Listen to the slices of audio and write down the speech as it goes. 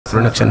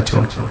സാക്സഫോണിനെ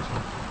ക്ഷണിച്ചു.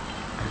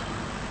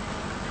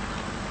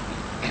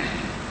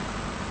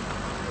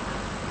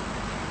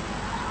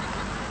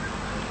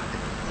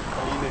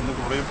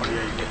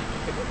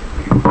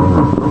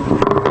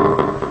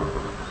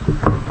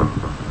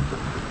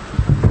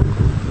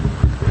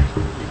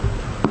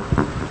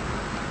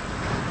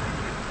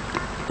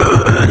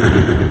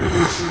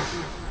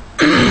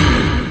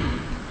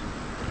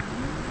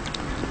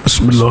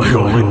 بسم الله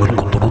العظيم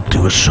القدرة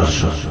والشان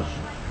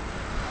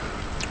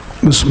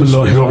بسم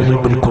الله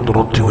العظيم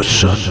القدرة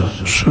والشان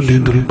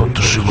شديد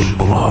البطش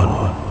والبرهان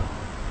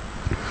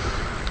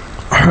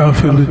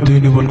حافظ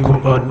الدين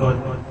والقرآن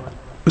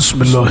بسم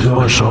الله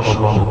ما شاء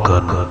الله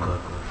كان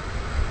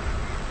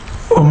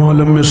وما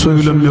لم يشأ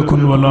لم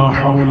يكن ولا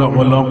حول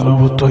ولا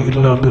قوة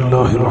إلا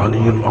بالله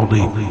العلي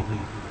العظيم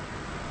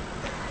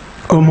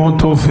وما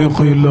توفيق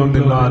إلا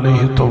بالله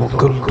عليه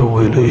توكلت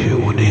وإليه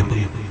أنيب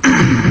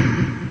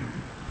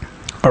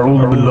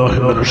أعوذ بالله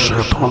من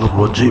الشيطان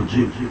الرجيم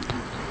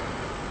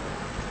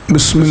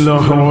بسم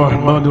الله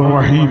الرحمن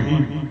الرحيم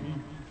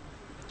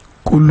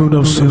كل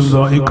نفس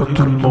ذائقة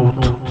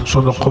الموت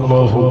صدق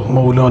الله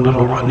مولانا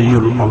العلي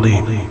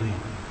العظيم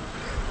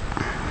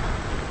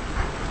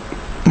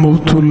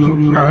موت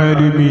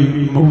العالم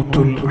موت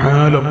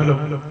العالم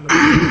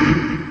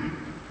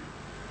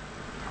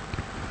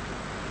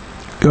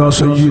يا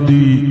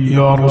سيدي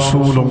يا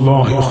رسول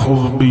الله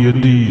خذ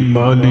بيدي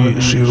ما لي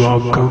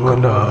سواك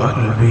ولا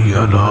قلبي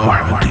على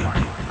أحد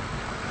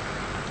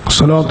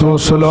الصلاة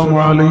والسلام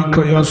عليك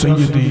يا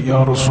سيدي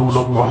يا رسول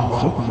الله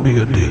خذ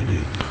بيدي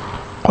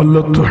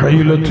قلت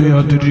حيلتي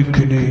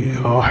أدركني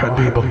يا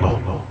حبيب الله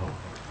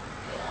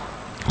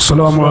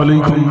السلام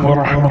عليكم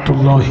ورحمة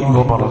الله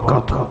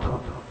وبركاته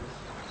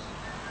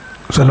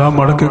سلام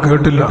عليك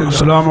كرت الله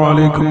السلام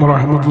عليكم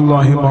ورحمة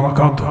الله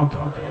وبركاته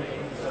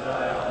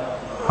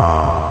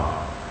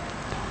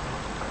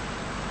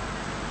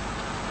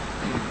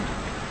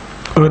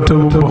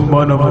ഏറ്റവും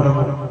ബഹുമാനവും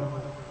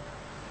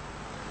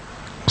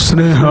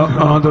സ്നേഹ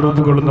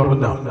ആദരവുകൾ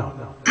നിറഞ്ഞ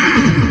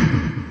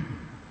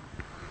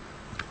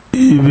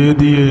ഈ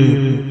വേദിയെ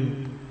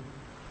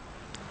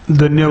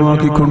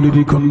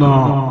ധന്യമാക്കിക്കൊണ്ടിരിക്കുന്ന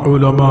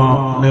ഉലമ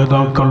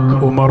നേതാക്കൾ,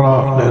 ഉമറ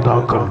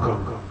നേതാക്കൾ,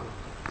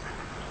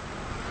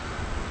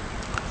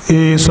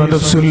 ഈ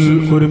സദസ്സിൽ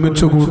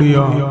ഒരുമിച്ച് കൂടിയ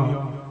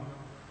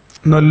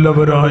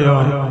നല്ലവരായ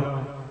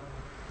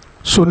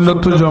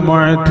സുന്നത്ത്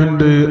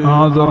ജമാഅത്തിന്റെ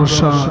ആദർശ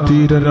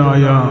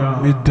ധീരരായ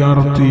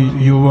വിദ്യാർത്ഥി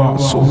യുവ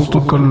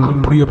സുഹൃത്തുക്കൾ,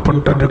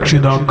 പ്രിയപ്പെട്ട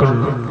രക്ഷിതാക്കൾ,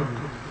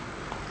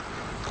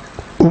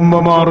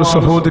 ഉമ്മമാർ,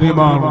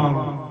 സഹോദരിമാർ,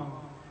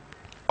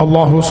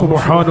 അല്ലാഹു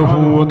സുബ്ഹാനഹു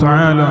വ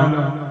തആല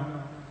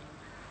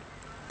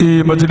ഈ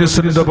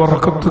മജ്ലിസിന്റെ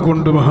ബറക്കത്ത്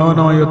കൊണ്ട്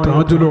മഹാനായ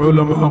താജുൽ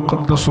ഉലമ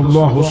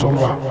ഖദ്ദസല്ലാഹു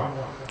സർറഹ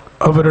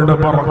അവരുടെ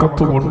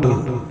ബറക്കത്ത് കൊണ്ട്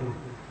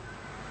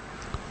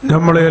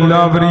നമ്മളെ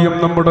എല്ലാവരെയും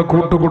നമ്മുടെ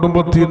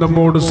കൂട്ടുകുടുംബത്തിൽ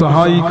നമ്മോട്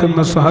സഹായിക്കുന്ന,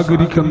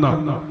 സഹകരിക്കുന്ന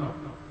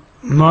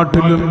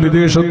നാട്ടിലും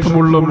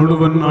വിദേശത്തുമുള്ള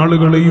മുഴുവൻ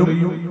ആളുകളെയും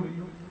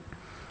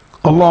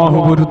അല്ലാഹു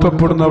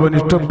പൊരുത്തപ്പെടുന്ന, അവൻ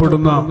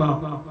ഇഷ്ടപ്പെടുന്ന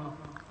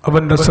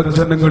അവന്റെ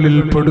സജ്ജനങ്ങളിൽ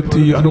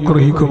പെടുത്തി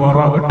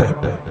അനുഗ്രഹിക്കുമാറാകട്ടെ.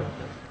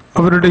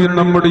 അവരുടെയും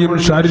നമ്മുടെയും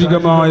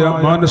ശാരീരികമായ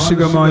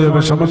മാനസികമായ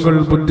വിഷമങ്ങൾ,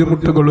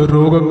 ബുദ്ധിമുട്ടുകൾ,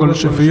 രോഗങ്ങൾ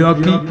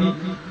ശിഫയാക്കി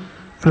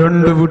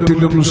രണ്ട്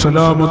വീട്ടിലും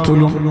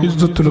സലാമത്തിലും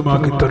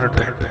ഇസ്സത്തിലുമാക്കി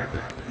തരട്ടെ.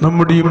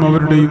 നമ്മുടെയും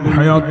അവരുടെയും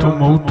ഹയാത്തും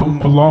മൗത്തും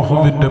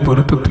അല്ലാഹുവിന്റെ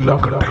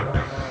പൊരുത്തത്തിലാക്കട്ടെ.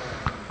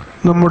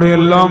 നമ്മുടെ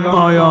എല്ലാം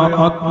ആയ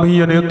ആത്മീയ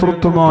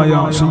നേതൃത്വമായ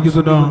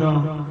സയ്യിദുനാ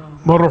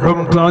മർഹൂം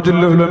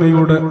താജുൽ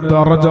ഉലമയുടെ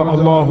ദറജ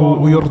അല്ലാഹു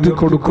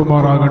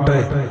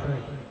ഉയർത്തിക്കൊടുക്കുമാറാകട്ടെ.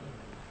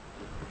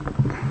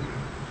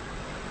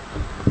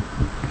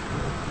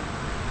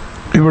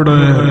 ഇവിടെ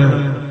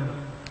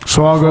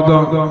സ്വാഗത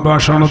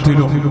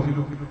ഭാഷണത്തിലും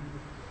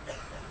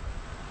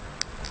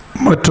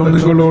മറ്റും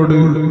നിങ്ങളോട്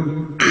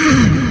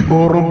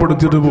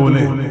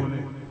ഓർമ്മപ്പെടുത്തിയതുപോലെ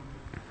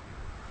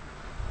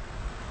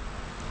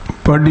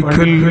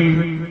പടിക്കൽ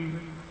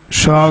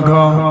ശാഖ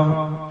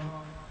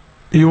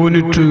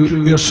യൂണിറ്റ്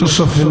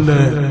SSFന്റെ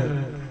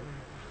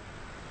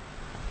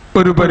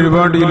ഒരു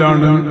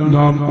പരിപാടിയിലാണ്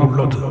നാം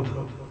ഉള്ളത്.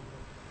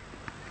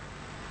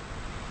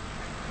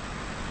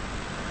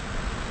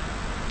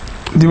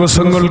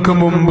 ദിവസങ്ങൾക്ക്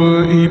മുമ്പ്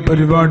ഈ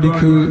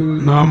പരിപാടിക്ക്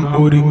നാം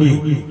ഒരുങ്ങി.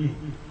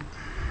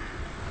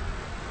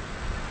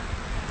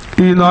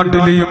 ഈ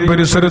നാട്ടിലെയും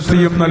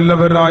പരിസരത്തെയും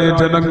നല്ലവരായ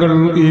ജനങ്ങൾ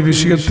ഈ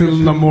വിഷയത്തിൽ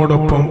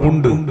നമ്മോടൊപ്പം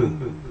ഉണ്ട്.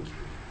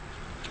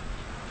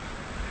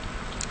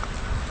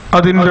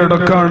 അതിൻ്റെ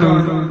ഇടക്കാണ്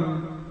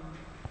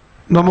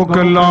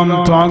നമുക്കെല്ലാം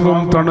താങ്ങും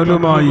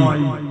തണലുമായി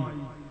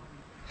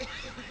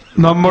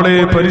നമ്മളെ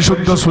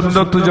പരിശുദ്ധ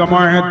സുന്നത്ത്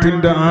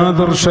ജമാഅത്തിന്റെ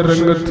ആദർശ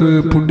രംഗത്ത്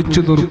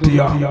പിടിച്ചു നിർത്തിയ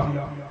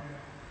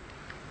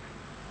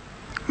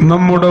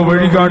നമ്മുടെ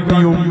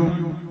വഴികാട്ടിയും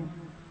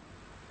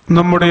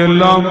നമ്മുടെ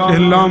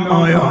എല്ലാം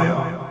ആയ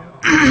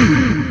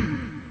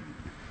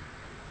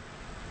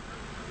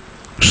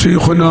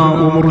ശൈഖുനാ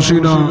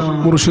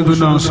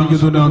മുർഷിദുനാ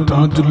സയ്യിദുനാ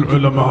താജുൽ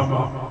ഉലമ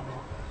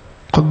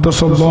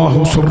ഖദ്ദസല്ലാഹു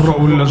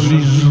സിർറഹുൽ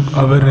അസീസ്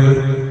അവരെ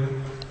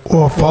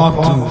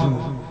വഫാത്ത്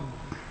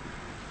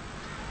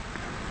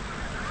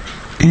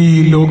ഈ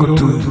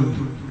ലോകത്ത്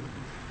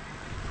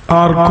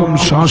ആർക്കും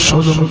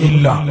ശാശ്വതം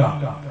ഇല്ല.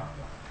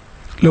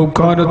 ലൗ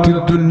കാനത്തി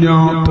ദുനിയാ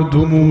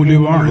തദുമു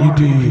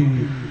ലിവാഹിദി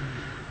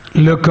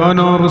ലകാന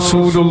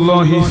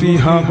റസൂലുള്ളാഹി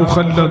ഫീഹാ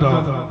മുഖല്ലദാ.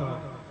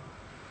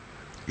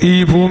 ഈ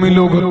ഭൂമി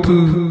ലോകത്ത്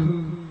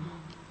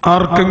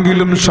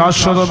ആർക്കെങ്കിലും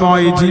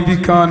ശാശ്വതമായി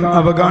ജീവിക്കാൻ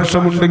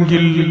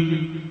അവകാശമുണ്ടെങ്കിൽ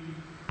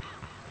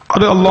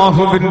അത്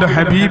അള്ളാഹുവിന്റെ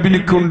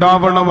ഹബീബിനിക്ക്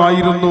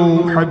ഉണ്ടാവണമായിരുന്നു.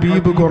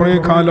 ഹബീബ് കുറെ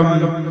കാലം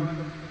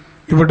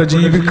ഇവിടെ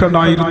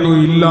ജീവിക്കണമായിരുന്നു.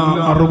 ഇല്ല,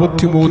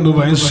 63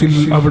 വയസ്സിൽ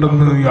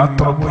അവിടുന്ന്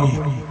യാത്ര പോയി.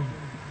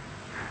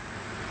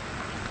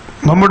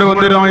 നമ്മുടെ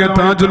വന്ദരായ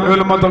താജുൽ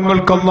ഉലമ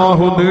തങ്ങൾക്ക്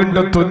അല്ലാഹു നീണ്ട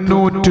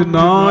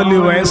 94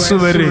 വയസ്സ്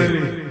വരെ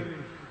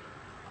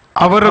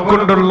അവരെ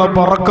കൊണ്ടുള്ള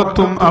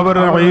ബറക്കത്തും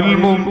അവരുടെ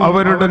ഇൽമും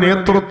അവരുടെ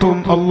നേതൃത്വവും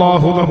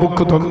അല്ലാഹു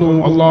നമുക്ക് തന്നു.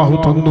 അല്ലാഹു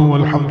തന്നു,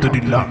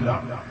 അൽഹംദുലില്ലാഹ്.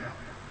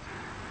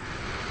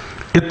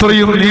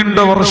 ഇത്രയും നീണ്ട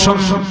വർഷം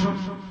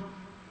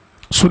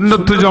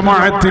സുന്നത്ത്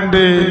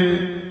ജമാഅത്തിന്റെ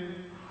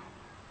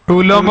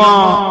ഉലമ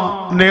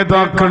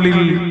നേതാക്കളിൽ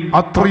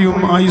അത്രയും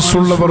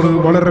ആയുസ്സുള്ളവർ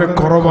വളരെ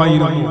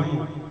കുറവായിരുന്നു.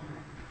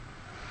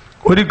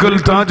 ഒരിക്കൽ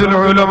താജുൽ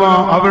ഉലമ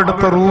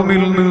അവിടുത്തെ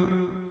റൂമിൽ നിന്ന്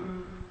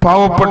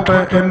പാവപ്പെട്ട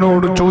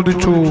എന്നോട്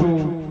ചോദിച്ചു,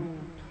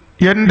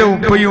 എന്റെ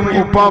ഉപ്പയും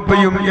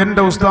ഉപ്പാപ്പയും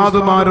എന്റെ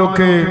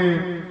ഉസ്താദുമാരൊക്കെ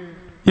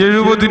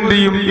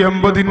 70-ന്റെയും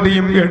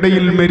 80-ന്റെയും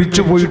ഇടയിൽ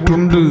മരിച്ചു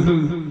പോയിട്ടുണ്ട്.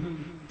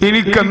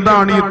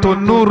 എനിക്കെന്താണ് ഈ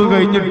 90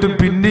 കഴിഞ്ഞിട്ട്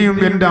പിന്നെയും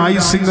എന്റെ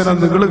ആയുസ് ഇങ്ങനെ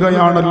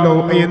നീളുകയാണല്ലോ,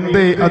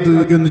 എന്തേ അത്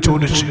എന്ന്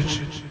ചോദിച്ചു.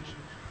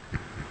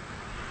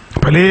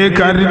 പല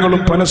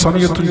കാര്യങ്ങളും പല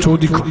സമയത്തും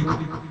ചോദിക്കും.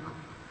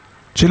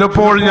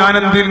 ചിലപ്പോൾ ഞാൻ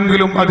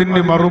എന്തെങ്കിലും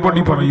അതിന്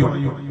മറുപടി പറയും.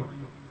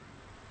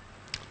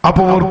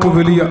 അപ്പോൾ അവർക്ക്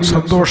വലിയ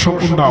സന്തോഷം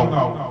ഉണ്ടാവും.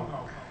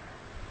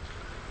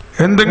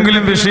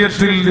 എന്തെങ്കിലും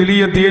വിഷയത്തിൽ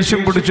വലിയ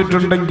ദേഷ്യം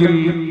പിടിച്ചിട്ടുണ്ടെങ്കിൽ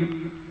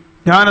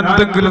ഞാൻ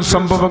എന്തെങ്കിലും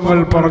സംഭവങ്ങൾ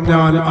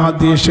പറഞ്ഞാൽ ആ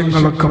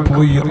ദേഷ്യങ്ങളൊക്കെ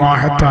പോയി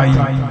റാഹത്തായി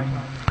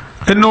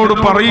എന്നോട്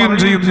പറയുകയും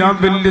ചെയ്യും. ഞാൻ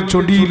വലിയ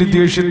ചൊടിയിൽ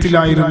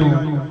ദേഷ്യത്തിലായിരുന്നു,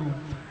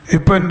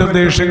 ഇപ്പൊ എന്റെ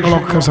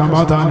ദേഷ്യങ്ങളൊക്കെ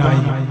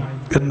സമാധാനായി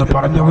എന്ന്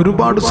പറഞ്ഞ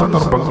ഒരുപാട്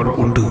സന്ദർഭങ്ങൾ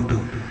ഉണ്ട്.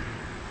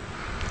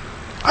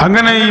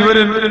 അങ്ങനെ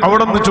ഇവര്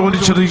അവിടെ നിന്ന്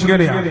ചോദിച്ചത്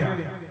ഇങ്ങനെയാണ്,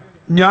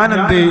 ഞാൻ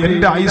എന്തേ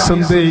എന്റെ ആയുസ്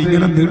എന്തേ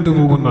ഇങ്ങനെ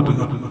നീണ്ടുപോകുന്നത്?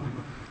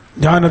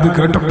 ഞാനത്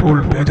കേട്ടപ്പോൾ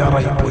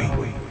ബേജാറായി പോയി.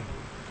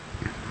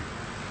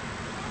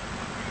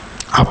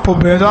 അപ്പൊ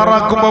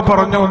ബേജാറാക്കുമ്പോ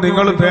പറഞ്ഞു,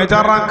 നിങ്ങൾ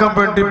ബേജാറാക്കാൻ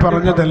വേണ്ടി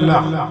പറഞ്ഞതല്ല,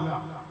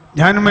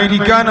 ഞാൻ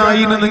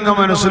മരിക്കാനായി എന്ന് നിങ്ങൾ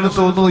മനസ്സിൽ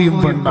തോന്നുകയും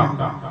വേണ്ട.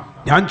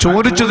 ഞാൻ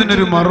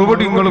ചോദിച്ചതിനൊരു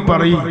മറുപടി നിങ്ങൾ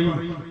പറയും,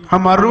 ആ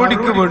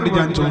മറുപടിക്ക് വേണ്ടി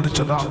ഞാൻ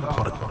ചോദിച്ചതാണെന്ന്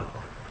പറഞ്ഞു.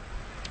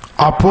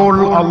 അപ്പോൾ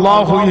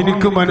അള്ളാഹു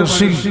എനിക്ക്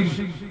മനസ്സിൽ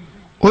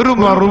ഒരു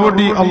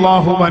മറുപടി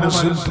അള്ളാഹു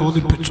മനസ്സിൽ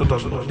തോന്നിപ്പിച്ചു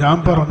തന്നു. ഞാൻ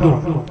പറഞ്ഞു,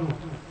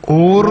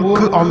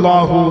 ഓർക്ക്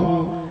അള്ളാഹു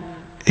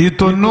ഈ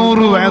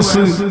 90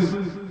 വയസ്സ്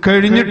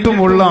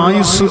കഴിഞ്ഞിട്ടുമുള്ള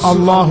ആയുസ്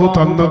അള്ളാഹു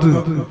തന്നത്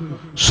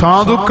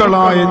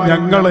സാധുക്കളായ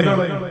ഞങ്ങളെ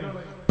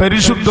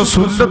പരിശുദ്ധ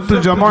സുന്നത്ത്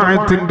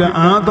ജമാഅത്തിന്റെ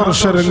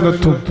ആദർശ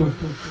രംഗത്തും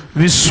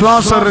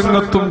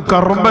വിശ്വാസരംഗത്തും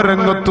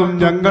കർമ്മരംഗത്തും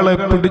ഞങ്ങളെ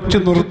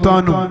പിടിച്ചു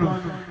നിർത്താനും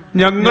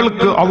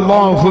ഞങ്ങൾക്ക്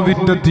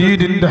അള്ളാഹുവിന്റെ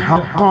ദീനിന്റെ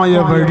ഹക്കായ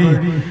വഴി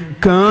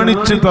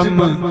കാണിച്ചു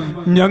തന്ന്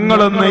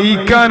ഞങ്ങളെ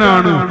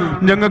നയിക്കാനാണ്,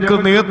 ഞങ്ങൾക്ക്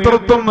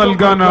നേതൃത്വം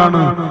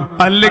നൽകാനാണ്.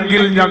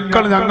 അല്ലെങ്കിൽ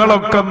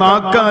ഞങ്ങളൊക്കെ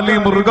നാക്കാലി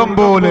മൃഗം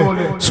പോലെ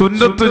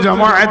സുന്നത്ത്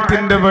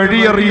ജമാഅത്തിന്റെ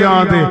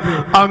വഴിയറിയാതെ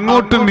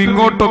അങ്ങോട്ടും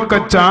ഇങ്ങോട്ടൊക്കെ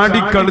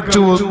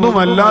ചാടിക്കളിച്ചു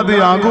ഒന്നുമല്ലാതെ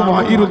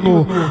ആകുമായിരുന്നു.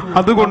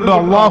 അതുകൊണ്ട്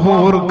അള്ളാഹു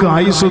അവർക്ക്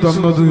ആയുസ്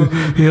തന്നത്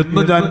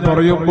എന്ന് ഞാൻ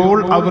പറയുമ്പോൾ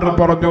അവർ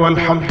പറഞ്ഞു,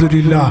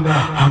 അൽഹംദുലില്ലാഹ്,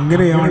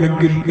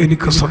 അങ്ങനെയാണെങ്കിൽ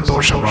എനിക്ക്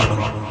സന്തോഷമാണ്.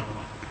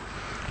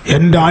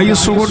 എന്റെ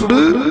ആയുസ് കൊണ്ട്,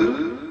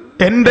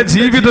 എന്റെ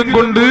ജീവിതം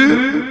കൊണ്ട്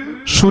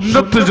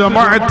സുന്നത്ത്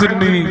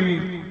ജമാഅത്തിന്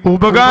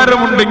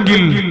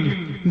ഉപകാരമുണ്ടെങ്കിൽ,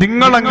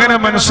 നിങ്ങൾ അങ്ങനെ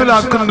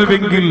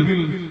മനസ്സിലാക്കുന്നുവെങ്കിൽ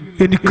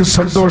എനിക്ക്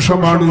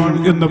സന്തോഷമാണ്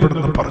എന്ന്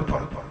ഇവിടുന്ന് പറഞ്ഞു.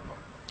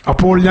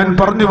 അപ്പോൾ ഞാൻ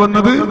പറഞ്ഞു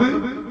വന്നത്,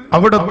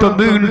 അവിടുത്തെ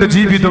നീണ്ട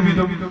ജീവിതം,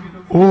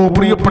 ഓ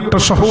പ്രിയപ്പെട്ട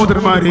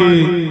സഹോദരന്മാരെ,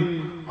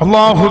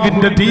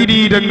 അള്ളാഹുവിന്റെ ദീനീ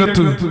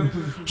രംഗത്ത്,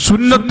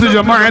 സുന്നത്ത്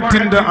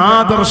ജമാഅത്തിന്റെ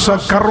ആദർശ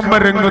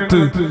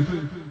കർമ്മരംഗത്ത്,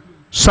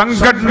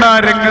 സംഘടനാ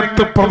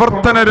രംഗത്ത്,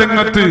 പ്രവർത്തന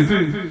രംഗത്ത്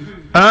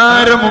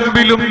ആരെ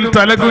മുമ്പിലും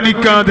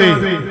തലകുനിക്കാതെ,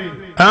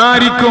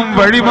 ആർക്കും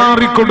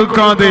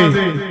വഴിമാറിക്കൊടുക്കാതെ,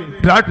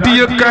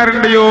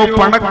 രാഷ്ട്രീയക്കാരന്റെയോ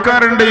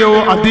പണക്കാരന്റെയോ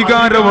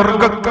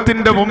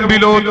അധികാരവർഗത്തിന്റെ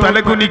മുമ്പിലോ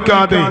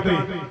തലകുനിക്കാതെ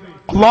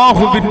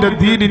അല്ലാഹുവിന്റെ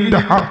ദീനിന്റെ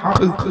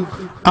ഹക്ക്,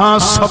 ആ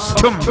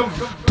സത്യം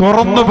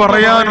തുറന്നു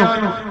പറയാനും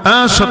ആ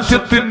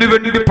സത്യത്തിന്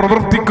വേണ്ടി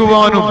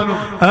പ്രവർത്തിക്കുവാനും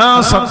ആ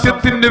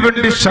സത്യത്തിന്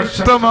വേണ്ടി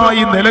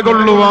ശക്തമായി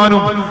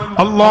നിലകൊള്ളുവാനും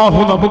അല്ലാഹു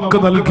നമുക്ക്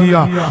നൽകിയ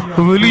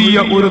വലിയ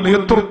ഒരു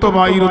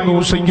നേതൃത്വമായിരുന്നു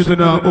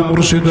സയ്യിദുനാ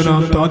മുർശിദുനാ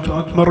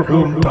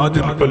മർഹൂം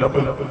താജുൽ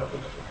ഉലമ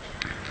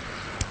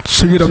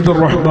സയ്യിദ്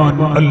അബ്ദുറഹ്മാൻ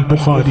അൽ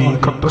ബുഖാരി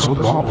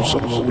ഖദ്ദസല്ലാഹു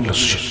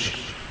സല്ലല്ലാഹു.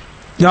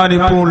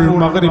 ഞാനിപ്പോൾ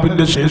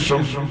മഗ്രിബിന്റെ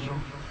ശേഷം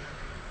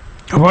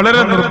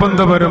വളരെ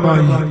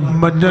നിർബന്ധപരമായി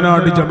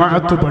മഞ്ഞനാട്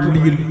ജമാഅത്ത്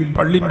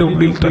പള്ളിന്റെ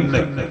ഉള്ളിൽ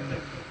തന്നെ,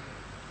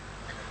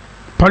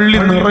 പള്ളി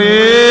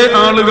നിറയെ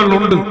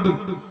ആളുകളുണ്ട്.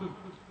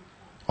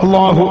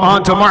 അല്ലാഹു ആ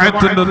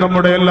ജമാഅത്തിന്റെ,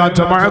 നമ്മുടെ എല്ലാ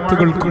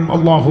ജമാഅത്തുകൾക്കും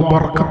അല്ലാഹു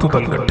ബർക്കത്ത്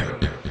നൽകട്ടെ.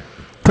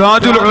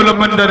 താജുൽ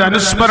ഉലമന്റെ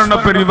അനുസ്മരണ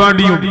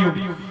പരിപാടിയും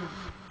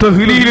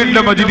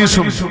തഹ്ലീലിന്റെ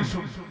മജ്ലിസും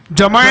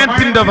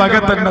ജമാഅത്തിന്റെ വക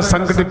തന്നെ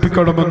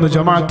സംഘടിപ്പിക്കണമെന്ന്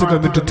ജമാഅത്ത്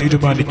കമ്മിറ്റി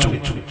തീരുമാനിച്ചു.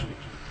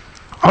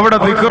 അവിടെ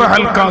ദിക്ർ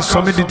ഹൽക്ക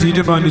സമിതി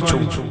തീരുമാനിച്ചു.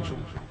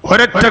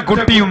 ഒരൊറ്റ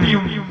കുട്ടിയും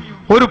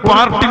ഒരു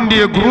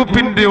പാർട്ടിന്റെയോ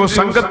ഗ്രൂപ്പിന്റെയോ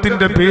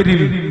സംഘത്തിന്റെ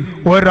പേരിൽ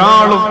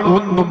ഒരാളും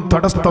ഒന്നും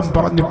തടസ്സം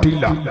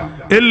പറഞ്ഞിട്ടില്ല.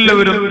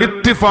 എല്ലാവരും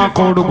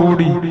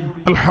ഇത്തിഫാഖോടുകൂടി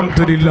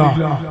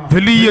അൽഹംദുലില്ലാഹ്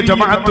വലിയ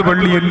ജമാഅത്ത്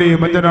പള്ളിയല്ലേ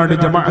മഞ്ഞനാട്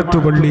ജമാഅത്ത്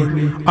പള്ളി.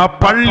 ആ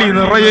പള്ളി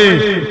നിറയെ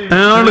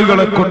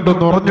ആളുകളെ കൊണ്ട്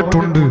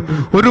നിറഞ്ഞിട്ടുണ്ട്.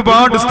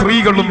 ഒരുപാട്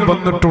സ്ത്രീകളും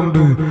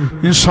വന്നിട്ടുണ്ട്.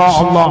 ഇൻഷാ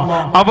അല്ലാഹ്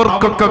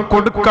അവർക്കൊക്കെ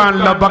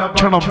കൊടുക്കാനുള്ള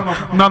ഭക്ഷണം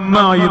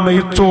നന്നായി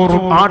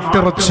നെയ്ച്ചോറും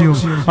ആട്ടിറച്ചിയും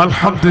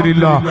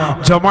അൽഹംദുലില്ലാഹ്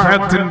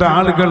ജമാഅത്തിന്റെ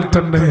ആളുകൾ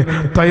തന്നെ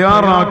തയ്യാറാക്കി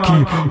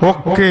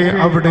ഒക്കെ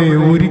അവിടെ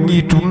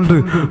ഒരുങ്ങിയിട്ടുണ്ട്.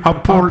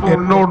 അപ്പോൾ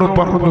എന്നോട്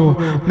പറഞ്ഞു,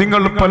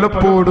 നിങ്ങൾ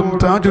പലപ്പോഴും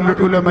താജുൽ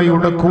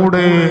ഉലമയുടെ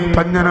കൂടെ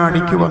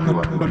പഞ്ഞനാടിക്ക്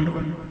വന്നിട്ടുണ്ടല്ലോ.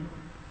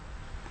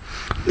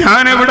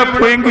 ഞാൻ എവിടെ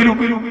പോയെങ്കിലും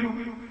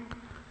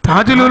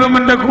താജുൽ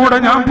ഉലമന്റെ കൂടെ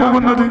ഞാൻ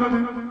പോകുന്നത്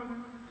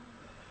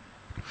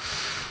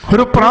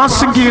ഒരു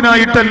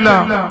പ്രാസംഗികനായിട്ടല്ല,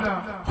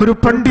 ഒരു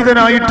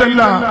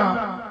പണ്ഡിതനായിട്ടല്ല,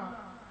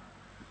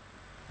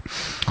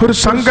 ഒരു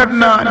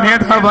സംഘടന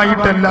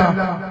നേതാവായിട്ടല്ല.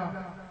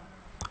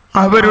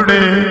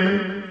 അവരുടെ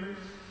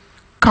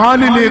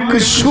കാലിലേക്ക്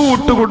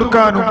ഷൂട്ട്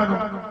കൊടുക്കാനും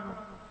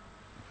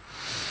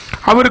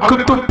അവർക്ക്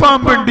തുപ്പാൻ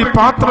വേണ്ടി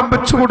പാത്രം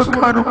വെച്ചു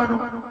കൊടുക്കാനും,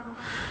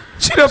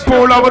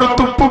 ചിലപ്പോൾ അവർ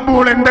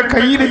തുപ്പുമ്പോൾ എന്റെ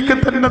കയ്യിലേക്ക്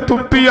തന്നെ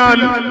തുപ്പിയാൽ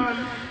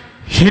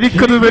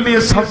എനിക്കത് വലിയ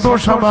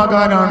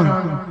സന്തോഷമാകാനാണ്.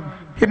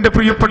 എന്റെ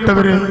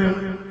പ്രിയപ്പെട്ടവരെ,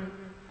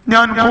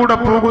 ഞാൻ കൂടെ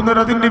പോകുന്നത്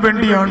അതിന്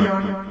വേണ്ടിയാണ്.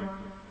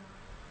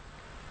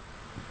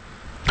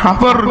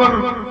 അവർ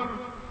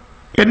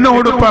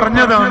എന്നോട്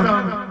പറഞ്ഞതാണ്,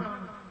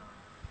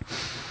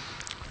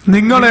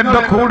 നിങ്ങൾ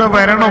എന്റെ കൂടെ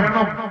വരണം.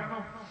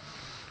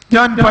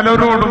 ഞാൻ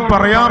പലരോടും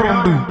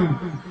പറയാറുണ്ട്,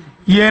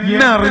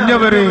 എന്നെ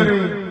അറിഞ്ഞവരെ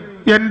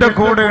എന്റെ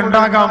കൂടെ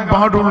ഉണ്ടാകാൻ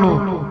പാടുള്ളൂ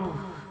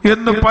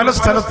എന്ന് പല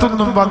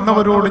സ്ഥലത്തുനിന്നും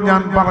വന്നവരോട്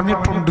ഞാൻ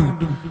പറഞ്ഞിട്ടുണ്ട്.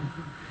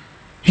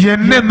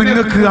 എന്നെ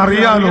നിങ്ങൾക്ക്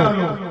അറിയാലോ,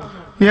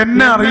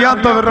 എന്നെ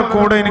അറിയാത്തവരുടെ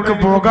കൂടെ എനിക്ക്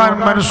പോകാൻ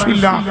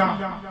മനസ്സില്ല.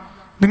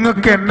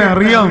 നിങ്ങൾക്ക് എന്നെ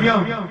അറിയാം.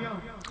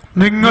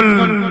 നിങ്ങൾ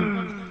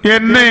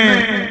എന്നെ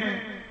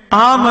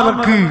ആ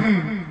നിലക്ക്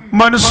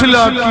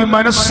മനസ്സിലാക്കി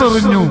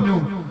മനസ്സറിഞ്ഞു.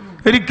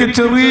 എനിക്ക്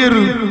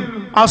ചെറിയൊരു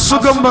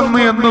അസുഖം വന്നു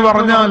എന്ന്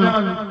പറഞ്ഞാൽ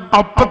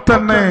അപ്പൊ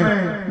തന്നെ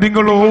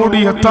നിങ്ങൾ ഓടി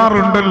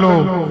എത്താറുണ്ടല്ലോ.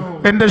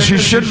 എന്റെ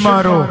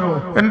ശിഷ്യന്മാരോ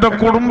എന്റെ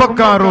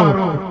കുടുംബക്കാരോ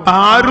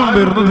ആരും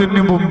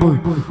വരുന്നതിന് മുമ്പ്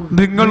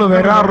നിങ്ങൾ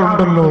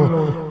വരാറുണ്ടല്ലോ.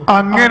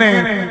 അങ്ങനെ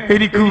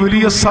എനിക്ക്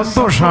വലിയ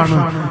സന്തോഷാണ്.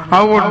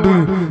 അതുകൊണ്ട്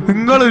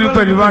നിങ്ങളൊരു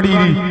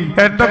പരിപാടിയിൽ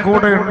എന്റെ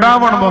കൂടെ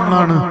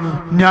ഉണ്ടാവണമെന്നാണ്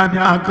ഞാൻ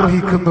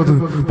ആഗ്രഹിക്കുന്നത്.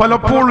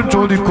 പലപ്പോഴും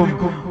ചോദിക്കും,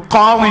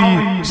 ഖാദി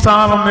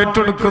സ്ഥാനം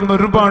ഏറ്റെടുക്കുന്ന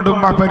ഒരുപാട്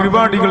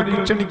പരിപാടികൾക്ക്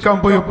ക്ഷണിക്കാൻ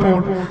പോയപ്പോൾ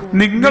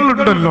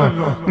നിങ്ങളുണ്ടല്ലോ,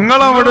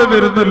 നിങ്ങളവിടെ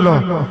വരുന്നല്ലോ,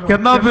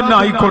 എന്നാ പിന്നെ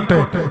ആയിക്കോട്ടെ,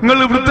 നിങ്ങൾ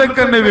ഇവിടത്തേക്ക്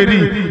തന്നെ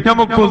വരി,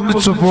 നമുക്ക്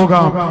ഒന്നിച്ചു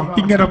പോകാം.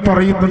 ഇങ്ങനെ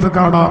പറയുന്നത്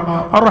കാണാം.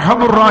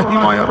 അർഹമുർ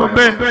റഹീമായ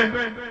റബ്ബേ,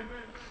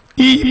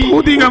 ഈ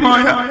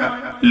ഭൗതികമായ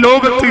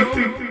ലോകത്ത്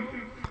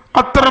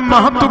അത്തരം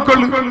മഹത്തുക്കൾ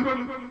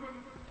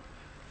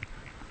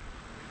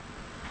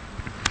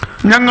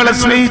ഞങ്ങളെ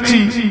സ്നേഹിച്ച്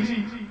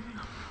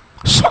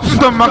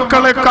സ്വന്തം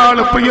മക്കളെക്കാൾ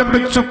പ്രിയം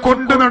വെച്ച്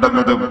കൊണ്ടു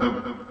നടന്നതും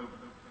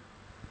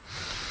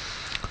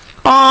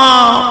ആ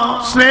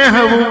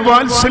സ്നേഹവും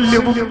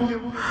വാത്സല്യവും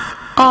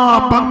ആ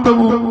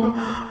ബന്ധവും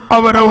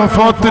അവരെ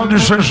വഫാത്തിന്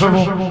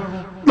ശേഷവും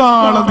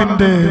നാളെ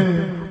നിന്റെ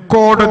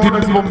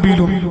കോടതിന്റെ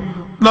മുമ്പിലും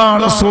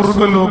നാളെ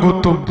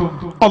സ്വർഗലോകത്തും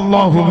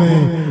അല്ലാഹുവേ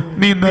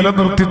നീ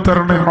നിലനിർത്തി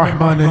തരണേ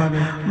റഹ്മാനെ,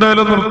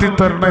 നിലനിർത്തി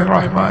തരണേ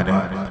റഹ്മാനെ.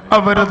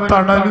 അവരെ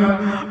തണല്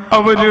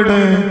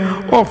അവരുടെ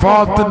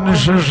വഫാത്തിന്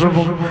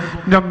ശേഷവും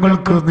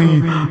ഞങ്ങൾക്ക് നീ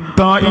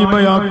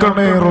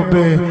ദായിമയാക്കണേ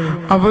റബ്ബേ.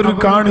 അവർ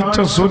കാണിച്ച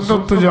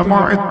സുന്നത്ത്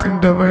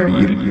ജമാഅത്തിന്റെ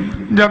വഴിയിൽ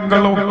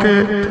ഞങ്ങളൊക്കെ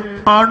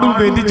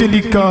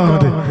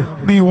അണുവ്യതിചലിക്കാതെ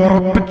നീ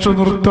ഉറപ്പിച്ചു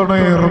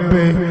നിർത്തണേ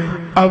റബ്ബേ.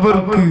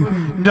 അവർക്ക്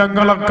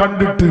ഞങ്ങളെ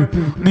കണ്ടിട്ട്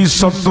നീ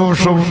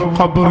സന്തോഷവും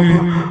ഖബറിൽ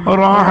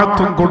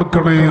റാഹത്തും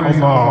കൊടുക്കണേ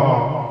അല്ലാഹ്.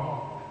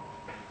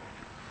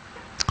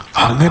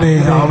 അങ്ങനെ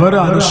അവരെ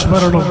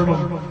അനുസ്മരണം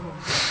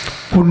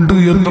ഉണ്ട്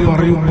എന്ന്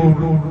പറയുമ്പോൾ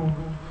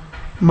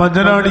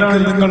മജനാടിക്ക്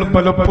നിങ്ങൾ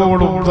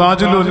പലപ്പോഴും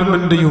താജുൽ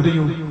ഉലമന്റെയും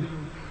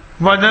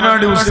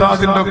മജനാടി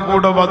ഉസ്താദിന്റെ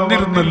കൂടെ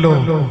വന്നിരുന്നല്ലോ.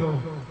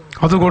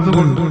 അതുകൊണ്ട്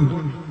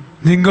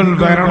നിങ്ങൾ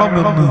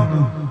വരണമെന്ന്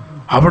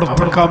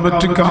അവിടുത്തെ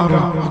കമ്മിറ്റിക്കാർ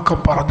ഒക്കെ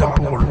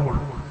പറഞ്ഞപ്പോൾ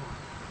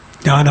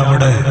ഞാൻ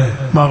അവിടെ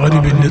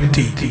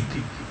മഗ്‌രിബിനെത്തി.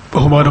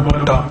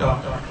 ബഹുമാനപ്പെട്ട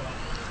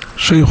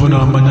ശൈഖുന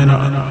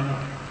മജനാടി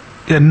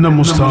എന്ന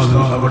ഉസ്താദ്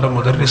അവിടെ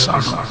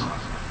മുദർരിസാണ്.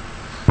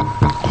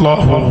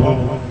 അല്ലാഹു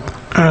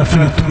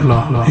ആഫിയത്തുള്ള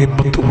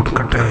ഹിമ്മത്ത്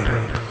കൊടുക്കട്ടെ.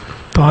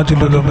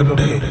 താജുൽ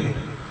ഉലമന്റെ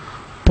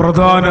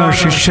പ്രധാന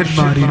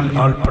ശിഷ്യന്മാരിൽ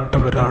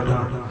ആൾപ്പെട്ടവരാണ്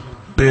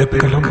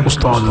ബേക്കലം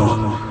ഉസ്താദ്,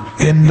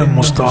 എന്ന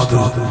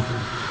ഉസ്താദ്,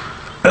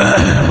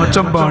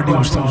 മച്ചമ്പാടി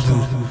ഉസ്താദ്,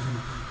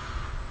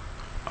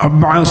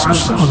 അബ്ബാസ്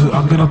ഉസ്താദ്,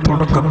 അങ്ങനെ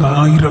തുടങ്ങുന്ന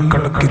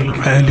ആയിരക്കണക്കിൽ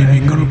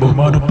ആലിമീങ്ങൾ.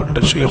 ബഹുമാനപ്പെട്ട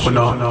ശൈഖുന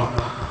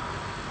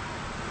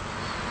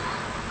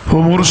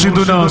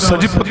മുർഷിദുന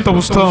സജിപ്പത്ത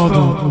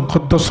ഉസ്താദ്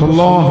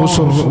ഖദ്ദസല്ലാഹു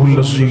സർറഹുൽ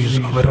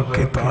അസീസ്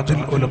അവരൊക്കെ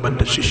താജുൽ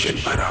ഉലമന്റെ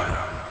ശിഷ്യന്മാരാണ്.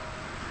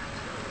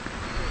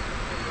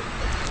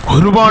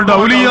 ഒരുപാട്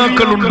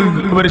ഔലിയാക്കളുണ്ട്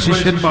അവരെ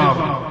ശിഷ്യന്മാർ,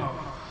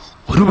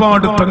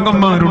 ഒരുപാട്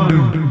തങ്ങന്മാരുണ്ട്,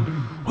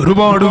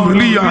 ഒരുപാട്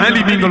വലിയ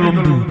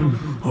ആലിമീങ്ങളുണ്ട്,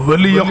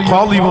 വലിയ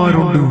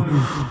ഖാദിമാരുണ്ട്,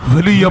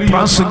 വലിയ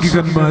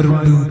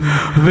പ്രാസംഗികന്മാരുണ്ട്,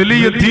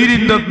 വലിയ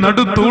ദീനിന്റെ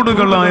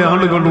നടുത്തൂടുകളായ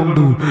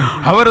ആളുകളുണ്ട്.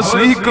 അവരെ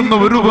സ്നേഹിക്കുന്ന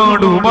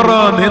ഒരുപാട്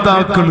ഉമറാ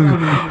നേതാക്കള്,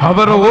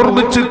 അവരെ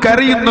ഓർമ്മിച്ച്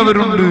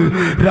കരയുന്നവരുണ്ട്.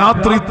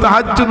 രാത്രി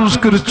തഹജ്ജുദ്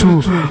നിസ്കരിച്ചു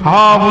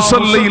ആ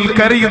മുസല്ലയിൽ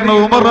കരയുന്ന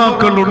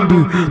ഉമറാക്കളുണ്ട്.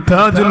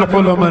 താജുൽ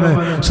ഉലമനെ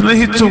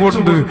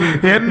സ്നേഹിച്ചുകൊണ്ട്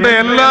എന്റെ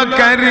എല്ലാ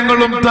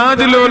കാര്യങ്ങളും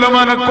താജുൽ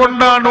ഉലമനെ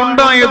കൊണ്ടാണ്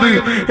ഉണ്ടായത്.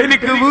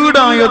 എനിക്ക്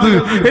വീടായത്,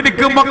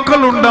 എനിക്ക്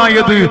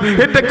മക്കളുണ്ടായത്,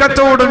 എന്റെ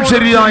കച്ചവടം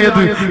ശരിയായത്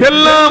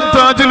എല്ലാം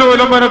താജുൽ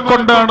ഉലമനെ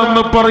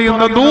കൊണ്ടാണെന്ന്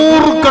പറയുന്ന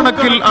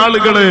നൂറുകണക്കിൽ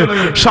ആളുകളെ,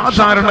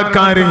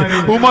 സാധാരണക്കാരെ,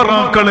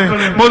 ഉമറാക്കളെ,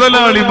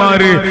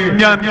 മുതലാളിമാരെ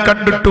ഞാൻ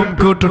കണ്ടിട്ടും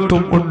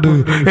കേട്ടിട്ടും ഉണ്ട്.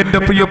 എന്റെ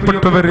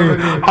പ്രിയപ്പെട്ടവരെ,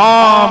 ആ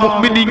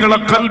മുഅ്മിനീങ്ങളെ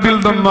ഖൽബിൽ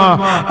നിന്ന്,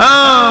 ആ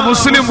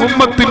മുസ്ലിം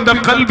ഉമ്മത്തിന്റെ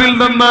ഖൽബിൽ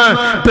നിന്ന്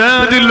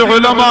താജുൽ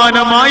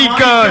ഉലമാനെ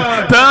മായ്ക്കാൻ,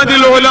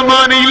 താജുൽ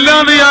ഉലമാനെ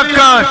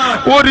ഇല്ലാതെയാക്കാൻ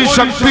ഒരു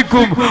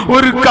ശക്തിക്കും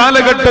ഒരു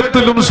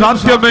കാലഘട്ടത്തിലും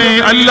സാധ്യമേ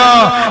അല്ല.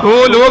 ഓ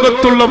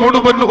ലോകത്തുള്ള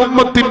മുഴുവൻ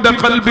ഉമ്മത്തിന്റെ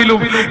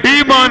ഖൽബിലും,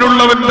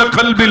 ഈമാനുള്ളവന്റെ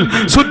ഖൽബിൽ,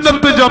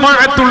 സുന്നത്ത്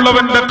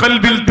ജമാഅത്തുള്ളവന്റെ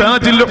ഖൽബിൽ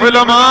താജുൽ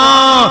ഉലമാ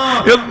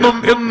എന്നും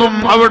എന്നും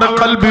അവിടെ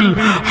ഖൽബിൽ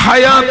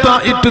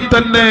ഹയാത്തായിട്ട്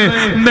തന്നെ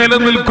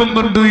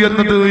നിലനിൽക്കുന്നുണ്ട്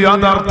എന്നത്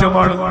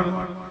യാഥാർത്ഥ്യമാണ്.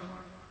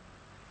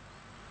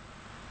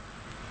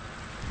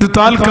 ഇത്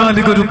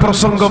താൽക്കാലിക ഒരു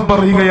പ്രസംഗം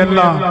പറയുകയല്ല,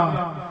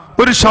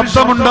 ഒരു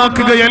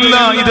ശബ്ദമുണ്ടാക്കുകയല്ല,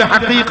 ഇത്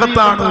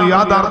ഹഖീഖത്താണ്,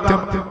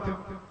 യാഥാർത്ഥ്യം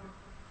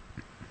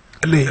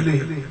അല്ലേ?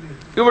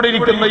 ഇവിടെ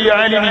ഇരിക്കുന്ന ഈ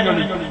ആലിമീങ്ങൾ,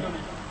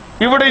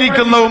 ഇവിടെ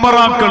ഇരിക്കുന്ന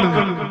ഉമറാക്കൾ,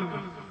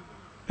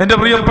 എന്റെ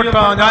പ്രിയപ്പെട്ട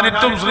ഞാൻ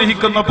ഏറ്റവും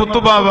സ്നേഹിക്കുന്ന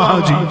പുത്തുബാവ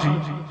ഹാജി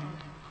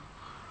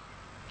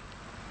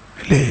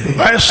അല്ലേ,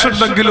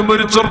 വയസ്സുണ്ടെങ്കിലും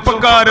ഒരു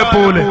ചെറുപ്പക്കാരെ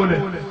പോലെ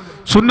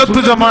സുന്നത്ത്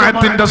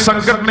ജമാഅത്തിന്റെ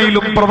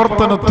സംഘടനയിലും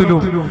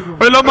പ്രവർത്തനത്തിലും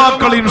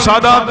ഉലമാക്കളെയും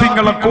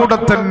സാദാത്യങ്ങളെ കൂടെ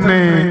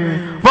തന്നെ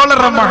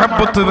വളരെ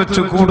മഹബത്ത്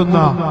വെച്ച് കൂടുന്ന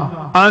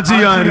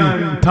ആജിയാരി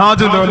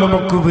താജുൽ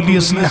ഉലമക്ക് വലിയ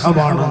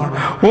സ്നേഹമാണ്,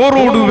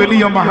 ഓരോട്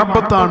വലിയ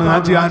മഹബത്താണ്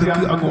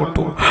ആജിയാർക്ക്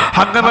അങ്ങോട്ടും.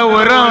 അങ്ങനെ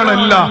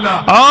ഒരാളല്ല,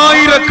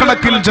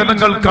 ആയിരക്കണക്കിൽ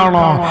ജനങ്ങൾ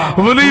കാണാം.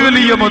 വലിയ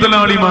വലിയ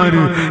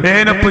മുതലാളിമാര്,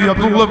 ഏനപ്പി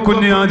അബ്ദുള്ള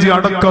കുഞ്ഞ് ആജി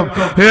അടക്കം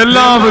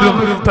എല്ലാവരും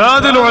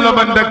താജുൽ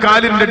ഉലമന്റെ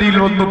കാലിന്റെ അടിയിൽ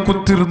വന്ന്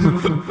കുത്തിരുന്ന്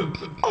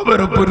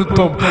അവരെ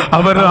പൊരുത്തം,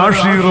 അവരെ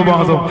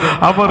ആശീർവാദം,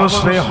 അവരെ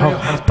സ്നേഹം,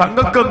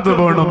 തങ്ങൾക്കെന്ത്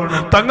വേണം,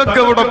 തങ്ങൾക്ക്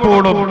എവിടെ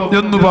പോകണം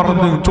എന്ന്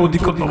പറഞ്ഞ്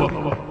ചോദിക്കുന്നവർ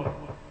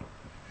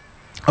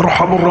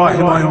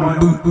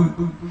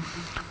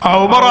ആ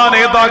ഉമറാ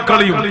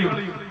നേതാക്കളെയും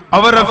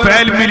അവരെ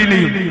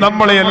ഫാമിലിനെയും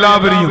നമ്മളെ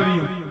എല്ലാവരെയും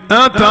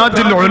ആ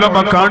താജുൽ ഉലമ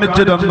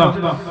കാണിച്ചു തന്ന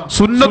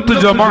സുന്നത്ത്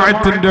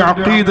ജമാഅത്തിന്റെ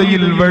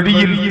അഖീദയിൽ,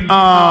 വഴിയിൽ,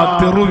 ആ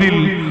തെരുവിൽ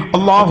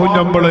അല്ലാഹു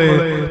നമ്മളെ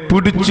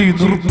പിടിച്ച്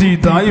നിർത്തി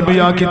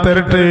ദായിമയാക്കി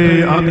തരട്ടെ.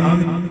 ആമീൻ.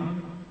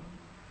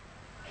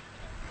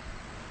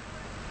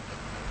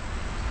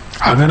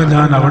 അങ്ങനെ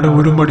ഞാൻ അവിടെ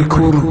 1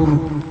 മണിക്കൂർ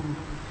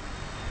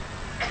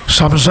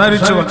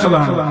സംസാരിച്ചു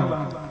വന്നതാണ്.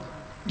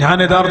 ഞാൻ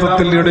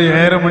യഥാർത്ഥത്തിൽ ഇവിടെ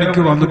 1:30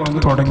 മണിക്ക് വന്നിട്ട്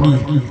തുടങ്ങി,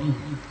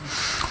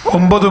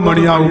 9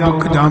 മണിയാകുമ്പോൾ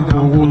ഞാൻ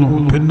പോകുന്നു.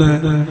 പിന്നെ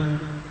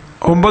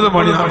 9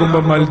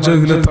 മണിയാകുമ്പോൾ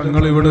മൽജയിലെ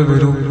തങ്ങൾ ഇവിടെ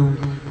വരും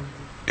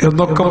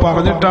എന്നൊക്കെ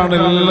പറഞ്ഞിട്ടാണ്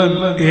എല്ലാം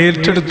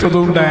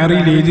ഏറ്റെടുത്തതും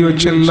ഡയറിയിൽ എഴുതി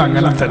വെച്ചെല്ലാം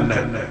അങ്ങനെ തന്നെ.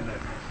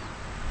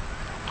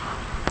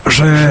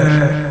 പക്ഷേ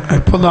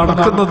ഇപ്പൊ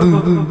നടക്കുന്നത്,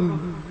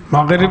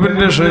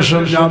 മഗ്‌രിബിന്റെ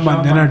ശേഷം ഞാൻ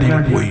മഞ്ഞനടിയിൽ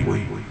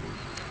പോയി.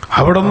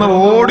 അവിടെ നിന്ന്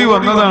ഓടി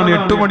വന്നതാണ്.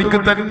 8 മണിക്ക്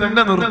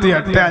തന്നെ നിർത്തി,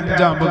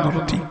 8:05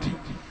 നിർത്തി.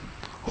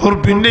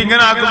 പിന്നെ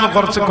ഇങ്ങനെ ആക്കുന്ന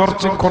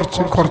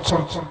കുറച്ച്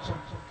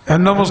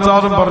എന്നെ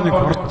ഉസ്താദും പറഞ്ഞു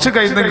കുറച്ച്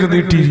കൈന്നെങ്കിൽ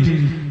നീട്ടി.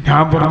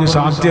 ഞാൻ പറഞ്ഞു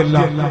സാധ്യമല്ല,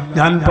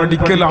 ഞാൻ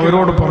പഠിക്കൽ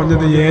അവരോട്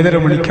പറഞ്ഞത് 7:30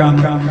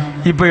 മണിക്കാണ്,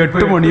 ഇപ്പൊ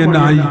 8 മണി തന്നെ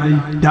ആയി.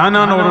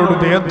 ഞാനാണ് അവരോട്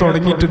വേഗം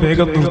തുടങ്ങിയിട്ട്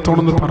വേഗം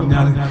നിർത്തണമെന്ന്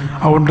പറഞ്ഞാൽ,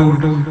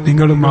 അതുകൊണ്ട്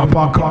നിങ്ങൾ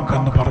മാപ്പാക്കണം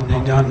എന്ന് പറഞ്ഞ്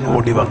ഞാൻ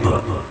ഓടി വന്നത്.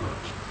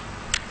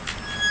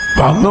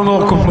 വന്നു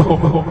നോക്കുമ്പോ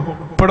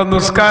ഇവിടെ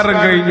നിസ്കാരം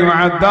കഴിഞ്ഞു,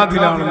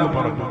 അദ്ദാദിലാണെന്ന്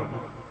പറഞ്ഞു.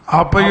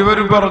 അപ്പൊ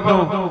ഇവര് പറഞ്ഞു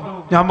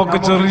നമുക്ക്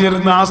ചെറിയൊരു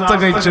നാസ്ത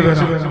കഴിച്ചു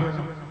വരാം.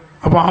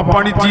 അപ്പൊ ആ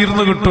പണി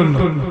തീർന്നു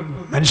കിട്ടുമല്ലോ,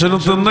 മനുഷ്യന്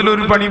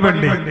തിന്നലൊരു പണി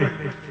വേണ്ടേ.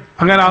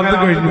 അങ്ങനെ അത്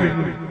കഴിഞ്ഞു.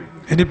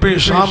 ഇനിയിപ്പോ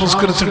ഇശാ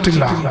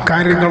നിസ്കരിച്ചിട്ടില്ല,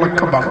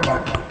 കാര്യങ്ങളൊക്കെ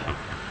ബാക്കിയുണ്ട്.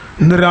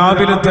 ഇന്ന്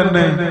രാവിലെ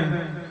തന്നെ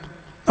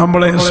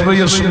നമ്മളെ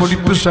SYS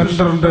മുടിപ്പ്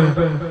സെന്ററിന്റെ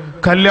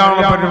കല്യാണ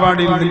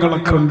പരിപാടിയിൽ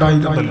നിങ്ങളൊക്കെ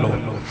ഉണ്ടായിരുന്നല്ലോ.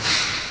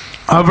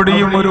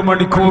 അവിടെയും 1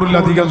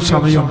 മണിക്കൂറിലധികം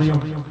സമയം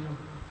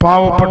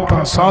പാവപ്പെട്ട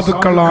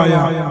സാധുക്കളായ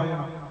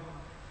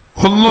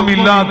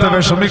ഒന്നുമില്ലാത്ത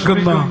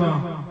വിഷമിക്കുന്ന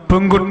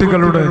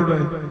പെൺകുട്ടികളുടെ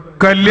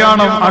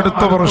കല്യാണം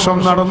അടുത്ത വർഷം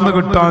നടന്നു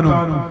കിട്ടാനും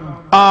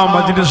ആ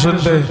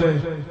മജ്‌ലിസിന്റെ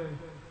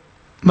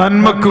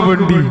നന്മക്ക്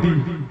വേണ്ടി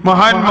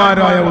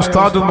മഹാന്മാരായ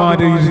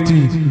ഉസ്താദുമാരെ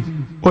ഇരുത്തി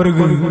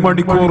 1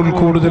 മണിക്കൂറിൽ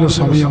കൂടുതൽ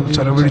സമയം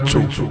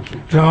ചെലവഴിച്ചു.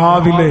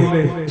 രാവിലെ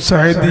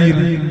സഅദിയിൽ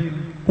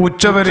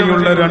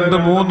ഉച്ചവരെയുള്ള 2,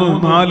 3,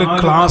 4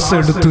 ക്ലാസ്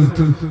എടുത്ത്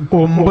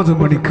 9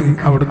 മണിക്ക്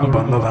അവിടുന്ന്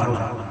വന്നതാണ്.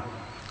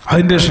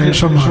 അതിന്റെ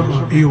ശേഷമാണ്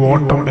ഈ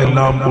ഓട്ടം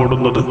എല്ലാം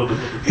ഓടുന്നത്,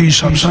 ഈ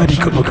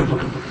സംസാരിക്കുന്നത്.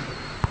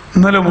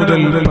 ഇന്നലെ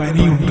മുതൽ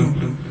പനിയുണ്ട്.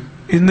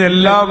 ഇന്ന്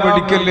എല്ലാ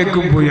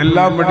മെഡിക്കലിലേക്കും പോയി,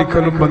 എല്ലാ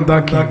മെഡിക്കലും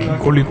ബന്ധാക്കി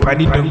കൊള്ളി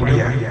പനിന്റെ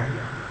ഗുളിയാണ്.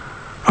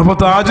 അപ്പൊ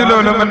താജുൽ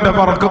ഉലമന്റെ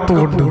ബർക്കത്ത്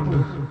കൊണ്ട്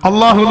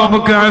അള്ളാഹു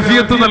നമുക്ക്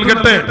ആഫിയത്ത്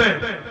നൽകട്ടെ.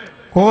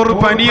 ഓറ്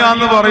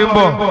പനിയാന്ന്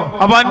പറയുമ്പോ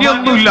ആ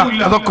പനിയൊന്നുമില്ല,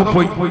 അതൊക്കെ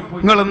പോയി.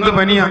 നിങ്ങൾ എന്ത്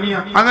പനിയാ?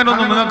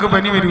 അങ്ങനൊന്നും നിങ്ങൾക്ക്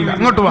പനി വരില്ല,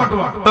 ഇങ്ങോട്ട് വാ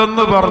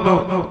എന്ന് പറഞ്ഞു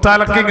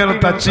തലക്കിങ്ങനെ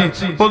തച്ചി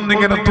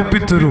ഒന്നിങ്ങനെ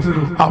തുപ്പിത്തരും.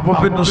 അപ്പൊ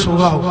പിന്നെ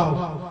സുഖാവും.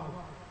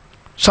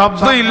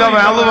 ശബ്ദമില്ല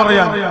വേള്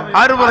പറയാൻ.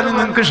 ആര് പറഞ്ഞു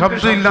നിങ്ങൾക്ക്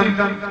ശബ്ദമില്ല?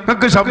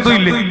 നിങ്ങൾക്ക്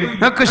ശബ്ദമില്ലേ?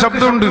 നിങ്ങൾക്ക്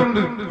ശബ്ദമുണ്ട്.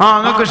 ആ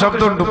നിങ്ങൾക്ക്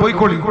ശബ്ദമുണ്ട്,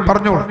 പോയിക്കോളി,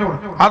 പറഞ്ഞോളൂ,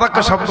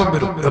 അതൊക്കെ ശബ്ദം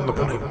വരും എന്ന്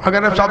പറയും.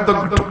 അങ്ങനെ ശബ്ദം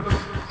കിട്ടും.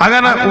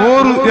 അങ്ങനെ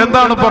ഓറ്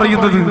എന്താണ്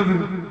പറയുന്നത്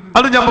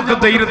അത് നമുക്ക്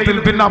ധൈര്യത്തിൽ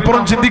പിന്നെ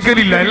അപ്പുറം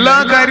ചിന്തിക്കലില്ല. എല്ലാ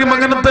കാര്യം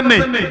അങ്ങനെ തന്നെ,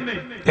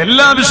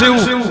 എല്ലാ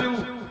വിഷയവും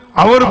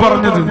അവർ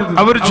പറഞ്ഞത്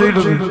അവർ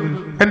ചെയ്തത്.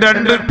 എന്റെ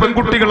 2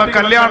 പെൺകുട്ടികളെ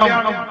കല്യാണം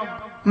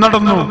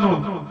നടന്നു.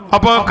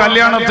 അപ്പൊ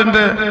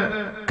കല്യാണത്തിന്റെ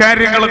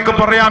കാര്യങ്ങളൊക്കെ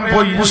പറയാൻ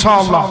പോയി. ഇൻഷാ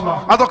അല്ലാഹ്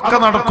അതൊക്കെ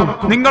നടക്കും.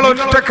 നിങ്ങൾ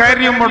ഒറ്റ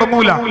കാര്യം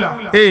മുടങ്ങൂല.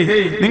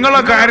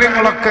 നിങ്ങളെ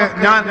കാര്യങ്ങളൊക്കെ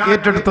ഞാൻ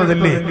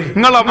ഏറ്റെടുത്തതല്ലേ,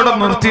 നിങ്ങൾ അവിടെ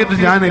നിർത്തിയത്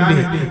ഞാനല്ലേ,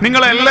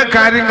 നിങ്ങളെ എല്ലാ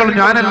കാര്യങ്ങളും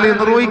ഞാനല്ലേ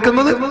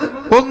നിർവഹിക്കുന്നത്?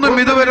 ഒന്നും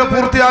ഇതുവരെ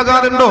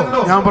പൂർത്തിയാകാറുണ്ടോ?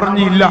 ഞാൻ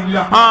പറഞ്ഞില്ല.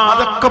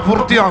 അതൊക്കെ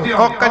പൂർത്തിയാകും,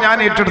 ഒക്കെ ഞാൻ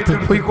ഏറ്റെടുത്ത്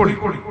പോയിക്കോളി,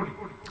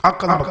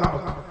 ഒക്കെ നടക്കും.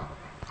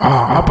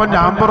 അപ്പൊ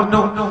ഞാൻ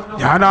പറഞ്ഞു,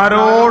 ഞാൻ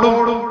ആരോടും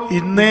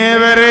ഇന്നേ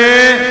വരെ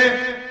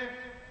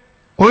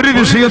ഒരു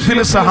വിഷയത്തിൽ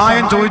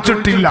സഹായം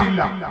ചോദിച്ചിട്ടില്ല.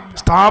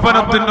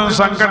 സ്ഥാപനത്തിനും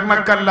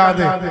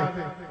സംഘടനക്കല്ലാതെ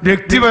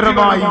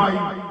വ്യക്തിപരമായി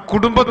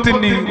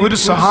കുടുംബത്തിന് ഒരു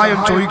സഹായം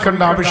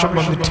ചോദിക്കേണ്ട ആവശ്യം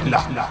വന്നിട്ടില്ല.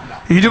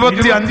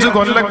 25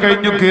 കൊല്ലം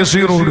കഴിഞ്ഞു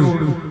കേസി റോഡ്.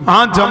 ആ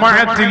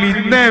ജമാഅത്തിൽ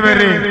ഇന്നേ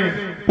വരെ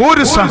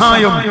ഒരു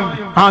സഹായം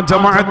ആ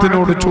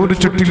ജമാഅത്തിനോട്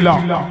ചോദിച്ചിട്ടില്ല.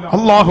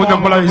 അള്ളാഹു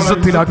നമ്മളെ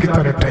ഇസ്സത്തിലാക്കി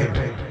തരട്ടെ.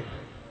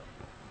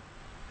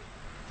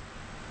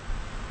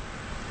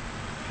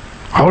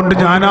 അതുകൊണ്ട്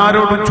ഞാൻ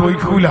ആരോടും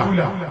ചോദിക്കൂല.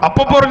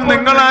 അപ്പൊ പറഞ്ഞു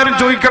നിങ്ങളാരും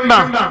ചോദിക്കണ്ട,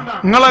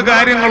 നിങ്ങളെ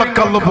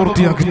കാര്യങ്ങളൊക്കെ അള്ളാഹു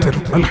പൂർത്തിയാക്കി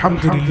തരും.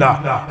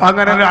 അൽഹംദുലില്ലാഹ്.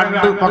 അങ്ങനെ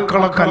 2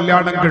 മക്കളെ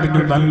കല്യാണം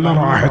കഴിഞ്ഞു, നല്ല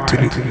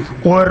റാഹത്തിൽ.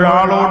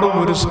 ഒരാളോടും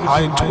ഒരു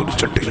സഹായം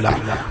ചോദിച്ചിട്ടില്ല.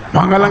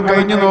 മംഗലം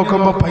കഴിഞ്ഞു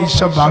നോക്കുമ്പോ പൈസ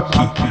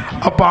ബാക്കി.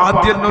 അപ്പൊ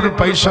ആദ്യം ഒരു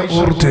പൈസ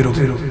ഓർത്തരും,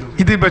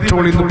 ഇത്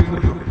വെച്ചോളി.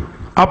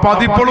 അപ്പൊ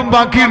അതിപ്പോഴും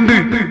ബാക്കിയുണ്ട്,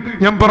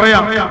 ഞാൻ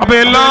പറയാം. അപ്പൊ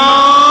എല്ലാ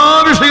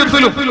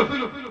വിഷയത്തിലും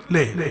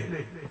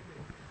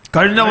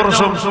കഴിഞ്ഞ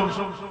വർഷം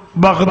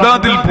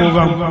ബഗ്ദാദിൽ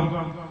പോകാം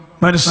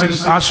മനസ്സിൽ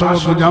ആശയം.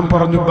 ഞാൻ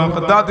പറഞ്ഞു,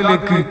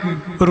 ബഗ്ദാദിലേക്ക്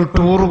ഒരു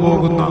ടൂർ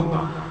പോകുന്ന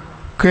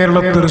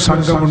കേരളത്തിൽ ഒരു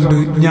സംഘമുണ്ട്,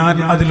 ഞാൻ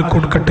അതിൽ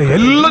കൊടുക്കട്ടെ.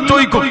 എല്ലാം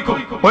ചോദിക്കും,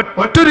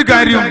 ഒറ്റൊരു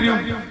കാര്യം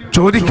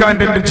ചോദിക്കാൻ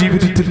എന്റെ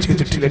ജീവിതത്തിൽ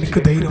ചെയ്തിട്ടില്ല.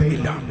 എനിക്ക്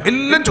ധൈര്യമില്ല.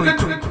 എല്ലാം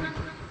ചോദിക്കും.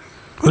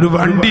 ഒരു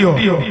വണ്ടിയോ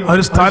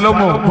ഒരു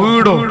സ്ഥലമോ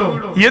വീടോ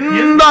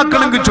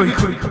എന്താക്കണമെങ്കിൽ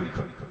ചോദിക്കും.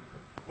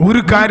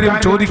 ഒരു കാര്യം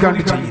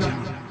ചോദിക്കാണ്ട് ചെയ്യില്ല.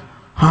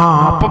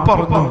 അപ്പൊ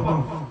പറഞ്ഞു,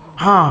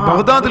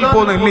 ബഗ്ദാദിൽ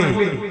പോന്നല്ലേ?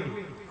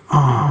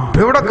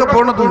 എവിടൊക്കെ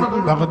പോണത്?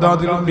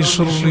 ബഗ്ദാദിലും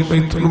മിസ്റിലും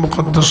ബൈത്തുൽ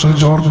മുഖദ്ദസ്,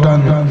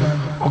 ജോർഡാൻ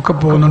ഒക്കെ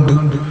പോകുന്നുണ്ട്.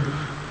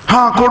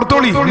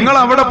 കൊടുത്തോളി, നിങ്ങൾ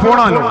അവിടെ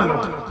പോണാലോ,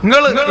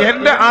 നിങ്ങൾ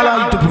എന്റെ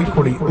ആളായിട്ട്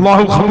പോയിക്കോളി.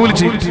 അല്ലാഹു ഖബൂൽ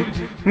ചെയ്യും.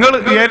 നിങ്ങൾ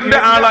എന്റെ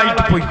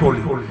ആളായിട്ട്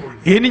പോയിക്കോളി.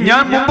 ഇനി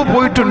ഞാൻ മുമ്പ്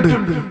പോയിട്ടുണ്ട്,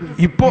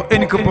 ഇപ്പൊ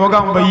എനിക്ക്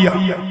പോകാൻ വയ്യ,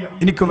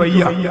 എനിക്ക്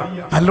വയ്യ,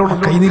 നല്ലോണം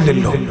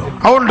കഴിയുന്നില്ലല്ലോ.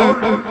 അതുകൊണ്ട്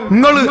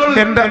നിങ്ങൾ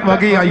എന്റെ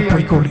വകയായി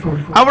പോയിക്കോളി.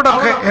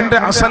 അവിടൊക്കെ എന്റെ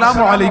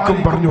അസ്സലാമു അലൈക്കും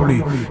പറഞ്ഞോളി.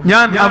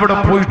 ഞാൻ അവിടെ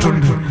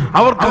പോയിട്ടുണ്ട്,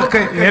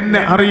 അവർക്കൊക്കെ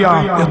എന്നെ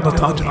അറിയാം എന്ന്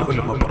താജുൽ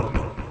ഉലമ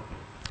പറഞ്ഞു.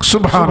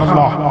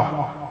 സുബ്ഹാനല്ലാഹ്.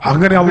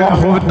 അങ്ങനെ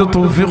അല്ലാഹുവിന്റെ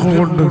തൗഫീഖ്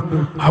കൊണ്ട്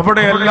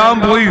അവിടെ എല്ലാം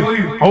പോയി.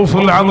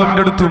 ഔഫുൽ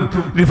ആലമിന്റെ അടുത്തും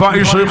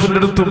റിഫായി ഷൈഖിന്റെ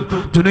അടുത്തും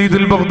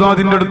ജുനൈദുൽ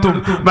ബഗ്ദാദിന്റെ അടുത്തും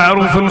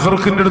മഅറൂഫുൽ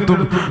ഖർഖിന്റെ അടുത്തും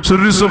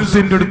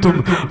സുർരിസുഫ്തിന്റെ അടുത്തും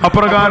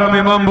അപ്രകാരം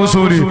ഇമാം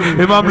ബുസൂരി,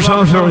 ഇമാം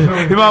ഷാഫിഈ,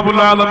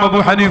 ഇമാമുൽ ആലം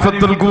അബൂ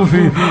ഹനീഫത്തുൽ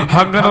കൂഫി,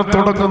 അങ്ങനെ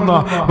തുടങ്ങുന്ന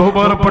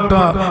ബഹുമാനപ്പെട്ട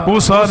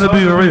മൂസാ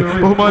നബി,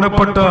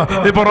 ബഹുമാനപ്പെട്ട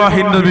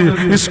ഇബ്രാഹിം നബി,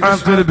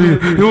 ഇസ്ഹാഖ് നബി,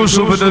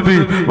 യൂസുഫ് നബി,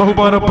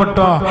 ബഹുമാനപ്പെട്ട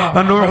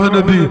നൂഹ്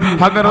നബി,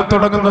 അങ്ങനെ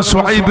തുടങ്ങുന്ന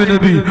ശുഐബ്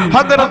നബി,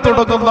 അങ്ങനെ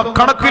തുടങ്ങുന്ന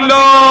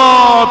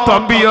കണക്കില്ലാത്ത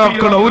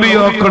അമ്പിയാക്കൾ,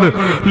 ഔലിയാക്കൾ,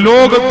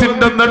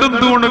 ലോകത്തിന്റെ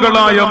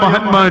നെടുന്തൂണുകളായ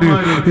മഹന്മാര്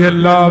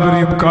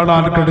എല്ലാവരെയും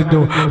കാണാൻ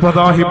കഴിഞ്ഞു.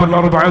 വദാഹിബുൽ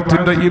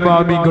അർബഅത്തിന്റെ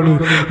ഇമാമികള്,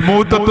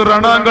 മൂത്തത്ത്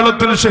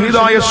രണാങ്കളത്തിൽ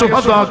ഷഹീദായ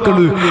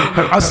ശുഹദാക്കള്,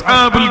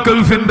 അസ്ഹാബുൽ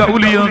കൽഫിന്റെ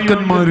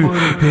ഔലിയാക്കന്മാര്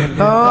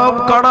എല്ലാം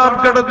കാണാൻ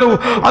കഴിഞ്ഞു.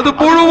 അത്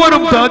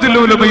മുഴുവനും താജുൽ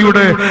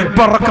ഉലമയുടെ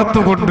ബറക്കത്ത്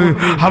കൊണ്ട്,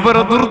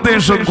 അവരുടെ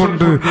നിർദ്ദേശം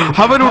കൊണ്ട്,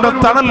 അവരുടെ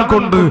തണൽ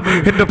കൊണ്ട്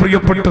എന്റെ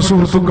പ്രിയപ്പെട്ട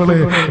സുഹൃത്തുക്കളെ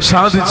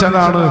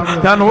സാധിച്ചതാണ്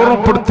ഞാൻ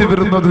ഓർമ്മപ്പെടുത്തി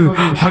വരുന്നത്.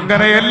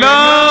 അങ്ങനെ എല്ലാ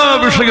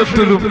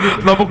വിഷയത്തിലും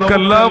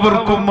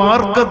നമുക്കെല്ലാവർക്കും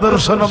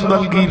മാർഗദർശനം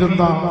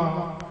നൽകിയിരുന്ന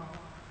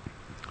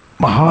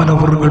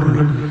മഹാനവറുകൾ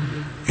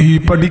ഈ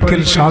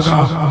പടിക്കൽ ശാഖ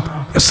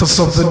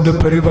SSFന്റെ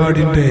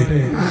പരിപാടിന്റെ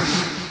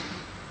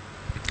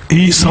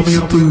ഈ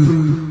സമയത്ത്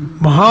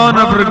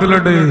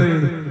മഹാനവറുകളുടെ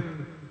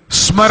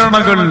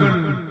സ്മരണകൾ,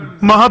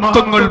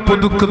 മഹത്വങ്ങൾ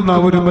പുതുക്കുന്ന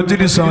ഒരു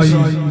മജ്ലിസായി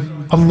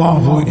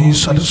അല്ലാഹു ഈ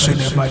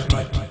സദസ്സിനെ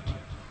മാറ്റി.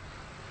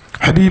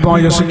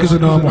 ഹബീബായ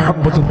സയ്യിദുനാ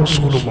മുഹമ്മദ്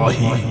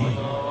റസൂലുള്ളാഹി.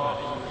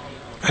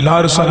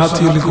 എല്ലാവരും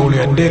സലാത്തിൽ കൂടി.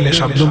 എൻ്റെ അല്ലേ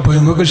ശബ്ദം പോയി?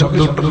 നിങ്ങൾക്ക്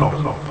ശബ്ദം ഉണ്ടല്ലോ.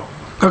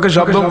 നിങ്ങൾക്ക്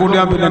ശബ്ദം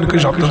കൂടിയാൽ പിന്നെ എനിക്ക്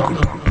ശബ്ദം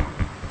കിട്ടും.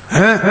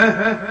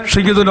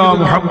 സയ്യിദുനാ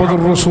മുഹമ്മദ്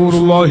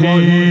റസൂലുള്ളാഹി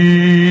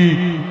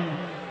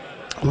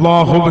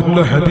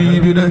അല്ലാഹുവിന്റെ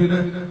ഹബീബിനെ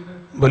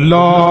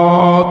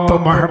വല്ലാത്ത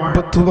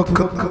മഹബ്ബത്ത്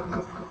വെക്കുന്ന,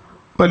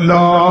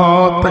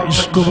 വല്ലാത്ത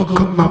ഇഷ്ക്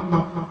വെക്കുന്ന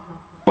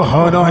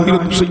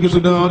മഹാനായിരുന്നു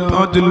സയ്യിദുനാ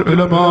താജുൽ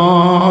ഉലമാ.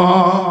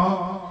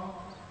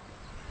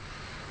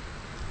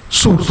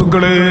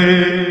 സുഹൃത്തുക്കളെ,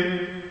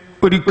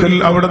 ഒരിക്കൽ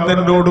അവിടെ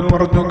എന്നോട്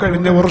പറഞ്ഞു,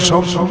 കഴിഞ്ഞ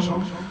വർഷം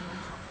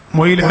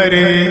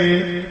മൊയ്ലാരെ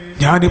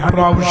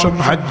ഞാനിപ്രാവശ്യം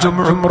ഹജ്ജും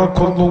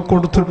ഉംറക്കൊന്നും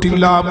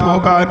കൊടുത്തിട്ടില്ല,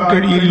 പോകാൻ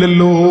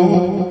കഴിയില്ലല്ലോ.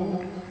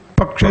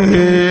 പക്ഷേ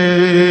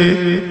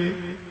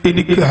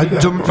എനിക്ക്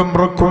ഹജ്ജും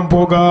ഉംറക്കും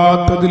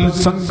പോകാത്തതിൽ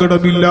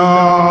സങ്കടമില്ല.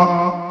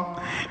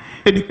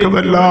 എനിക്ക്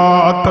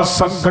വല്ലാത്ത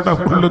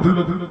സങ്കടമുള്ളത്,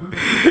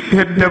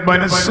 എന്റെ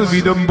മനസ്സ്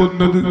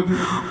വിരമ്പുന്നത്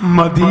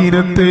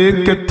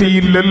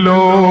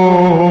മദീനത്തേക്കെത്തിയില്ലല്ലോ.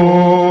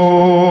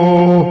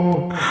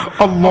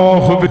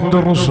 അല്ലാഹുവിന്റെ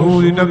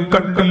റസൂലിനെ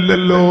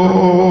കണ്ടില്ലല്ലോ.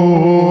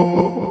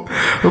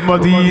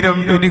 മദീന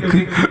എനിക്ക്,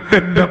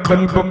 എന്റെ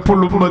ഖൽബ്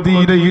എപ്പോഴും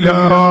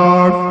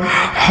മദീനയിലാണ്,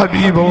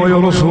 ഹബീബായ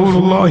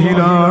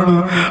റസൂലുള്ളാഹിയിലാണ്.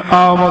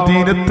 ആ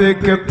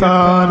മദീനത്തേക്ക്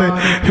എത്താൻ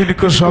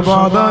എനിക്ക്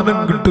സമാധാനം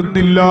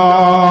കിട്ടുന്നില്ല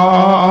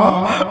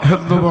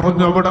എന്ന്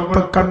പറഞ്ഞു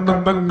അവിടത്തെ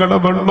കണ്ണന്തങ്ങളെ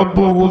വെള്ളം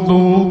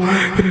പോകുന്നു.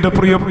 എന്റെ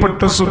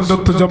പ്രിയപ്പെട്ട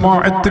സുന്നത്ത്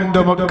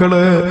ജമാഅത്തിന്റെ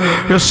മക്കളെ,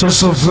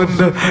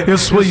 SSFന്റെ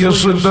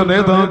SYSന്റെ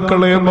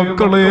നേതാക്കളെ,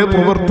 മക്കളെ,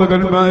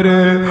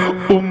 പ്രവർത്തകന്മാരെ,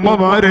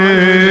 ഉമ്മമാരെ,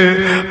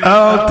 ആ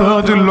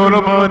താജുൽ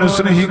ഉലമാനെ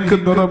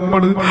സ്നേഹിക്കുന്ന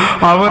നമ്മൾ,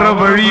 അവരെ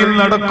വഴിയിൽ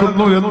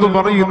നടക്കുന്നു എന്ന്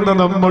പറയുന്ന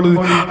നമ്മൾ,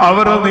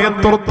 അവരെ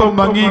നേതൃത്വം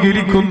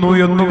അംഗീകരിക്കുന്നു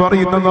എന്ന്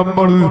പറയുന്ന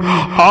നമ്മൾ,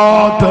 ആ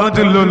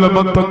താജുൽ ഉലമ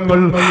തങ്ങൾ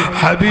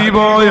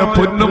ഹബീബായ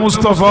പൊന്നു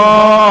മുസ്തഫ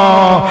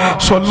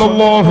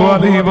സ്വല്ലല്ലാഹു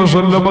അലൈഹി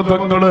വസല്ലം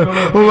തങ്ങളെ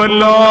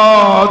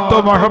വല്ലാത്ത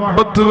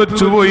മഹബ്ബത്ത്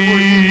വെച്ചുപോയി.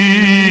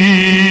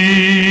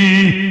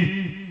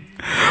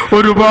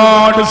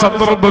 ഒരുപാട്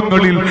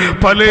സന്ദർഭങ്ങളിൽ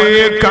പല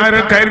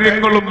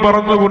കാര്യങ്ങളും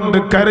പറഞ്ഞുകൊണ്ട്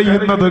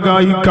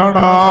കരയുന്നതായി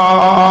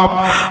കാണാം.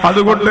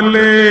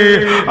 അതുകൊണ്ടല്ലേ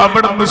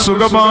അവിടുന്ന്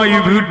സുഖമായി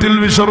വീട്ടിൽ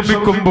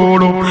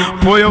വിശ്രമിക്കുമ്പോഴും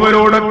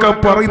പോയവരോടൊക്കെ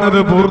പറയുന്നത്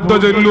ബുർദ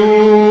ചൊല്ലൂ.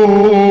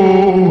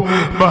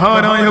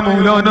 മഹാനായ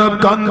മൗലാന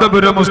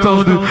കാന്തപുരം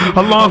ഉസ്താദ്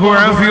അല്ലാഹു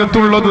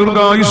ആഫിയത്തുള്ള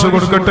ദീർഘായുസ്സ്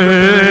കൊടുക്കട്ടെ,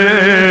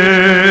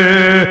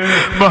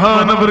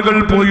 മഹാനവറുകൾ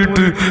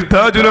പോയിട്ട്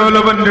താജുൽ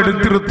ഉലമന്റെ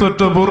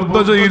അടുത്തിരുത്തിട്ട് ബുർദ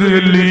ചെയ്തു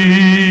ചൊല്ലി.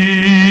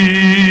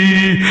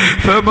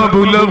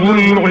 فمبلغ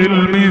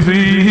العلم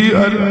فيه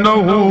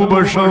أنه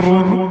بشر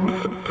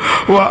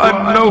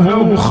وأنه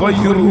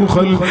خير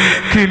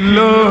خلق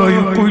الله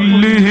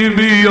كلهم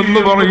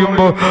എന്ന്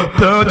പറയുമ്പോ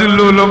താജുൽ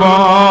ഉലമ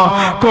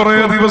കുറെ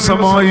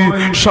ദിവസമായി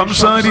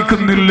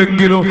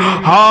സംസാരിക്കുന്നില്ലെങ്കിലും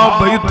ആ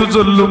ബൈത്ത്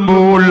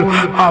ചൊല്ലുമ്പോൾ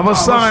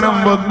അവസാനം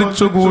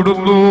വന്നിച്ചു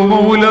കൂടുന്നു.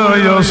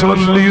 മൗലായ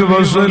സ്വല്ലി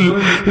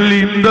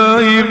വസല്ലിം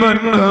ദൈമൻ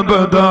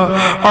അബദാ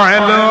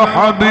അലാ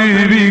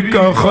ഹബീബിക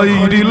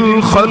ഖൈരിൽ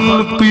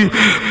ഖൽഖി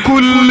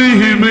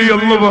കുല്ലിഹിം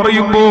എന്ന്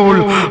പറയുമ്പോൾ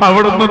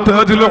അവിടുന്ന്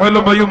താജുൽ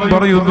ഉലമയും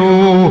പറയുന്നു,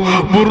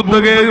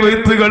 ബുർദയെ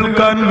ബൈത്ത്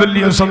കേൾക്കാൻ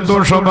വലിയ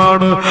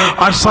സന്തോഷമാണ്,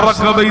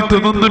 അശ്റഖ ബൈത്ത്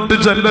നിന്നിട്ട്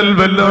ചൊല്ലൽ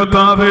വല്ലാത്ത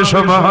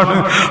ആവേശമാണ്,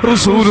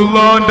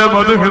 റസൂലുള്ളാഹിന്റെ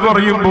മദ്ഹ്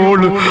പറയുമ്പോൾ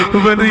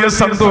വലിയ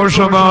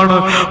സന്തോഷമാണ്.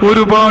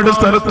 ഒരുപാട്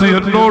സ്ഥലത്ത്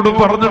എന്നോട്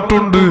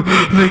പറഞ്ഞിട്ടുണ്ട്,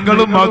 നിങ്ങൾ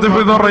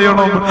മദ്ഹ്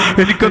പറയണം,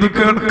 എനിക്കത്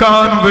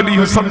കേൾക്കാൻ വലിയ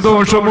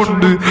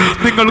സന്തോഷമുണ്ട്.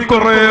 നിങ്ങൾ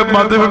കുറെ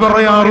മദ്ഹ്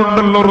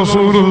പറയാറുണ്ടല്ലോ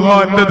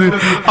റസൂലുള്ളാഹിന്റേത്,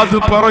 അത്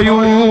പറയൂ.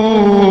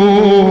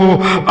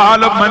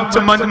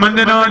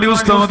 മഞ്ഞനാടി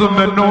ഉസ്താദും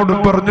എന്നോട്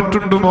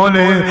പറഞ്ഞിട്ടുണ്ട്,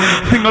 മോനെ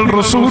നിങ്ങൾ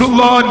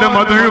റസൂലുള്ളാഹിന്റെ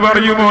മദ്ഹ്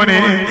പറയൂ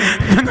മോനെ,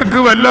 ഞങ്ങൾക്ക്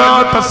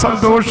വല്ലാത്ത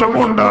സന്തോഷം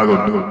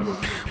ഉണ്ടാകുന്നു.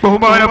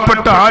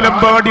 ബഹുമാനപ്പെട്ട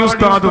ആലമ്പാടി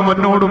ഉസ്താദും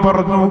എന്നോട്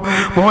പറഞ്ഞു,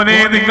 മോനെ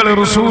നിങ്ങൾ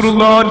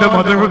റസൂലുള്ളാഹിന്റെ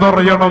മദ്ഹ്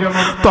പറയണം.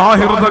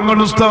 താഹിർ തങ്ങൾ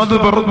ഉസ്താദ്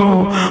പറഞ്ഞു,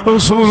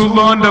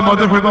 റസൂലുള്ളാഹിന്റെ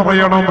മദ്ഹ്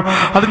പറയണം.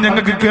 അത്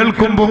ഞങ്ങൾക്ക്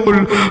കേൾക്കുമ്പോൾ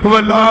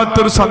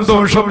വല്ലാത്തൊരു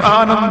സന്തോഷം,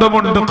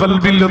 ആനന്ദമുണ്ട്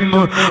ഖൽബിൽ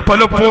എന്ന്.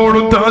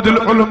 പലപ്പോഴും താജുൽ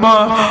ഉലമ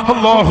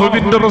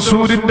അല്ലാഹുവിന്റെ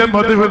റസൂലിന്റെ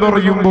മദ്ഹ്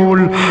പറയുമ്പോൾ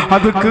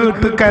അത്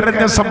കേട്ട്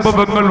കരഞ്ഞ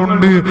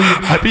സംഭവങ്ങളുണ്ട്.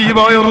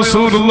 ഹബീബായ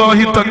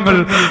റസൂലുള്ളാഹി തങ്ങൾ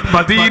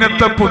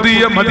മദീനത്തെ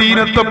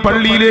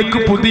പള്ളിയിലേക്ക്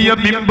പുതിയ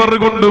മിമ്പർ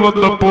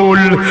കൊണ്ടുവന്നപ്പോൾ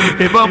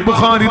ഇമാം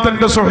ബുഖാരി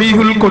തന്റെ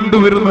സ്വഹീഹുൽ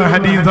കൊണ്ടുവരുന്ന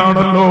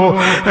ഹദീസാണല്ലോ,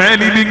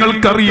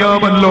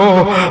 നിങ്ങൾക്കറിയാമല്ലോ.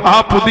 ആ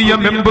പുതിയ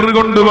മെമ്പർ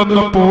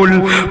കൊണ്ടുവന്നപ്പോൾ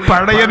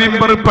പഴയ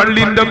മെമ്പർ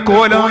പള്ളിന്റെ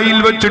കോലായിൽ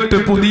വെച്ചിട്ട്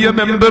പുതിയ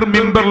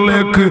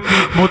മെമ്പറിലേക്ക്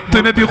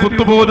മുത്തുനബി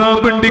ഖുത്ബ ഓതാൻ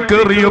വേണ്ടി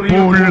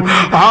കയറിയപ്പോൾ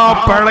ആ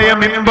പഴയ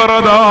മെമ്പർ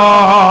അതാ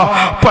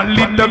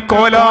പള്ളിന്റെ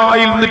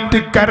കോലായിൽ നിന്നിട്ട്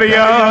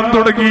കരയാൻ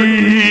തുടങ്ങി.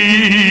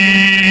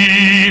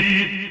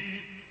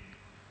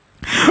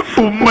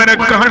 ഉമ്മന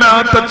ഉമ്മനെ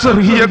കാണാത്ത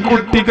ചെറിയ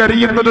കുട്ടി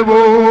കരയുന്നത്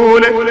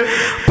പോലെ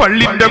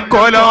പള്ളിന്റെ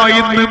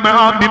കോലായിന്ന്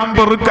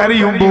മിമ്പർ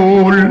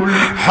കരയുമ്പോൾ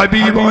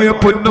ഹബീബായ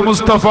പൊന്നു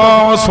മുസ്തഫ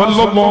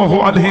സ്വല്ലല്ലാഹു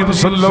അലൈഹി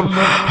വസല്ലം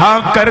ആ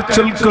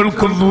കരച്ചിൽ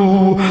കേൾക്കുന്നു,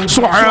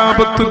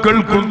 സ്വഹാബത്ത്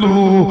കേൾക്കുന്നു.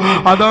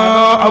 അതാ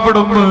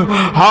അവിടുന്ന്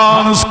ആ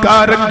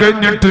നിസ്കാരം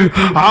കഴിഞ്ഞിട്ട്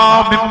ആ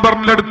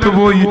മിമ്പറിന്റെ അടുത്ത്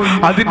പോയി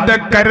അതിന്റെ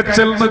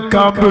കരച്ചിൽ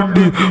നിൽക്കാൻ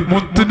വേണ്ടി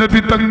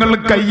മുത്തുനബി തങ്ങൾ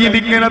കയ്യിൽ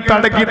ഇങ്ങനെ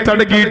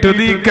തടകിയിട്ട്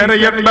നീ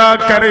കരയണ്ട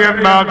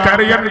കരയണ്ട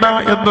കരയണ്ട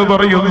എന്ന്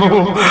പറയുന്നു.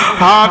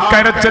 ആ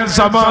കരച്ചിൽ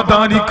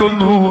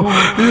സമാധാനിക്കുന്നു.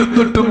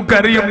 എന്നിട്ടും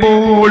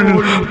കരയുമ്പോൾ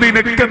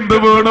നിനക്കെന്ത്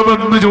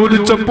വേണമെന്ന്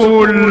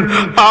ചോദിച്ചപ്പോൾ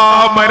ആ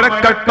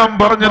മരക്കട്ടം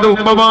പറഞ്ഞത്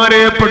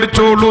ഉമ്മമാരെ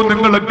പഠിച്ചോളൂ,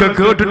 നിങ്ങളൊക്കെ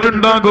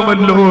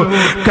കേട്ടിട്ടുണ്ടാകുമല്ലോ.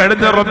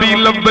 കഴിഞ്ഞ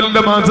റബീഉൽ അവ്വൽ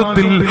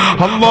മാസത്തിൽ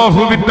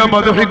അല്ലാഹുവിന്റെ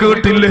മദ്ഹ്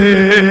കേട്ടില്ലേ?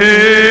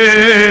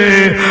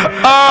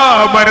 ആ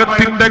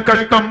മരത്തിന്റെ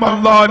കട്ടം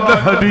അല്ലാഹുവിന്റെ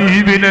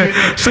ഹബീബിനെ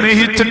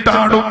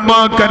സ്നേഹിച്ചിട്ടാണ് ഉമ്മ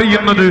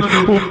കരയുന്നത്,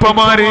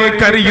 ഉപ്പമാരെ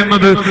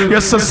കരയുന്നത്,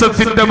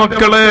 SSFന്റെ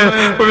മക്കളെ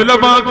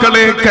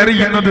ഉലമാക്കളെ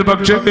കരയുന്നത്.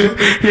 പക്ഷേ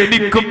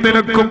എനിക്കും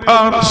നിനക്കും ആ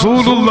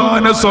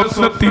റസൂലുള്ളാഹിനെ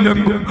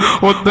സ്വപ്നത്തിലെങ്കും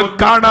ഒന്ന്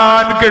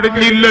കാണാൻ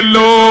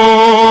കഴിഞ്ഞില്ലല്ലോ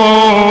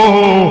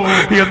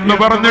എന്ന്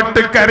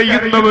പറഞ്ഞിട്ട്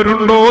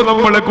കരയുന്നവരുണ്ടോ?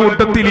 നമ്മളെ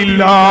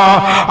കൂട്ടത്തിലില്ല.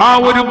 ആ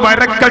ഒരു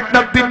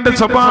മരക്കട്ടത്തിന്റെ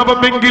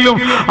സ്വഭാവമെങ്കിലും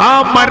ആ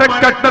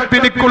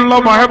മരക്കട്ടത്തിനുള്ള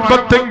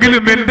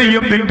മഹബത്തെങ്കിലും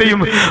എന്റെയും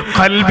നിന്റെയും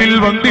ഖൽബിൽ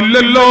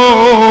വന്നില്ലല്ലോ.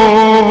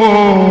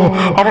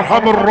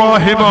 അർഹമുർ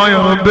റഹീമായ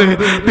റബ്ബേ,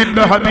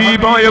 നിന്റെ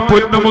ഹബീബായ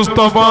പൊന്നു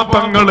മുസ്തഫ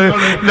തങ്ങളെ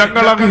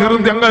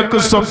ഞങ്ങൾക്ക്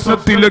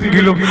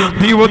സ്വപ്നത്തിലെങ്കിലും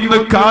നീ ഒന്ന്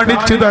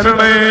കാണിച്ചു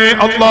തരണേ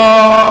അല്ലാ.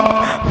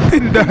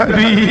 നിന്റെ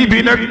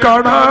ഹബീബിനെ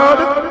കാണാൻ,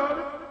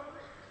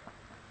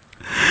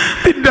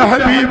 നിന്റെ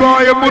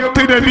ഹബീബായ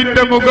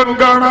മുത്തുനബിന്റെ മുഖം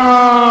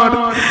കാണാൻ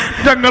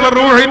ഞങ്ങളെ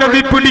റൂഹിനെ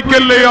നീ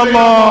പിടിക്കല്ലേ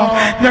അല്ലാ,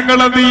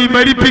 ഞങ്ങളെ നീ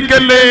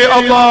മരിപ്പിക്കല്ലേ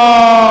അല്ലാ.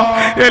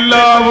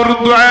 എല്ലാവരും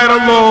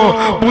ദുആറല്ലോ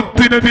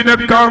മുത്തുനബിനെ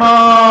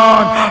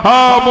കാണാൻ, ആ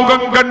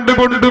മുഖം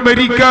കണ്ടുകൊണ്ട്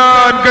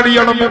മരിക്കാൻ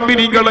കഴിയണം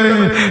മുഅ്മിനീങ്ങളെ.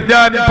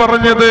 ഞാൻ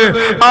പറഞ്ഞത്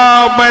ആ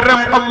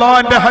മരം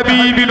അല്ലാഹുവിന്റെ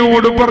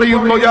ഹബീബിനോട്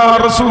പറയുന്നു, യാ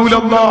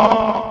റസൂലല്ലാഹ്,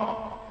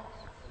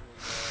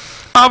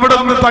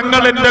 അവിടുന്ന്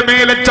തങ്ങൾ എന്റെ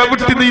മേലെ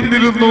ചവിട്ടി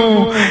നിന്നിരുന്നു,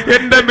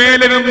 എന്റെ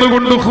മേലെ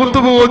നിന്നുകൊണ്ട്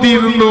ഖുതുബ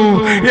ഓതിയിരുന്നു,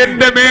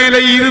 എന്റെ മേലെ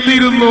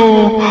ഇരുന്നിരുന്നു.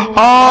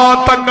 ആ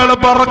തങ്ങളെ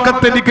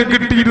ബറക്കത്ത് എനിക്ക്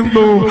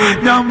കിട്ടിയിരുന്നു.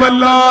 ഞാൻ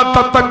വല്ലാത്ത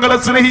തങ്ങളെ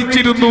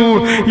സ്നേഹിച്ചിരുന്നു.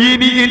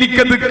 ഇനി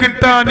എനിക്കത്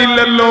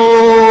കിട്ടാനില്ലല്ലോ.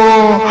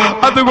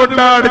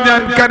 അതുകൊണ്ടാണ്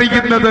ഞാൻ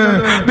കരയുന്നത്.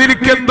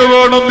 നിനക്കെന്ത്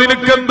വേണം,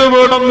 നിനക്കെന്ത്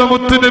വേണമെന്ന്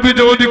മുത്തുനബി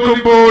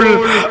ചോദിക്കുമ്പോൾ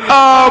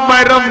ആ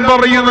മരം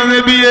പറയുന്ന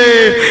നബിയെ,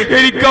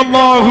 എനിക്ക്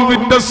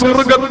അല്ലാഹുവിന്റെ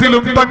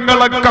സ്വർഗത്തിലും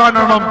തങ്ങളെ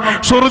കാണണം.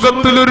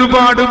 സ്വർഗത്തിൽ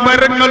ഒരുപാട്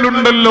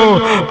മരങ്ങളുണ്ടല്ലോ,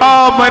 ആ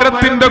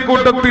മരത്തിന്റെ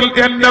കൂട്ടത്തിൽ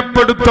എന്നെ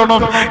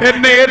പെടുത്തണം,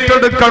 എന്നെ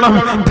ഏറ്റെടുക്കണം.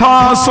 ആ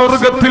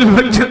സ്വർഗത്തിൽ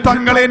വെച്ച്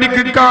തങ്ങളെ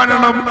എനിക്ക്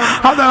കാണണം,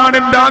 അതാണ്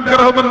എന്റെ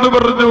ആഗ്രഹമെന്ന്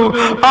പറഞ്ഞു.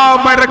 ആ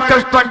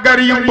മരക്കഷ്ടം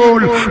കരയുമ്പോൾ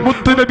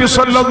മുത്തുനബി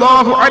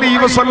സല്ലല്ലാഹു അലൈഹി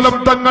വസല്ലം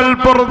തങ്ങൾ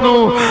പറഞ്ഞു,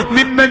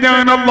 നിന്നെ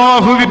ഞാൻ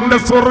അല്ലാഹുവിന്റെ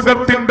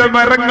സ്വർഗത്തിന്റെ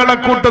മരങ്ങളെ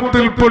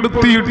കൂട്ടത്തിൽ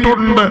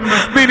പെടുത്തിയിട്ടുണ്ട്,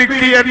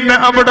 നിനക്ക് എന്നെ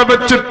അവിടെ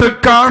വെച്ചിട്ട്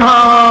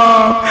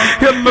കാണാം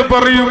എന്ന്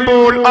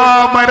പറയുമ്പോൾ ആ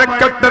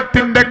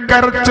മരക്കട്ടത്തിന്റെ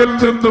കരച്ചിൽ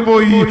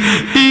നിന്നുപോയി.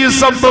 ഈ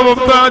സംഭവം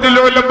താജുൽ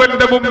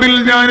ഉലമന്റെ മുമ്പിൽ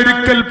ഞാൻ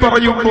ഒരിക്കൽ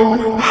പറയുമ്പോ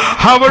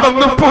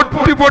അവിടുന്ന്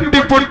പൊട്ടി പൊട്ടി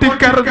പൊട്ടി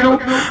കരഞ്ഞു.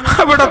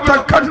 അവിടത്തെ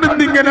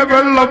കണ്ണിന്നിങ്ങനെ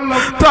വെള്ളം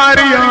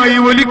താരയായി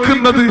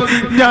ഒലിക്കുന്നത്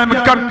ഞാൻ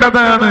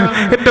കണ്ടതാണ്.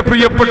 എന്റെ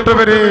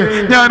പ്രിയപ്പെട്ടവരെ,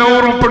 ഞാൻ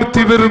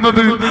ഓർമ്മപ്പെടുത്തി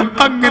വരുന്നത്,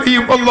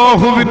 അങ്ങനെയും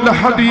അല്ലാഹുവിന്റെ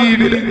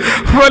ഹബീബിനെ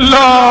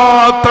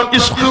വല്ലാത്ത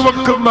ഇഷ്ക്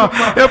വെക്കുന്ന,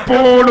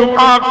 എപ്പോഴും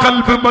ആ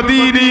കൽബ്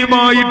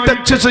മദീനയുമായി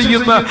ടച്ച്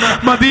ചെയ്യുന്ന,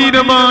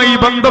 മദീനയുമായി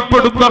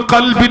ബന്ധപ്പെടുന്ന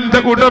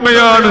കൽബിന്റെ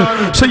ഉടമയാണ്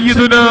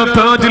സയ്യിദുനാ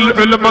താജുൽ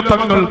ഉലമ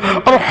തങ്ങൾ.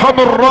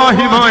 അർഹമുർ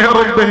റഹീമായ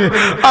റബ്ബേ,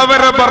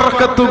 അവരെ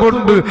ബർക്കത്ത്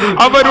കൊണ്ട്,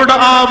 അവരുടെ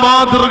ആ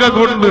മാതൃക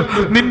കൊണ്ട്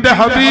നിന്റെ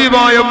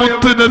ഹബീബായ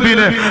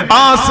മുത്തുനബിനെ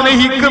ആ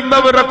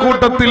സ്നേഹിക്കുന്നവരുടെ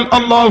കൂട്ടത്തിൽ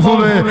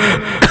അല്ലാഹുവേ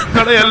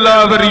ഞങ്ങളെ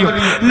എല്ലാവരെയും,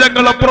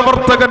 ഞങ്ങളെ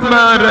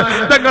പ്രവർത്തകന്മാര്,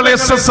 ഞങ്ങളെ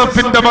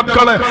SSFന്റെ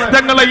മക്കളെ,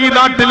 ഞങ്ങളെ ഈ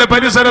നാട്ടിലെ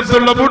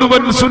പരിസരത്തുള്ള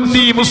മുഴുവൻ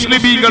സുന്നി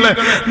മുസ്ലിമീങ്ങളെ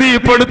നീ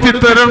പെടുത്തി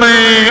തരണേ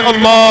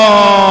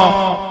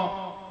അല്ലാഹ്.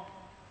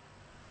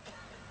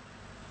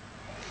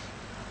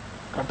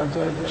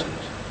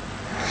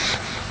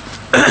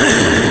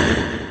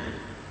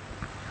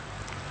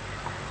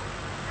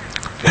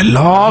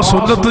 എല്ലാ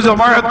സുന്നത്ത്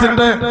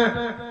ജമാഅത്തിന്റെ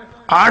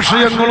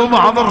ആശയങ്ങളും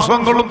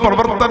ആദർശങ്ങളും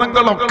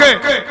പ്രവർത്തനങ്ങളൊക്കെ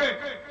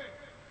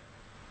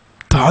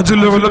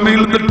താജുൽ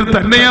ഉലമയിൽ നിന്നിട്ട്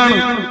തന്നെയാണ്.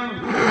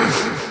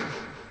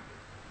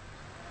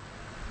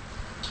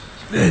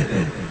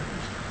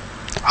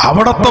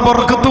 അവിടത്തെ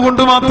ബർക്കത്ത്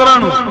കൊണ്ട്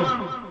മാത്രമാണ്.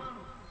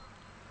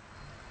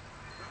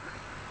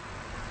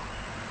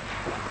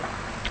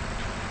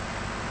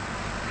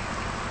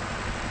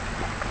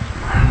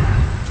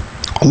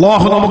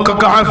 അല്ലാഹു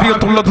നമുക്കൊക്കെ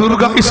ആഫിയത്തുള്ള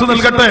ദീർഘായുസ്സ്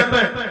നൽകട്ടെ.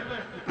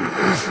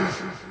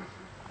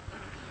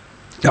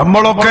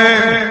 നമ്മളൊക്കെ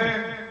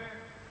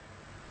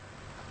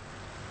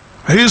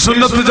ഈ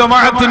സുന്നത്ത്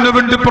ജമാഅത്തിന്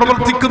വേണ്ടി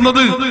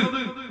പ്രവർത്തിക്കുന്നത്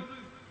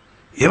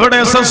ഇവിടെ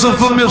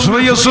SSFും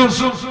SYSും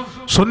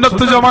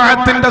സുന്നത്ത്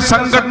ജമാഅത്തിന്റെ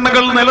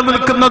സംഘടനകൾ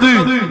നിലനിൽക്കുന്നത്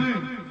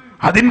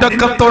അതിന്റെ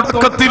ഒക്കെ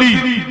തുടക്കത്തിൽ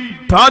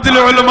താജുൽ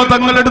ഉലമ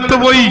തങ്ങൾ എടുത്തു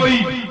പോയി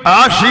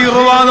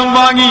ആശീർവാദം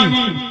വാങ്ങി,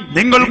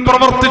 നിങ്ങൾ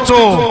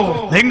പ്രവർത്തിച്ചോ,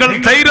 നിങ്ങൾ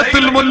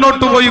ധൈര്യത്തിൽ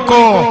മുന്നോട്ട്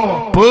പോയിക്കോ,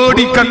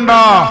 പേടിക്കണ്ട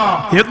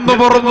എന്ന്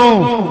പറഞ്ഞു.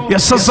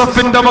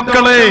 SSFന്റെ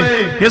മക്കളെ,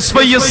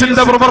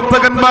 SYSന്റെ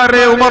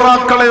പ്രവർത്തകന്മാരെ,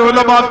 ഉമറാക്കളെ,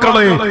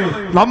 ഉലമാക്കളെ,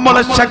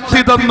 നമ്മളെ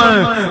ശക്തി തന്ന്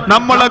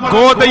നമ്മളെ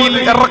ഗോദയിൽ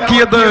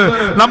ഇറക്കിയത്,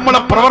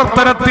 നമ്മളെ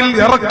പ്രവർത്തനത്തിൽ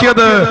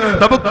ഇറക്കിയത്,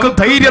 നമുക്ക്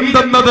ധൈര്യം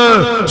തന്നത്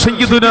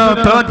സയ്യിദുനാ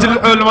താജുൽ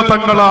ഉലമ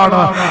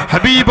തങ്ങളാണ്.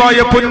 ഹബീബായ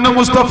പൊന്നു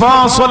മുസ്തഫ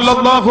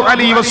സ്വല്ലല്ലാഹു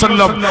അലൈഹി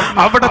വസല്ലം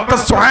അവിടുത്തെ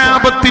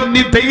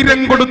സ്വഹാബത്തിന്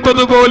ധൈര്യം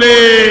കൊടുത്തതുപോലെ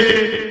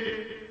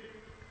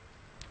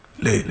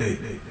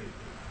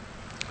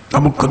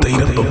നമുക്ക്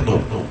ധൈര്യം തന്നു.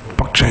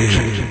 പക്ഷേ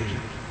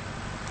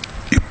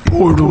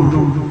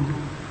ഇപ്പോഴും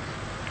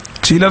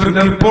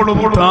ചിലർക്ക് ഇപ്പോഴും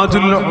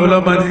താജുൽ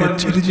ഉലമയെ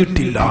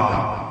ചിരിഞ്ഞിട്ടില്ല.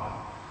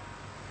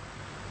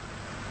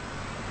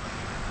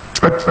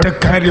 ഒറ്റ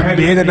കാര്യം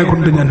വേദന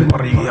കൊണ്ട് ഞാൻ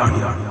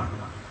പറയുകയാണ്.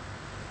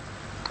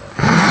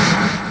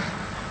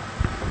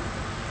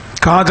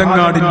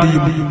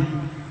 കാജങ്ങാടിന്റെയും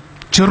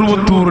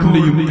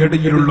ചെറുവത്തൂറിന്റെയും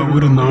ഇടയിലുള്ള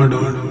ഒരു നാട്.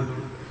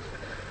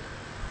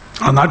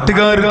 ആ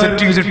നാട്ടുകാർ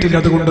തെറ്റിച്ചിട്ടില്ല,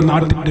 അതുകൊണ്ട്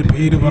നാട്ടിന്റെ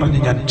പേര് പറഞ്ഞ്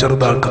ഞാൻ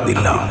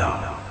ചെറുതാക്കുന്നില്ല.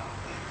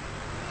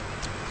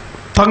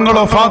 തങ്ങൾ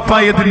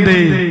വഫാത്തായതിന്റെ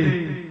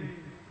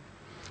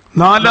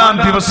 4-ാം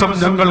ദിവസം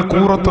ഞങ്ങൾ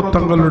കൂറത്ത്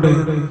തങ്ങളുടെ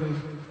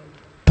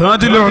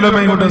താജുൽ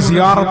ഉലമയുടെ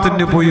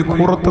സിയാറത്തിന് പോയി.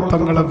 കൂറത്ത്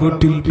തങ്ങളെ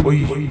വീട്ടിൽ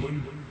പോയി.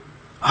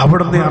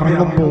 അവിടുന്ന്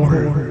ഇറങ്ങുമ്പോൾ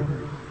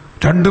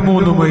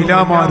 2-3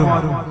 മൈലാമാരും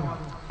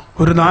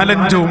ഒരു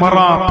 4-5 ഉമറ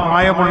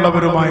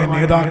പ്രായമുള്ളവരുമായ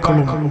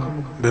നേതാക്കളും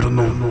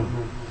വരുന്നു.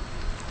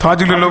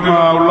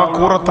 താജുലുള്ള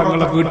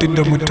കൂറത്തങ്ങളെ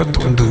വീട്ടിന്റെ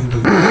മുറ്റത്തുണ്ട്.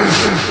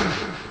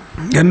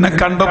 എന്നെ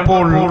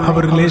കണ്ടപ്പോൾ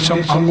അവർ ലേശം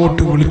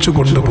അങ്ങോട്ട് വിളിച്ചു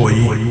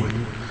കൊണ്ടുപോയി.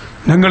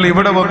 ഞങ്ങൾ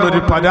ഇവിടെ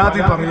വന്നൊരു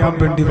പരാതി പറയാൻ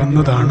വേണ്ടി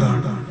വന്നതാണ്,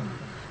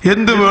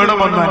 എന്ത്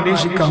വേണമെന്ന്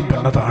അന്വേഷിക്കാൻ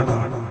വന്നതാണ്.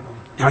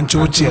 ഞാൻ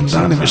ചോദിച്ചു,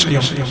 എന്താണ്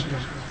വിഷയം?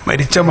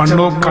 മരിച്ച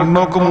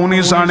കണ്ണോക്ക് 3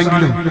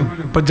 ദിവസമാണെങ്കിലും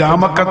ഇപ്പൊ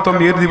ജാമക്കത്വം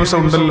 7 ദിവസം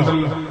ഉണ്ടല്ലോ,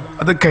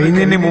 അത്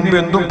കഴിഞ്ഞതിന് മുമ്പ്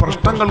എന്തും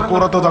പ്രശ്നങ്ങൾ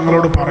കൂറത്ത്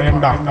തങ്ങളോട്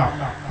പറയണ്ട,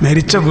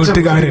 മരിച്ച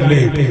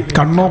വീട്ടുകാരല്ലേ,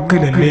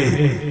 കണ്ണോക്കിലല്ലേ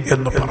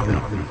എന്ന് പറഞ്ഞു.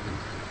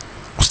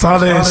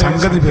 ഉസ്താദെ,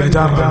 സംഗതി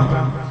ബേജാറാണ്,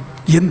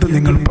 എന്ത്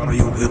നിങ്ങൾ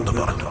പറയൂ എന്ന്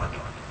പറഞ്ഞു.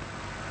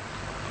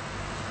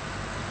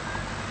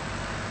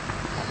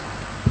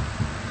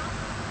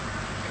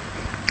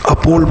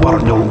 അപ്പോൾ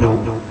പറഞ്ഞു,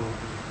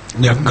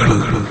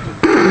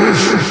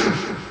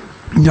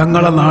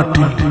 ഞങ്ങളെ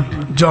നാട്ടിൽ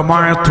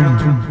ജമാഅത്തും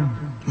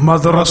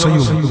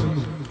മദ്രസയും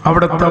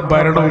അവിടുത്തെ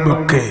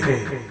ഭരണവുമൊക്കെ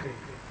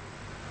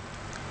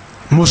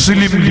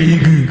മുസ്ലിം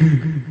ലീഗ്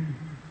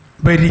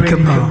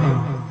ഭരിക്കുന്ന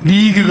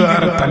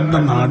ലീഗുകാരെ തന്നെ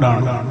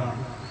നാടാണ്.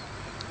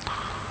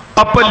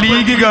 അപ്പൊ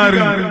ലീഗുകാർ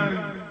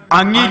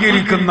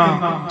അംഗീകരിക്കുന്ന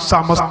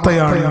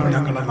സമസ്തയാണ്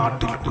ഞങ്ങളുടെ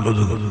നാട്ടിൽ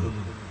ഉള്ളത്.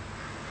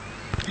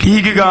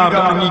 ലീഗുകാർ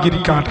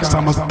അംഗീകരിക്കാത്ത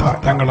സമസ്ത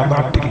ഞങ്ങളുടെ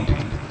നാട്ടിൽ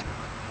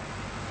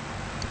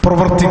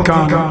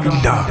പ്രവർത്തിക്കാൻ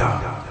ഇല്ല.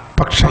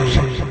 പക്ഷേ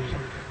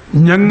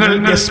ഞങ്ങൾ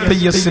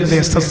SYSന്റെ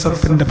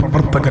SSFന്റെ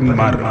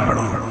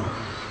പ്രവർത്തകന്മാരാണ്.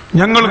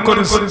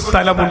 ഞങ്ങൾക്കൊരു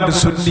സ്ഥലമുണ്ട്,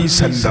 സുന്നി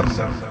സെന്റർ.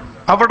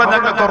 അവിടെ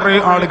ഞങ്ങൾ കുറെ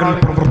ആളുകൾ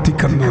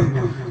പ്രവർത്തിക്കുന്നു,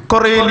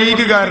 കുറെ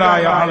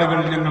ലീഗുകാരായ ആളുകൾ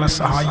ഞങ്ങളെ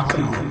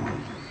സഹായിക്കുന്നു.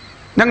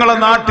 ഞങ്ങളെ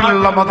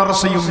നാട്ടിലുള്ള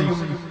മദ്രസയും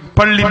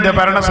പള്ളിന്റെ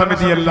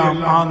ഭരണസമിതിയെല്ലാം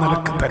ആ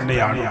നിലക്ക്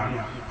തന്നെയാണ്.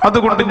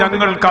 അതുകൊണ്ട്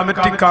ഞങ്ങൾ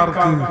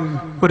കമ്മിറ്റിക്കാർക്ക്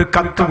ഒരു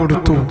കത്ത്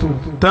കൊടുത്തു.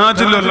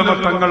 താജുൽ ഉലമ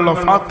തങ്ങൾ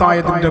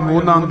വഫാത്തായതിന്റെ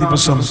 3-ാം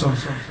ദിവസം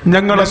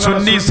ഞങ്ങളെ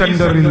സുന്നി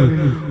സെന്ററിൽ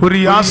ഒരു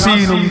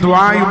യാസീനും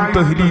ദുആയും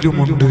തഹ്ലീലും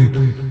ഉണ്ട്,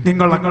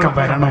 നിങ്ങളൊക്കെ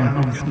വരണം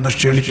എന്ന്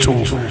ക്ഷണിച്ചു.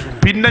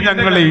 പിന്നെ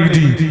ഞങ്ങൾ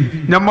എഴുതി,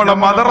 നമ്മളെ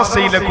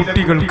മദ്രസയിലെ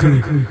കുട്ടികൾക്ക്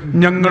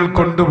ഞങ്ങൾ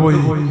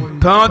കൊണ്ടുപോയി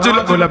താജുൽ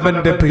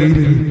ഉലമന്റെ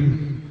പേരിൽ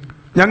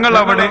ഞങ്ങൾ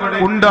അവിടെ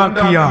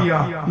ഉണ്ടാക്കിയ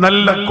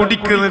നല്ല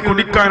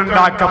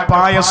കുടിക്കാനുണ്ടാക്കിയ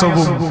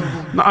പായസവും,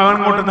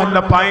 അങ്ങോട്ട് നല്ല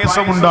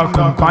പായസം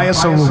ഉണ്ടാക്കും,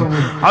 പായസവും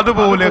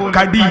അതുപോലെ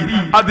കടി,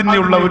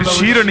 അതിനുള്ള ഒരു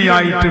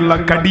ശീരണിയായിട്ടുള്ള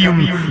കടിയും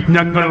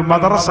ഞങ്ങൾ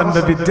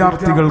മദ്രസന്റെ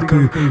വിദ്യാർത്ഥികൾക്ക്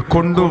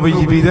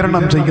കൊണ്ടുപോയി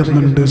വിതരണം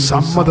ചെയ്യുന്നുണ്ട്,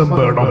 സമ്മതം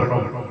വേണം.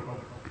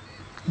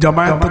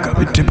 ജമാഅത്ത്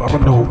കമ്മിറ്റി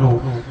പറഞ്ഞു,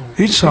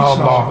 ഇൻഷാ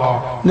അല്ലാഹ്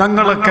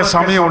ഞങ്ങളൊക്കെ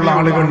സമയമുള്ള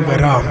ആളുകൾ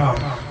വരാം.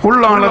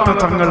 ഉള്ളാളത്തെ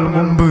തങ്ങൾ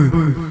മുമ്പ്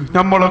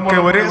നമ്മളൊക്കെ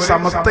ഒരേ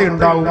സമസ്ത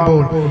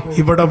ഉണ്ടാവുമ്പോൾ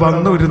ഇവിടെ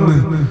വന്നിരുന്ന്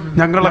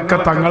ഞങ്ങളൊക്കെ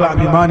തങ്ങളെ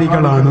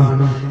അഭിമാനികളാണ്.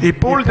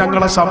 ഇപ്പോൾ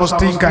ഞങ്ങളെ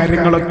സമസ്തയും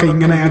കാര്യങ്ങളൊക്കെ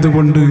ഇങ്ങനെ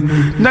ആയതുകൊണ്ട്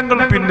ഞങ്ങൾ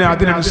പിന്നെ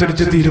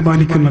അതിനനുസരിച്ച്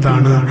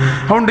തീരുമാനിക്കുന്നതാണ്.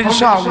 അതുകൊണ്ട്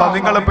ഇൻഷാ അല്ലാഹ്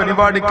നിങ്ങളെ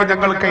പരിപാടിക്ക്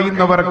ഞങ്ങൾ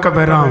കഴിയുന്നവരൊക്കെ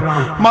വരാം.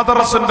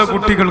 മദ്രസന്റെ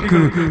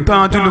കുട്ടികൾക്ക്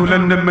താജുൽ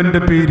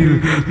ഉലമന്റെ പേരിൽ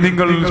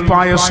നിങ്ങൾ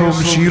പായസവും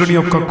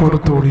ശീരണിയും ഒക്കെ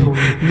കൊടുത്തോളി,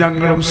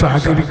 ഞങ്ങളും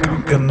സഹകരിക്കാം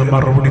എന്ന്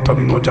മറുപടി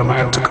തന്നു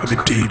ജമാഅത്ത്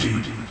കമ്മിറ്റി.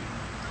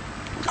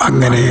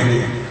 അങ്ങനെ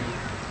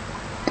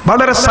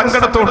വളരെ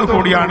സങ്കടത്തോടു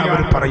കൂടിയാണ്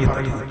അവർ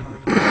പറയുന്നത്.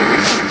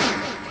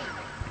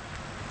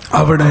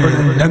 അവിടെ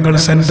ഞങ്ങൾ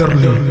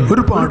സെന്ററിൽ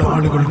ഒരുപാട്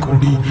ആളുകൾ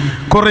കൂടി,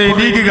 കുറെ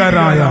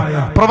ലീഗുകാരായ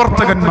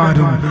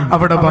പ്രവർത്തകന്മാരും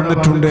അവിടെ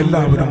വന്നിട്ടുണ്ട്.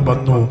 എല്ലാവരും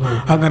വന്നു.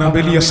 അങ്ങനെ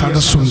വലിയ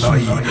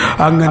സദസ്സുണ്ടായി.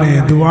 അങ്ങനെ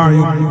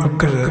ദുആയും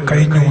ഒക്കെ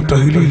കഴിഞ്ഞു,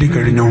 തഹ്ലീൽ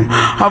കഴിഞ്ഞു.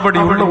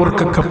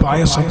 അവിടെയുള്ളവർക്കൊക്കെ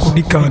പായസം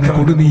കുടിക്കാൻ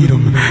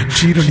കുടിനീരും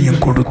ചീരണിയും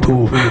കൊടുത്തു.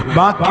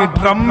 ബാക്കി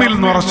ഡ്രമ്മിൽ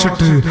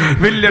നിറച്ചിട്ട്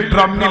വലിയ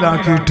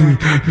ഡ്രമ്മിലാക്കിയിട്ട്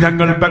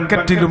ഞങ്ങൾ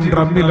ബക്കറ്റിലും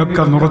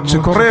ഡ്രമ്മിലൊക്കെ നിറച്ച്,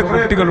 കുറെ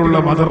കുട്ടികളുള്ള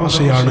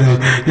മദ്രസയാണ്,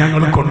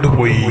 ഞങ്ങൾ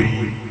കൊണ്ടുപോയി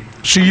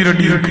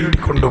ക്ഷീരണിയിൽ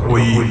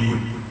കെട്ടിക്കൊണ്ടുപോയി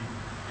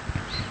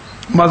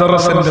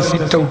മദ്രസന്റെ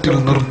സിറ്റ് ഔട്ടിൽ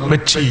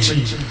വെച്ചിട്ട്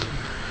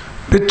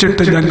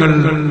ഞങ്ങൾ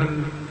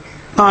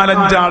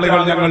 4-5 ആളുകൾ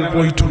ഞങ്ങൾ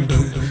പോയിട്ടുണ്ട്.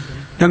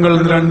 ഞങ്ങൾ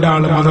 2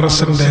 ആള്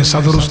മദ്രസന്റെ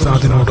സദർ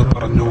ഉസ്താദിനോട്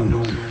പറഞ്ഞു,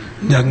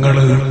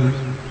 ഞങ്ങള്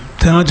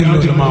താജുൽ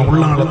ഉലമ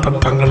ഉള്ളാളത്തെ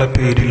തങ്ങളെ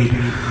പേരിൽ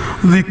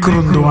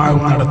ദിക്റും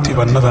ദുആവും നടത്തി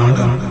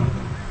വന്നതാണ്.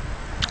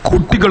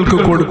 കുട്ടികൾക്ക്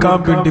കൊടുക്കാൻ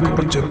വേണ്ടി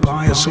കുറച്ച്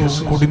പായസവും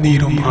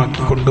കുടിനീരും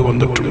ആക്കി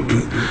കൊണ്ടുവന്നിട്ടുണ്ട്.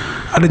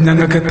 അത്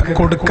ഞങ്ങൾക്ക്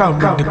കൊടുക്കാൻ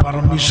വേണ്ടി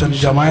പെർമിഷൻ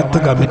ജമാഅത്ത്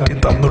കമ്മിറ്റി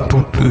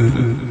തന്നിട്ടുണ്ട്.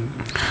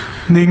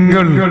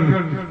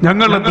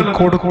 ഞങ്ങളത്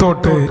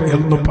കൊടുത്തോട്ടെ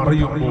എന്ന്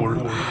പറയുമ്പോൾ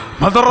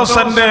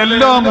മദ്രസന്റെ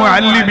എല്ലാ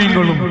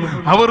മുഅല്ലിമീങ്ങളും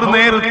അവർ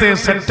നേരത്തെ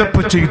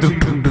സെറ്റപ്പ്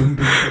ചെയ്തിട്ടുണ്ട്.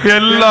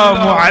 എല്ലാ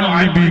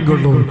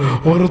മുഅല്ലിമീങ്ങളും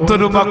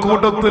ഒരുത്തരും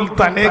അക്കൂട്ടത്തിൽ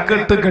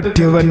തലക്കെട്ട്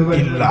കെട്ടിയവൻ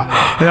ഇല്ല.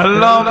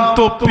 എല്ലാം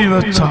തൊപ്പി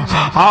വെച്ച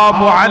ആ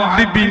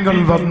മുഅല്ലിമീങ്ങൾ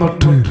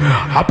വന്നിട്ട്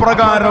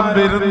അപ്രകാരം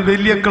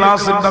വലിയ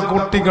ക്ലാസിന്റെ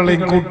കുട്ടികളെ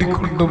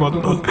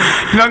കൂട്ടിക്കൊണ്ടുവന്നു.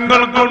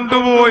 ഞങ്ങൾ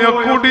കൊണ്ടുപോയ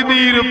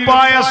കുടിനീര്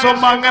പായസം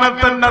അങ്ങനെ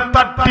തന്നെ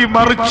തട്ടി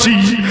മറിച്ച്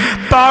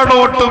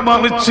താഴോട്ട്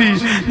മറിച്ച്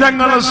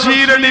ഞങ്ങളെ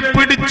ശീരണി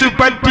പിടിച്ചു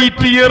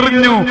പറ്റിയിട്ട്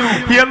എറിഞ്ഞു.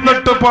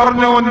 എന്നിട്ട്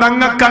പറഞ്ഞു,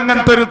 ഞങ്ങൾക്ക്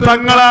അങ്ങനത്തെ ഒരു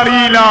തങ്ങളെ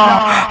അറിയില്ല,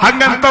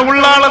 അങ്ങനത്തെ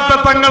ഉള്ളാളത്തെ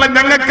തങ്ങളെ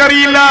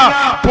ഞങ്ങൾക്കറിയില്ല,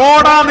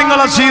 പോടാ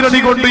നിങ്ങളെ ശീരണി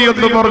കൊണ്ട്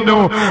എന്ന് പറഞ്ഞു.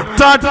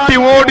 തട്ടി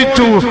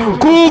ഓടിച്ചു,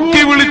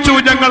 കൂക്കി വിളിച്ചു,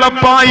 ഞങ്ങളെ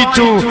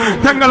പായിച്ചു.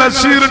 ഞങ്ങളെ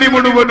ശീരണി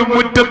മുഴുവനും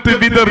മുറ്റത്ത്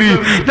വിതറി.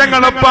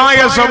 ഞങ്ങളെ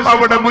പായസം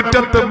അവിടെ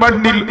മുറ്റത്ത്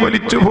മണ്ണിൽ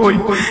ഒലിച്ചുപോയി.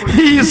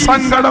 ഈ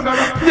സങ്കടം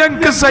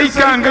ഞങ്ങൾക്ക്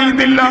സഹിക്കാൻ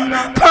കഴിയുന്നില്ല.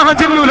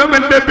 താജുൽ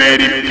ഉലമന്റെ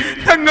പേരിൽ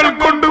ഞങ്ങൾ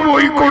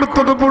കൊണ്ടുപോയി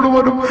കൊടുത്തത്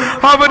മുഴുവനും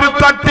അവര്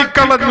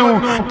തട്ടിക്കളഞ്ഞു.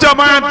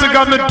 ജമാഅത്ത്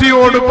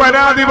കമ്മിറ്റിയോട്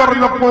പരാതി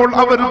പറഞ്ഞപ്പോൾ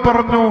അവർ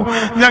പറഞ്ഞു,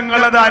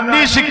 ഞങ്ങളത്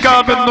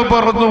അന്വേഷിക്കാമെന്ന്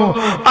പറഞ്ഞു.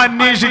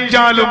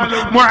 അന്വേഷിച്ചാലും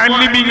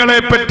മുഅല്ലിമീങ്ങളെ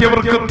പറ്റി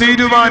അവർക്ക്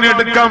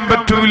തീരുമാനമെടുക്കാൻ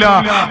പറ്റൂല.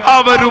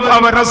 അവരും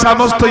അവരുടെ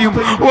സമസ്തയും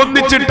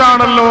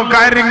ഒന്നിച്ചിട്ടാണല്ലോ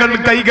കാര്യങ്ങൾ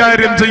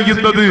കൈകാര്യം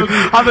ചെയ്യുന്നത്.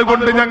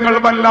 അതുകൊണ്ട് ഞങ്ങൾ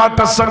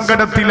വല്ലാത്ത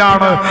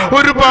സങ്കടത്തിലാണ്.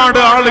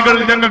 ഒരുപാട് ആളുകൾ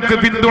ഞങ്ങൾക്ക്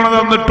പിന്തുണ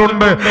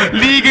തന്നിട്ടുണ്ട്.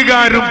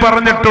 ലീഗുകാരും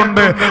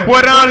പറഞ്ഞിട്ടുണ്ട്,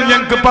 ഒരാൾ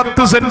ഞങ്ങൾക്ക്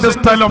 10 സെന്റ്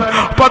സ്ഥലം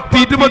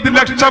 10-20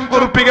 ലക്ഷം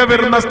ഉറുപ്പിക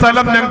വരുന്ന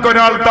സ്ഥലം ഞങ്ങൾക്ക്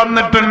ഒരാൾ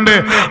തന്നിട്ടുണ്ട്.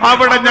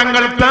 അവിടെ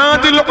ഞങ്ങൾ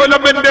താജുൽ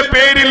ഉലമന്റെ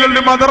പേരിൽ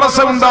ഒരു മദ്രസ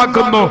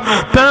ഉണ്ടാക്കുന്നു.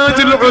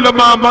 താജുൽ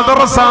ഉലമ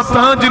മദ്രസ,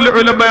 താജുൽ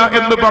ഉലമ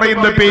എന്ന്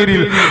പറയുന്ന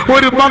പേരിൽ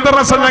ഒരു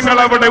മദ്രസ ഞങ്ങൾ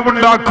അവിടെ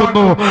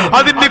ഉണ്ടാക്കുന്നു.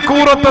 അതിന്റെ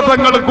കൂറത്തെ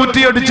തങ്ങൾ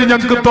കുറ്റിയടിച്ച്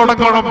ഞങ്ങൾക്ക്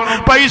തുടങ്ങണം.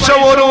 പൈസ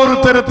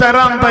ഓരോരുത്തർ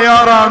തരാൻ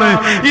തയ്യാറാണ്.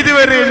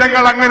 ഇതുവരെ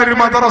ഞങ്ങൾ അങ്ങനെ ഒരു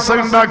മദ്രസ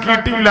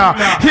ഉണ്ടാക്കിയിട്ടില്ല.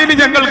 ഇനി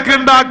ഞങ്ങൾക്ക്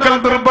ഉണ്ടാക്കൽ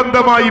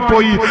നിർബന്ധമായി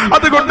പോയി.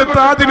 അതുകൊണ്ട്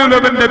താജുൽ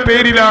ഉലമന്റെ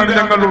പേരിലാണ്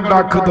ഞങ്ങൾ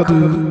ഉണ്ടാക്കുന്നത്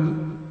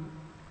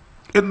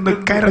എന്ന്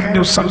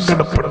കരഞ്ഞു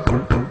സങ്കടപ്പെട്ടു.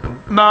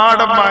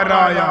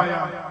 നാടന്മാരായ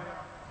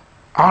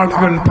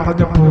ആളുകൾ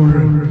പറഞ്ഞപ്പോൾ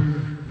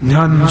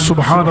ഞാൻ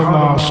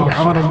സുബ്ഹാനല്ലാഹ്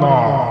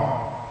സുബ്ഹാനല്ലാഹ്,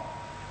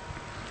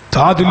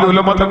 താജുൽ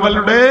ഉലമ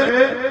തങ്ങളുടെ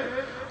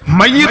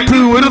മയ്യിത്ത്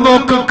ഒരു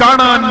നോക്ക്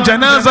കാണാൻ,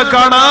 ജനാസ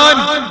കാണാൻ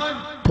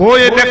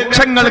പോയ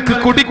ലക്ഷങ്ങൾക്ക്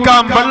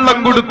കുടിക്കാൻ വെള്ളം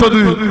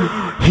കൊടുത്തത്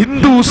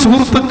ഹിന്ദു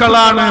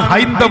സുഹൃത്തുക്കളാണ്,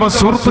 ഹൈന്ദവ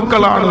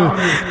സുഹൃത്തുക്കളാണ്,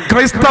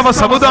 ക്രൈസ്തവ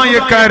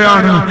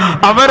സമുദായക്കാരാണ്.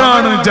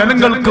 അവരാണ്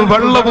ജനങ്ങൾക്ക്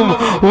വെള്ളവും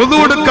ഒതു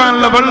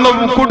കൊടുക്കാനുള്ള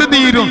വെള്ളവും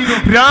കുടിനീരും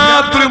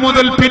രാത്രി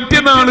മുതൽ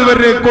പിറ്റേന്നാൾ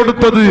വരെ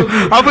കൊടുത്തത്.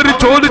 അവര്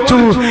ചോദിച്ചു,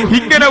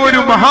 ഇങ്ങനെ ഒരു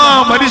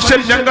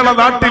മഹാമനുഷ്യൻ ഞങ്ങളുടെ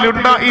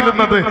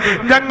നാട്ടിലുണ്ടായിരുന്നത്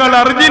ഞങ്ങൾ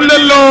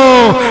അറിഞ്ഞില്ലല്ലോ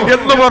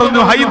എന്ന്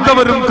പറഞ്ഞു.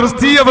 ഹൈന്ദവരും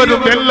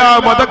ക്രിസ്തീയവരും എല്ലാ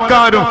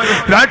മതക്കാരും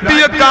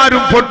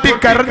രാഷ്ട്രീയക്കാരും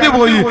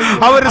പൊട്ടിക്കരഞ്ഞുപോയി.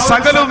 അവർ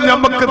സകലം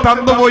നമുക്ക്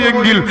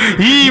തന്നുപോയെങ്കിൽ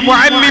ഈ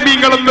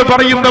മുഅല്ലിമീങ്ങൾ എന്ന്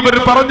പറയുന്നവർ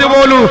പറഞ്ഞു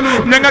പോലു,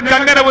 ഞങ്ങൾക്ക്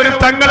അങ്ങനെ ഒരു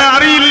തങ്ങളെ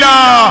അറിയില്ല,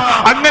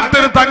 അങ്ങനത്തെ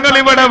ഒരു തങ്ങൾ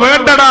ഇവിടെ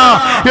വേണ്ടടാ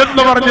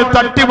എന്ന് പറഞ്ഞ്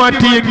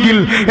തട്ടിമാറ്റിയെങ്കിൽ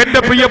എന്റെ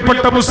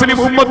പ്രിയപ്പെട്ട മുസ്ലിം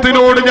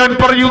ഉമ്മത്തിനോട് ഞാൻ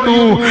പറയുന്നു,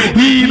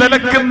 ഈ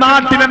നിലക്ക്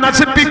നാട്ടിനെ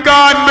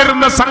നശിപ്പിക്കാൻ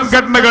വരുന്ന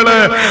സംഘടനകള്,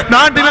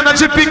 നാട്ടിനെ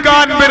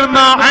നശിപ്പിക്കാൻ വരുന്ന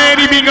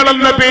ആലിമീങ്ങൾ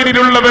എന്ന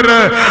പേരിലുള്ളവര്,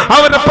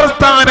 അവരുടെ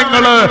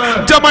പ്രസ്ഥാനങ്ങള്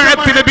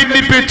ജമാഅത്തിനെ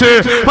ഭിന്നിപ്പിച്ച്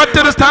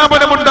മറ്റൊരു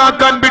സ്ഥാപനം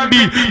ഉണ്ടാക്കാൻ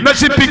വേണ്ടി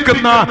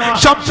നശിപ്പിക്കുന്ന,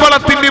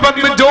 ശമ്പളത്തിന്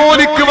വന്ന്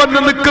ജോലിക്ക്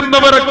വന്ന്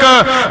നിൽക്കുന്നവർക്ക്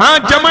ആ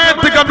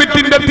ജമാഅത്ത്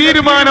കമ്മിറ്റിന്റെ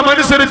തീരുമാനം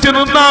അനുസരിച്ച്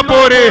നിന്നാ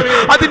പോരെ,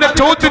 അതിനെ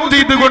ചോദ്യം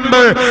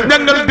ചെയ്തുകൊണ്ട്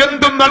ഞങ്ങൾ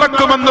എന്തും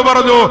നടക്കുമെന്ന്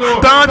പറഞ്ഞു.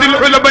 താജുൽ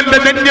ഉലമന്റെ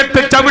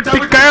നെഞ്ഞത്ത് ചവിട്ടി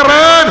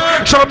കയറാൻ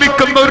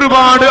ശ്രമിക്കുന്ന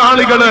ഒരുപാട്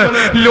ആളുകള്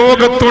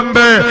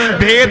ലോകത്തുണ്ട്.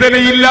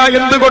 വേദനയില്ല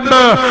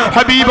എന്തുകൊണ്ട്?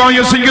 ഹബീബായ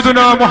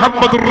സയ്യിദുനാ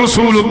മുഹമ്മദുർ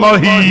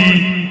റസൂലുള്ളാഹി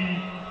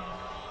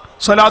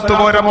സ്വലാത്തു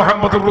പോര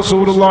മുഹമ്മദുർ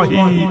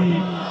റസൂലുള്ളാഹി,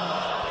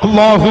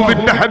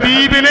 അല്ലാഹുവിന്റെ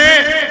ഹബീബിനെ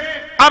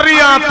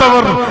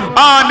അറിയാത്തവർ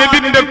ആ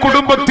നബിന്റെ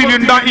കുടുംബത്തിൽ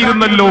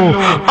ഉണ്ടായിരുന്നല്ലോ.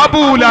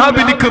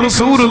 അബൂലഹബിനിക്ക്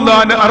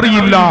റസൂലുള്ളാഹിനെ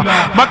അറിയില്ല.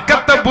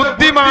 മക്കത്തെ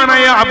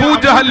ബുദ്ധിമാനായ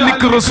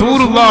അബൂജഹലിനിക്ക്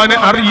റസൂലുള്ളാഹിനെ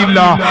അറിയില്ല.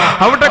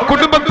 അവരുടെ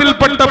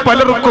കുടുംബത്തിൽപ്പെട്ട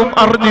പലർക്കും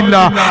അറിഞ്ഞില്ല.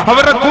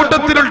 അവരുടെ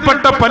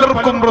കൂട്ടത്തിൽപ്പെട്ട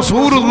പലർക്കും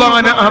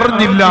റസൂലുള്ളാഹിനെ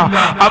അറിഞ്ഞില്ല.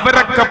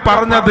 അവരൊക്കെ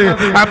പറഞ്ഞത്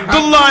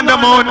അബ്ദുല്ലാന്റെ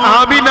മോൻ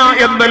ആമിന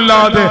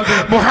എന്നല്ലാതെ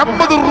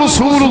മുഹമ്മദുർ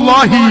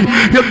റസൂലുള്ളാഹി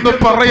എന്ന്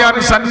പറയാൻ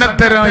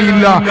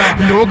സന്നദ്ധരായില്ല.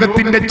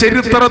 ലോകത്തിന്റെ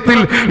ചരിത്രത്തിൽ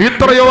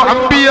ഇത്രയോ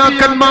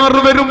അമ്പിയാക്കന്മാർ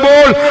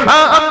വരുമ്പോൾ ആ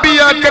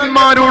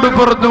അമ്പിയാക്കന്മാരോട്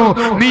പറഞ്ഞു,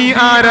 നീ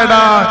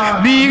ആരടാ?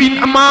 നീ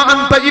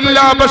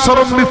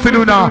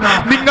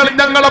നിങ്ങൾ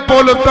ഞങ്ങളെ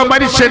പോലത്തെ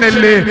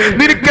മനുഷ്യനല്ലേ,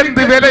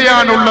 നിനക്കെന്ത്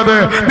വിലയാണുള്ളത്,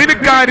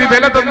 നിനക്കാര്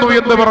വില തന്നു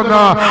എന്ന് പറഞ്ഞ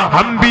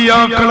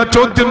അമ്പിയാക്കളെ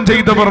ചോദ്യം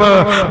ചെയ്തവർ,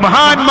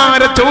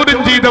 മഹാന്മാരെ ചോദ്യം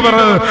ചെയ്തവർ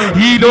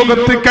ഈ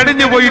ലോകത്ത്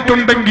കഴിഞ്ഞു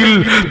പോയിട്ടുണ്ടെങ്കിൽ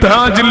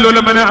താജുൽ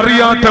ഉലമനെ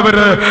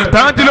അറിയാത്തവര്,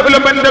 താജുൽ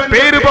ഉലമന്റെ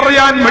പേര്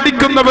പറയാൻ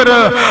മടിക്കുന്നവര്,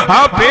 ആ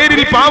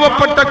പേരിൽ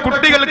പാവപ്പെട്ട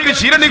കുട്ടികൾക്ക്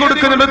ശിരണി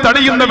കൊടുക്കുന്നത്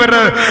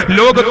തടയുന്നവര്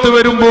ലോകത്ത്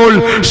വരുമ്പോൾ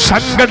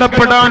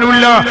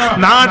സങ്കടപ്പെടാനുള്ള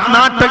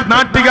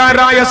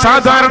നാട്ടുകാരായ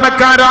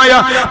സാധാരണക്കാരായ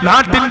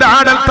നാട്ടിന്റെ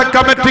ആഡൽത്ത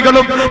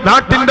കമ്മിറ്റികളും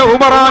നാട്ടിന്റെ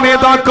ഉമറാ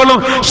നേതാക്കളും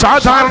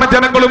സാധാരണ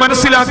ജനങ്ങളും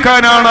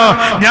മനസ്സിലാക്കാനാണ്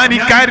ഞാൻ ഈ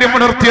കാര്യം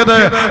ഉണർത്തിയത്.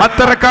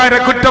 അത്തരക്കാരെ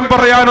കുറ്റം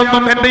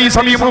പറയാനൊന്നും എന്റെ ഈ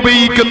സമയം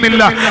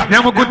ഉപയോഗിക്കുന്നില്ല.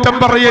 ഞാൻ കുറ്റം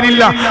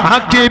പറയലില്ല,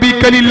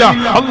 ആക്ഷേപിക്കലില്ല.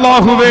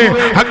 അല്ലാഹുവേ,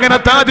 അങ്ങനെ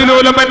താജുൽ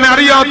ഉലമനെ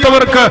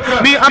അറിയാത്തവർക്ക്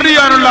നീ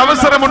അറിയാനുള്ള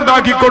അവസരം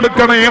ഉണ്ടാക്കി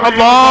കൊടുക്കണേ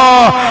അല്ലാ.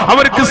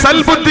 അവർക്ക്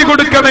സൽബുദ്ധി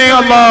കൊടുക്കണേ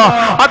അല്ലാ.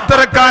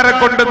 അത്തരക്കാരെ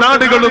കൊണ്ട്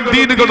നാടുകളും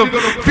ദീനുകളും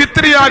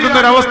ഫിത്രിയാകുന്ന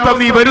ഒരവസ്ഥ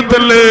നീ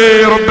വരുത്തല്ലേ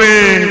റബ്ബേ.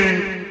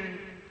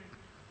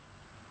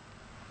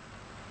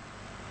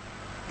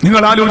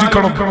 നിങ്ങൾ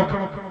ആലോചിക്കണം,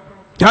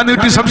 ഞാൻ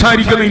നീട്ടി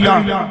സംസാരിക്കുന്നില്ല.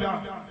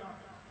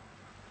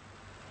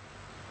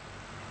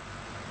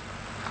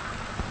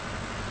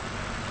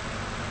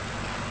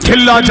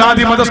 എല്ലാ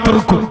ജാതി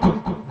മതസ്ഥർക്കും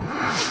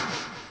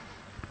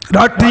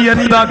രാഷ്ട്രീയ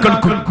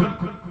നേതാക്കൾക്കും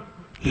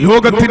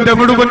ലോകത്തിന്റെ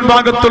മുഴുവൻ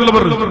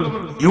ഭാഗത്തുള്ളവർ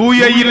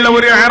UAE-യിലെ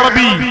ഒരു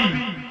അറബി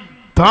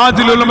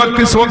താജുൽ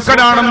ഉലമക്ക്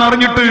സ്വക്കടാണെന്ന്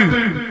അറിഞ്ഞിട്ട്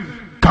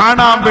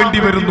കാണാൻ വേണ്ടി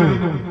വരുന്നു.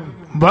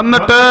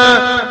 വന്നിട്ട്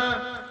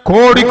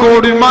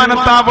കോഴിക്കോട്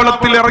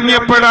വിമാനത്താവളത്തിൽ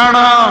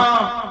ഇറങ്ങിയപ്പോഴാണ്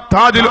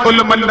താജുൽ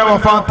ഉലമന്റെ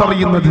വഫാത്ത്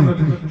അറിയുന്നത്.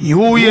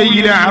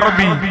 UAE-യിലെ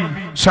അറബി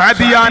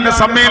ഷാദിയാന്റെ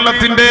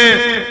സമ്മേളനത്തിന്റെ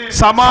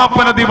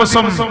സമാപന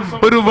ദിവസം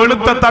ഒരു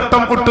വെളുത്ത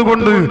തട്ടം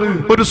ഇട്ടുകൊണ്ട്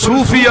ഒരു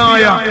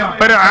സൂഫിയായ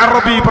ഒരു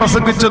അറബി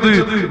പ്രസംഗിച്ചത്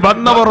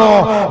വന്നവരോ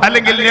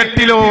അല്ലെങ്കിൽ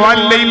നെറ്റിലോ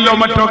ഓൺലൈനിലോ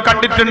മറ്റോ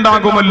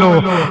കണ്ടിട്ടുണ്ടാകുമല്ലോ.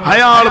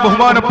 അയാൾ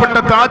ബഹുമാനപ്പെട്ട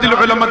താജുൽ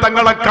ഉലമ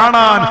തങ്ങളെ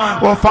കാണാൻ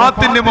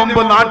വഫാത്തിന്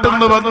മുമ്പ് നാട്ടിൽ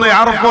നിന്ന് വന്ന്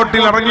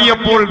എയർപോർട്ടിൽ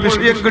ഇറങ്ങിയപ്പോൾ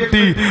വിഷയം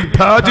കിട്ടി,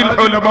 താജുൽ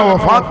ഉലമ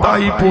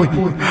വഫാത്തായി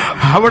പോയി.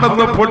 അവിടെ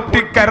നിന്ന്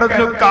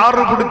പൊട്ടിക്കരഞ്ഞു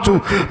കാറ് പിടിച്ചു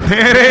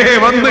നേരെ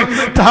വന്ന്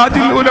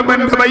താജുൽ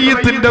ഉലമന്റെ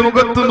മയ്യത്തിന്റെ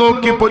മുഖത്ത്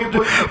നോക്കി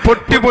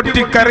പൊട്ടി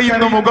പൊട്ടി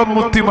കരയുന്ന മുഖം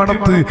മുത്തി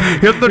മണത്ത്.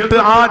 എന്നിട്ട്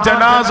ആ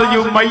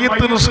ജനാസയും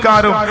മയ്യത്ത്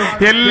നിസ്കാരം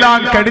എല്ലാം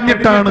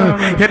കഴിഞ്ഞിട്ടാണ്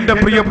എന്റെ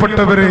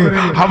പ്രിയപ്പെട്ടവരെ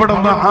അവിടെ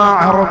നിന്ന് ആ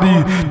അറബി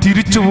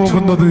തിരിച്ചു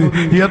പോകുന്നത്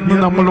എന്ന്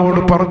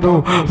നമ്മളോട് പറഞ്ഞു.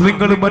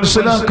 നിങ്ങൾ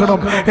മനസ്സിലാക്കണം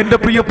എന്റെ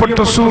പ്രിയപ്പെട്ട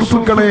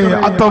സുഹൃത്തുക്കളെ,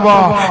 അഥവാ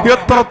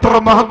എത്ര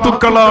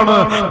മഹത്തുക്കളാണ്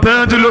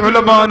താജുൽ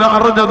ഉലമാനെ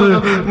അറിഞ്ഞത്.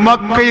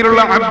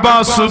 മക്കയിലുള്ള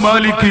അബ്ബാസ്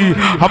മാലിക്,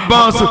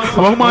 അബ്ബാസ്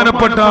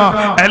ബഹുമാനപ്പെട്ട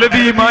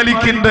അലവി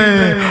മാലിക്കിന്റെ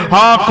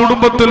ആ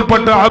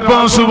കുടുംബത്തിൽപ്പെട്ട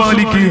അബ്ബാസ്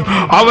മാലിക്,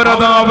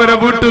 അവരെ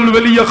വീട്ടിൽ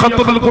വലിയ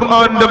ഖത്മുൽ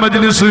ഖുർആന്റെ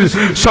മജ്ലിസ്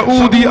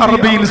സൗദി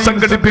അറേബ്യയിൽ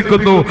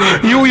സംഘടിപ്പിക്കുന്നു,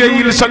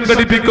 UAE-യിൽ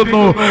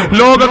സംഘടിപ്പിക്കുന്നു.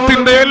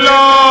 ലോകത്തിന്റെ എല്ലാ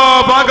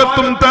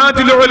ഭാഗത്തും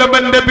താജുൽ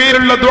ഉലമന്റെ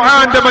പേരുള്ള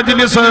ദുആന്റെ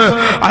മജ്ലിസ്,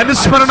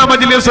 അനുസ്മരണ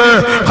മജ്ലിസ്,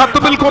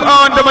 ഖത്മുൽ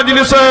ഖുർആന്റെ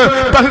മജ്ലിസ്,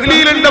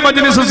 തഹ്ലീലിന്റെ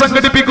മജ്ലിസ്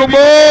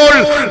സംഘടിപ്പിക്കുമ്പോൾ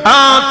ആ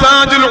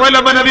താജുൽ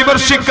ഉലമനെ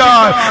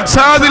വിമർശിക്കാൻ,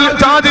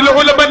 താജുൽ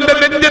ഉലമന്റെ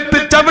നെഞ്ചത്ത്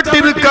ചവിട്ടി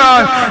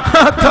നിൽക്കാൻ,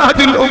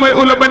 താജുൽ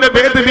ഉലമനെ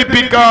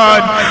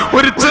വേദനിപ്പിക്കാൻ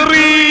ഒരു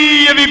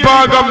ചെറിയ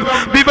വിഭാഗം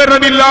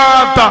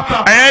വിവരമില്ലാത്ത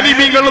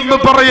ആലിമികളൊന്നും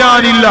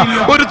പറയാനില്ല,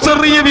 ഒരു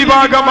ചെറിയ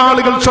വിഭാഗം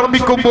ആളുകൾ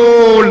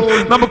ശ്രമിക്കുമ്പോൾ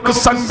നമുക്ക്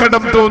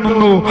സങ്കടം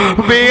തോന്നുന്നു,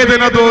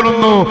 വേദന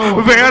തോന്നുന്നു.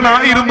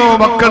 വേണായിരുന്നോ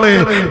മക്കളെ,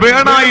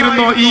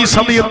 വേണായിരുന്നോ ഈ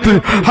സമയത്ത്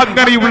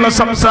അങ്ങനെയുള്ള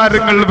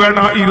സംസാരങ്ങൾ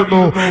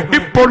വേണായിരുന്നു?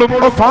 ഇപ്പോഴും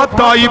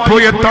വഫാത്തായി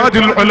പോയ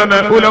താജുൽ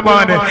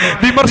ഉലമാനെ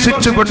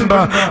വിമർശിച്ചുകൊണ്ട്,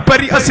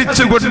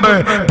 പരിഹസിച്ചുകൊണ്ട്,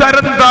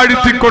 തരം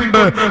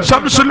താഴ്ത്തിക്കൊണ്ട്,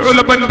 ശംസുൽ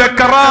ഉലമന്റെ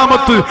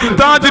കറാമത്ത്,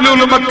 താജുൽ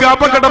ഉലമക്ക്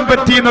അപകടം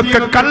പറ്റിയെന്നൊക്കെ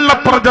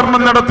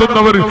കള്ളപ്രചരണം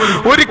നടത്തുന്നവർ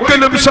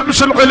ഒരിക്കലും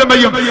ശംസുൽ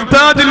ഉലമയും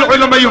താജുൽ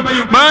ഉലമയും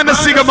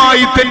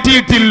മാനസികമായി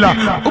തെറ്റിയിട്ടില്ല.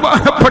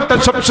 ബഹുമാനപ്പെട്ട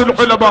ശംസുൽ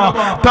ഉലമ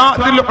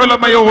താജുൽ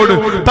ഉലമയോട്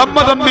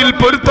തമ്മിൽ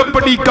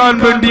പൊരുത്തപ്പെടിക്കാൻ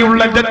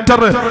വേണ്ടിയുള്ള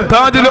ലെറ്റർ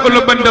താജുൽ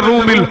ഉലമന്റെ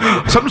റൂമിൽ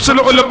ശംസുൽ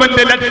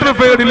ഉലമന്റെ ലെറ്റർ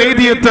പേഡിൽ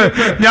എഴുതിയത്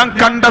ഞാൻ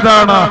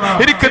കണ്ടതാണ്,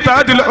 എനിക്ക്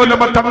താജുൽ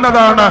ഉലമ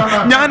തന്നതാണ്,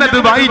 ഞാനത്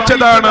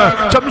വായിച്ചതാണ്.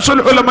 ശംസുൽ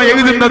ഉലമ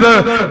എഴുതുന്നത്,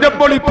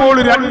 നമ്മളിപ്പോൾ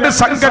രണ്ട്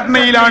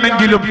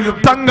സംഘടനയിലാണെങ്കിലും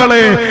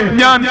തങ്ങളെ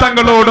ഞാൻ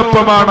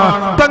തങ്ങളോടൊപ്പമാണ്,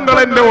 തങ്ങൾ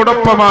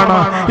എന്നോടൊപ്പമാണ്.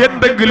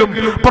 എന്തെങ്കിലും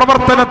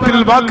പ്രവർത്തനത്തിൽ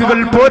വാക്കുകൾ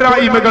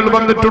പോരായ്മകൾ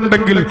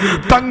വന്നിട്ടുണ്ടെങ്കിൽ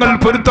തങ്ങൾ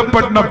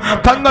പൊരുത്തപ്പെടണം.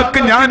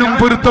 തങ്ങൾക്ക് ഞാനും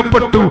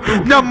പൊരുത്തപ്പെട്ടു,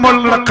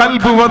 നമ്മളുടെ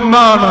കൽബ്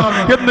ഒന്നാണ്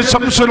എന്ന്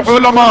ശംസുൽ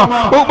ഉലമ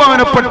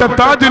ബഹുമാനപ്പെട്ട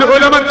താജുൽ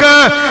ഉലമക്ക്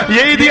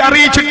എഴുതി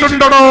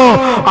അറിയിച്ചിട്ടുണ്ടോ?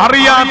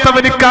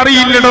 അറിയാത്തവനിക്ക്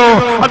അറിയില്ലടോ,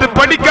 അത്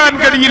പഠിക്കാൻ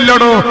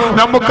കഴിയില്ലടോ.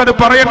 നമുക്കത്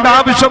പറയേണ്ട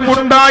ആവശ്യം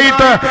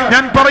ഉണ്ടായിട്ട്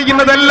ഞാൻ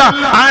പറയുന്നതല്ല.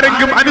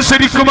 ആരെങ്കിലും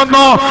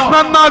അനുസരിക്കുമെന്നോ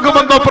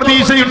നന്നാകുമെന്നോ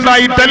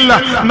പ്രതീക്ഷയുണ്ടായിട്ടല്ല.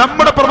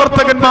 നമ്മുടെ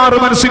പ്രവർത്തകന്മാർ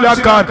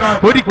മനസ്സിലാക്കാൻ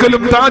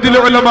ഒരിക്കലും താജുൽ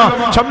ഉലമ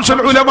ശംസുൽ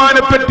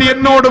ഉലമാനെ പറ്റി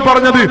എന്നോട്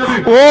പറഞ്ഞത്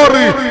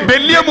ഓറ്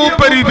വലിയ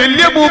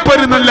മൂപ്പര്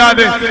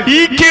എന്നല്ലാതെ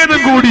ഈക്കേതും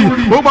കൂടി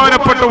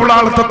ബഹുമാനപ്പെട്ട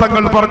ഉള്ളാളത്തെ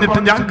തങ്ങൾ പറഞ്ഞിട്ട്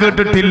ഞാൻ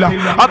കേട്ടിട്ടില്ല.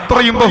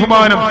 അത്രയും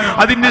ബഹുമാനം.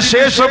 അതിന്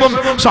ശേഷവും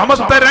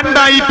സമസ്ത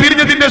രണ്ടായി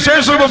പിരിഞ്ഞതിന്റെ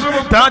ശേഷവും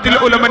താജുൽ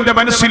ഉലമന്റെ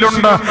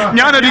മനസ്സിലുണ്ട്.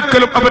 ഞാൻ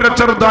ഒരിക്കലും അവരെ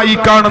ചെറുതായി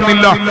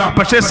കാണുന്നില്ല.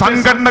 പക്ഷേ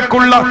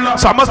സംഘടനക്കുള്ള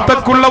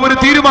സമസ്തക്കുള്ള ഒരു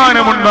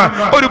തീരുമാനമുണ്ട്,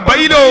 ഒരു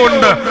ബൈലോ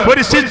ഉണ്ട്,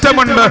 ഒരു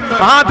സിസ്റ്റമുണ്ട്.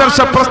 ആദർശ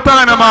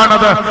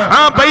പ്രസ്ഥാനമാണത്.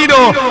 ആ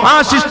ബൈലോ, ആ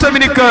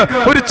സിസ്റ്റമിനിക്ക്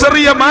ഒരു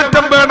ചെറിയ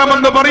മാറ്റം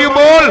വേണമെന്ന്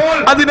പറയുമ്പോൾ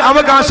അതിന്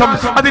അവകാശം,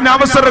 അതിന്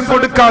അവസരം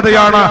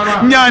കൊടുക്കാതെയാണ്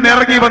ഞാൻ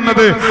ഇറങ്ങി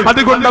വന്നത്.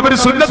 അതുകൊണ്ട് അവർ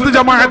സുന്നത്ത്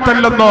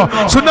ജമാഅത്തല്ലെന്നോ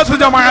സുന്നത്ത്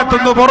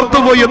ജമാഅത്തെന്ന്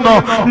പുറത്തുപോയെന്നോ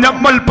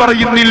നമ്മൾ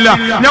പറയുന്നില്ല.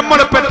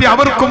 നമ്മളെ പറ്റി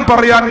അവർക്കും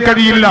പറയാൻ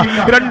കഴിയില്ല.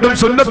 രണ്ടും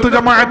സുന്നത്ത്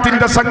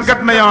ജമാഅത്തിന്റെ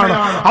സംഘടനയാണ്.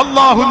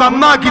 അള്ളാഹു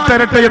നന്നാക്കി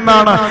തരട്ടെ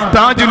എന്നാണ്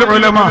താജുൽ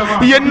ഉലമ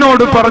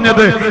എന്നോട്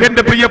പറഞ്ഞത്.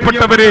 എന്റെ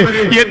പ്രിയപ്പെട്ടവരെ,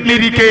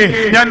 എന്നിരിക്കെ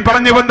ഞാൻ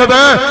പറഞ്ഞു വന്നത്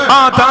ആ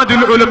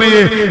താജുൽ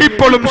ഉലമയെ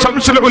ഇപ്പോഴും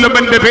ശംസുൽ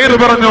ഉലമന്റെ പേര്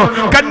പറഞ്ഞു,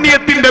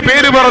 കണ്ണിയത്തിന്റെ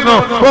പേര് പറഞ്ഞു.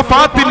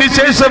 വഫാത്തിന്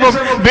ശേഷവും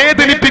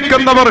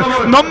വേദനിപ്പിക്കുന്നവർ,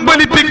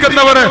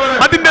 നൊമ്പലിപ്പിക്കുന്നവർ,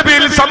 അതിന്റെ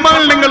പേരിൽ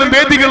സമ്മേളനങ്ങളും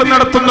വേദികളും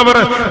നടത്തുന്നവർ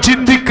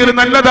ചിന്തിക്കൽ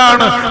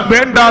നല്ലതാണ്.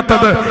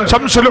 വേണ്ടാത്തത്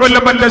ശംസുൽ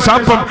ഉലമന്റെ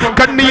ശാപം,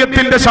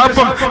 കണ്ണിയത്തിന്റെ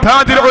ശാപം,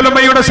 താജുൽ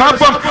ഉലമയുടെ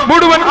ശാപം,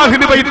 മുഴുവൻ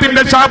അഹ്ലു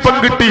ബൈത്തിന്റെ ശാപം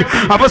കിട്ടി.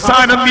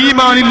 അവസാനം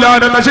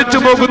ഈമാനില്ലാതെ നശിച്ചു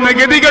പോകുന്ന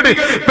ഗതികേട്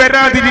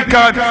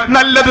വരാതിരിക്കാൻ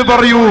നല്ലത്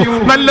പറയൂ,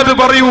 നല്ലത്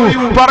പറയൂ.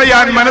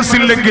 പറയാൻ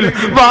മനസ്സില്ലെങ്കിൽ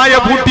വായ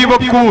പൂട്ടി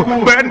വെക്കൂ.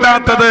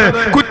 വേണ്ടാത്തത്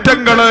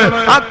കുറ്റങ്ങള്,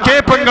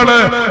 ആക്ഷേപങ്ങള്,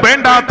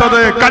 വേണ്ടാത്തത്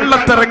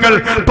കള്ളത്തരങ്ങൾ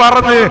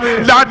പറഞ്ഞ്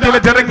നാട്ടിലെ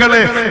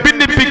ജനങ്ങളെ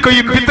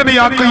ഭിന്നിപ്പിക്കുകയും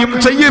ഫിത്നയാക്കുകയും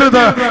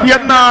ചെയ്യരുത്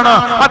എന്നാണ്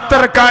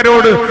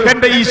അത്തരക്കാരോട്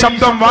എന്റെ ഈ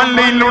ശബ്ദം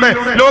വാൽനയിലൂടെ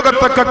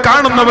ലോകത്തൊക്കെ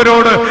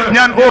കാണുന്നവരോട്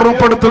ഞാൻ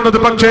ഓർമ്മപ്പെടുത്തുന്നത്.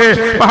 പക്ഷേ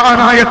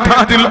മഹാനായ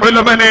താജുൽ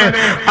ഉലമനെ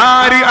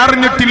ആര്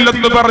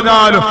അറിഞ്ഞിട്ടില്ലെന്ന്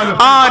പറഞ്ഞാലും,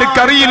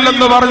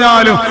 ആർക്കറിയില്ലെന്ന്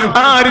പറഞ്ഞാലും,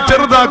 ആര്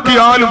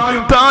ചെറുതാക്കിയാലും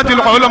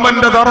താജുൽ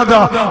ഉലമന്റെ ദറജ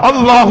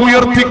അല്ലാഹു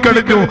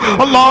ഉയർത്തിക്കഴിഞ്ഞു.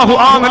 അല്ലാഹു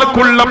ആ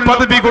നിലക്കുള്ള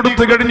പദവി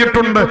കൊടുത്തു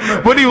കഴിഞ്ഞിട്ടുണ്ട്.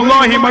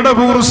 വലിയുള്ളാഹി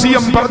മടവൂർ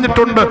സിഎം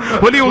പറഞ്ഞിട്ടുണ്ട്,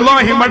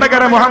 വലിയുള്ളാഹി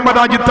മടകര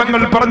മുഹമ്മദ് ആജി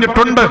തങ്ങൾ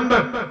പറഞ്ഞിട്ടുണ്ട്,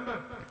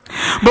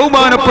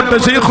 ബഹുമാനപ്പെട്ട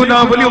ശൈഖുനാ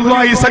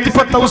വലിയുള്ളാഹി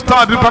സജിഫത്ത്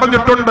ഉസ്താദ്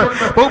പറഞ്ഞിട്ടുണ്ട്,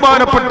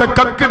 ബഹുമാനപ്പെട്ട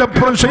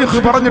കക്കിടപ്പുറം ശൈഖ്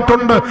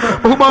പറഞ്ഞിട്ടുണ്ട്,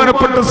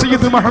 ബഹുമാനപ്പെട്ട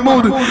സയ്യിദ്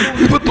മഹ്മൂദ്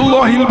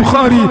ഇബ്തുല്ലാഹിൽ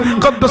ബുഖാരി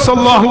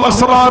ഖദ്ദസല്ലാഹു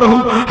അസ്റാറഹു,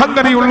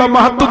 അങ്ങനെയുള്ള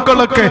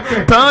മഹത്തുക്കളൊക്കെ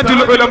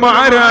താജുൽ ഉലമ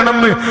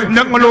ആരാണെന്ന്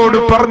ഞങ്ങളോട്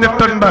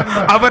പറഞ്ഞിട്ടുണ്ട്.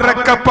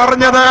 അവരൊക്കെ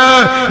പറഞ്ഞത്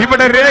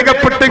ഇവിടെ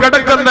രേഖപ്പെട്ട്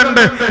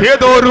കിടക്കുന്നുണ്ട്.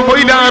 ഏതോ ഒരു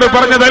മൊയിലാറ്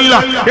പറഞ്ഞതല്ല,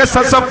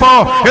 SSFO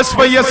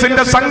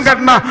SYSന്റെ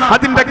സംഘടന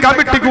അതിന്റെ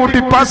കമ്മിറ്റി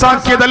കൂട്ടി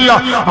പാസാക്കിയതല്ല.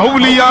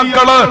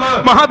 ഔലിയാക്കള്,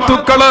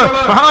 മഹത്തുക്കള്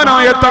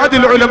മഹാനായ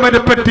താജുൽ ഉലമനെ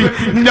പറ്റി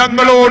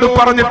ഞങ്ങളോട്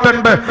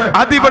പറഞ്ഞിട്ടുണ്ട്.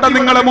 അതിവിടെ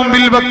നിങ്ങളെ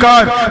മുമ്പിൽ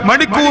വെക്കാൻ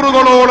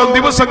മണിക്കൂറുകളോളം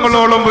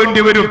ദിവസങ്ങളോളം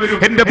വേണ്ടി വരും.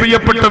 എന്റെ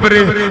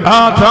പ്രിയപ്പെട്ടവരെ, ആ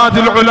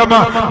താജുൽ ഉലമ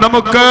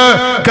നമുക്ക്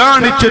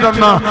കാണിച്ചു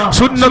തന്ന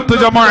സുന്നത്ത്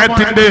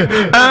ജമാഅത്തിന്റെ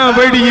ആ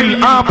വഴിയിൽ,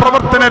 ആ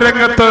പ്രവർത്തന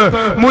രംഗത്ത്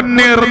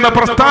മുന്നേറുന്ന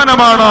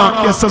പ്രസ്ഥാനമാണ്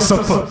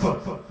SSF.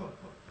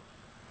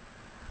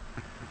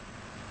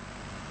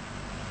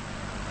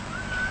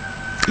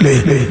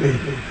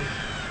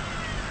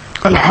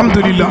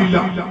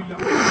 അൽഹംദുലില്ലാഹ്,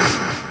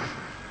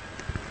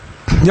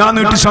 ഞാൻ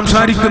നീട്ടി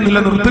സംസാരിക്കുന്നില്ല,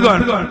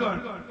 നിർത്തുകയാണ്.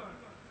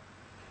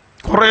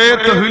 കുറെ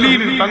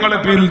തഹ്ലീൽ തങ്ങളെ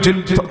പേരിൽ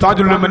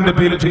താജുൽ ഉലമന്റെ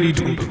പേരിൽ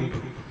ചൊല്ലിയിട്ടുണ്ട്.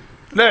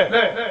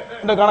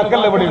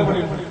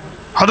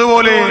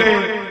 അതുപോലെ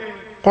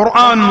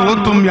ഖുർആൻ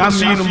ഓത്തും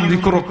യാസീനും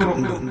ദിക്റൊക്കെ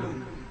ഉണ്ട്.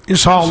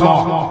 ഇൻഷാ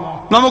അല്ലാഹ്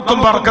നമുക്കും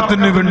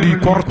ബർക്കത്തിന് വേണ്ടി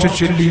കുറച്ച്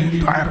ചൊല്ലി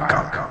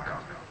തയ്യാറാക്കാം.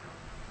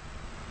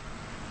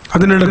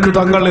 അതിനിടക്ക്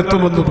തങ്ങൾ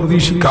എത്തുമെന്ന്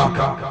പ്രതീക്ഷിക്കാം.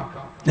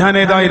 ഞാൻ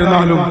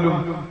ഏതായിരുന്നാലും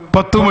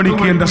 10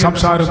 മണിക്ക് എന്റെ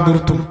സംസാരം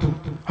നിർത്തും.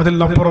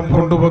 അതിലപ്പുറം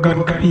കൊണ്ടുപോകാൻ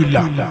കഴിയില്ല.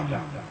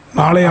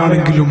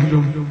 നാളെയാണെങ്കിലും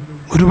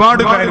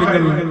ഒരുപാട്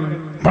കാര്യങ്ങൾ,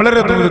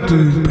 വളരെ ദൂരത്ത്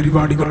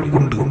പരിപാടികൾ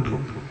ഉണ്ട്.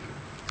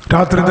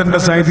 രാത്രി തന്നെ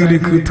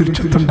സൈദിലേക്ക്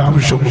തിരിച്ചെത്തേണ്ട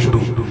ആവശ്യമുണ്ട്.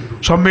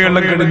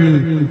 സമ്മേളനം കഴിഞ്ഞ്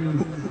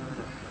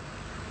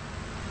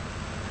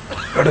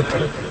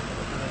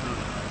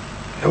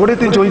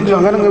എവിടെയും ചോദിച്ചു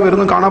അങ്ങനെ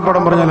വരുന്നു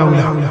കാണാപ്പാടം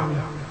പറഞ്ഞാലാവില്ല.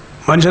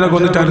 മനുഷ്യനെ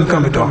കൊന്നിട്ട്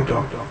അടുക്കാൻ പറ്റുമോ?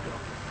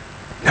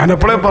 ഞാൻ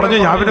എപ്പോഴേ പറഞ്ഞു,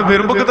 ഞാൻ പിന്നെ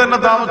വരുമ്പോ തന്നെ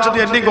താമസിച്ചത്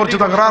എന്നെയും കുറച്ച്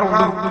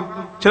തകരാറുണ്ട്.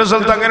 ചില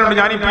സ്ഥലത്ത് അങ്ങനെയുണ്ട്.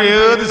 ഞാനിപ്പോ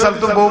ഏത്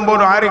സ്ഥലത്തും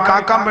പോകുമ്പോൾ ആരും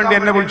കാക്കാൻ വേണ്ടി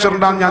എന്നെ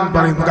വിളിച്ചിട്ടുണ്ടാന്ന് ഞാൻ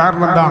പറയുന്നു.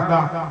 കാരണം എന്താ,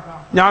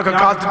 ഞാൻ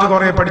കാത്തിട്ട്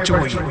കുറെ പഠിച്ചു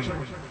പോയി.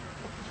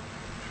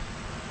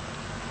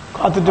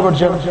 കാത്തിട്ട്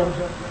പഠിച്ച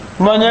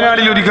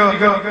മഞ്ഞനാടിയിൽ ഒരിക്കൽ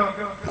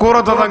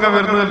കൂറത്തതങ്ങ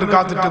വരുന്നതിൽ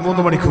കാത്തിട്ട്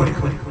 3 മണിക്കൂർ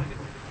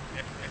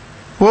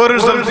ഒരു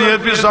സ്ഥലത്ത്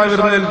APS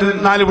ആയിരുന്നിട്ട്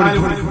 4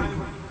 മണിക്കൂർ.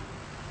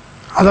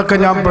 അതൊക്കെ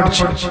ഞാൻ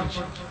പഠിച്ചു.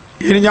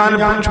 ഇനി ഞാൻ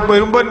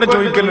വരുമ്പോ എന്നെ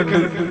ചോദിക്കലുണ്ട്,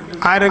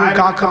 ആരും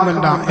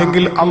കാക്കുന്നുണ്ട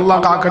എങ്കിൽ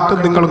അള്ളാഹ് കാക്കട്ടെ,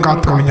 നിങ്ങളും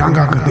കാത്തോളൂ. ഞാൻ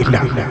കാക്കുന്നില്ല.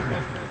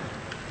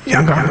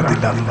 ഞാൻ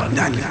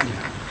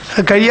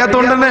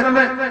കഴിയാത്തോണ്ട് തന്നെ,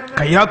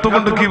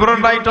 കഴിയാത്തോണ്ട്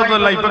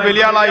കിബറുണ്ടായിട്ടൊന്നുമല്ല. ഇപ്പൊ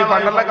വലിയ ആളായി,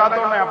 പണ്ടല്ല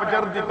കാത്തോണ്ടേ, അപ്പൊ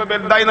ചെറുത് ഇപ്പൊ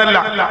വലുതായിന്നല്ല.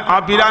 ആ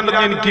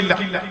പിരാന്തൊന്നും എനിക്കില്ല.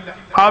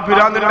 ആ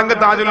പിരാന്തുണ്ടെങ്കിൽ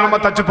താജുൽ ഉലമ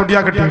തച്ച്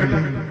പൊടിയാക്കട്ടെ.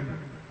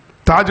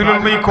 താജുൽ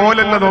ഉലമ ഈ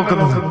കോലല്ല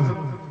നോക്കുന്നത്.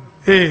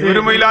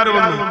 ഒരു മൈലാറ്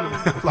വന്നു,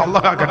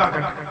 അള്ളാഹ്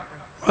കാക്കട്ടെ.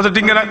 എന്നിട്ട്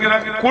ഇങ്ങനെ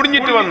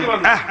കുടിഞ്ഞിട്ട് വന്നു.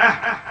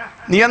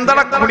 നീ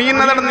എന്താടാ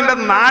കുടിയുന്നതാണ്? നിന്റെ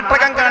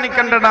നാട്ടകം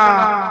കാണിക്കണ്ടടാ,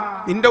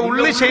 നിന്റെ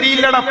ഉള്ളിൽ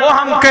ശരിയില്ലടാ,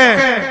 പോഹംക്ക്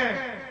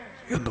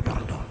എന്ന്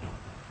പറഞ്ഞു.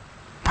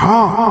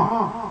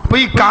 അപ്പൊ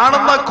ഈ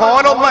കാണുന്ന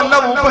കോലൊന്നല്ല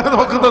മൂപ്പര്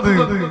നോക്കുന്നത്.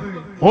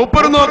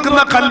 മൂപ്പര്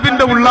നോക്കുന്ന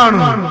കൽബിന്റെ ഉള്ളാണ്.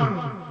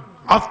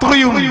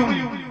 അത്രയും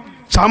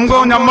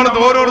സംഭവം നമ്മൾ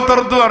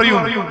ഓരോരുത്തർക്കും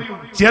അറിയും.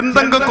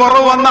 എന്തെങ്കിലും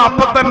കുറവ് വന്ന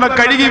അപ്പൊ തന്നെ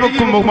കഴുകി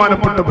വെക്കും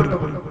ബഹുമാനപ്പെട്ടവർ.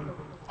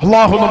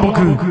 അള്ളാഹു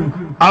നമുക്ക്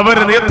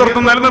അവരെ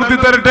നേതൃത്വം നിലനിർത്തി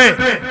തരട്ടെ.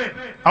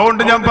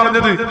 അതുകൊണ്ട് ഞാൻ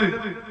പറഞ്ഞത്,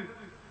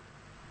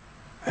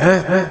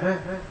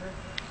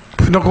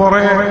 പിന്നെ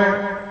കുറെ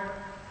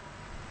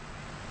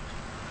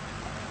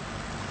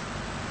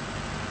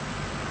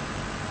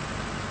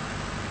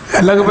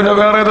അല്ലെങ്കിൽ പിന്നെ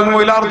വേറെ ഏതെങ്കിലും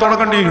മൊയിലാർ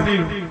തുടങ്ങേണ്ടി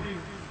വരും.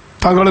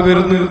 തങ്ങൾ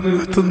വരുന്നു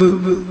എത്തുന്നു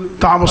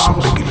താമസം.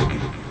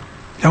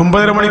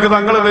 9:30 മണിക്ക്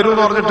തങ്ങൾ വരും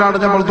എന്ന് പറഞ്ഞിട്ടാണ്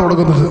നമ്മൾ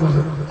തുടങ്ങുന്നത്.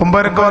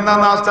 9:30 വന്നാൽ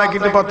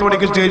നാസ്താക്കിയിട്ട് 10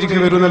 മണിക്ക് സ്റ്റേജിക്ക്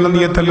വരും എന്നെല്ലാം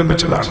നീയത്തെല്ലാം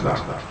വെച്ചതാണ്.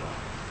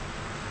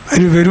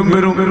 അതിന് വരും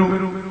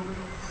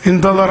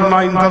ഇന്തർണ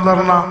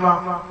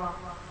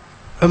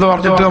എന്ന്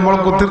പറഞ്ഞിട്ട് നമ്മൾ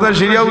കുത്തിരുന്നാൽ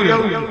ശരിയാവില്ല.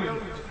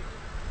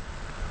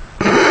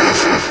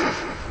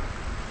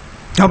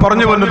 ഞാൻ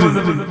പറഞ്ഞു വന്നത്,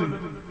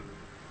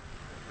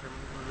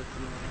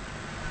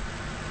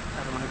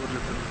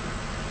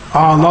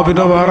 എന്നാ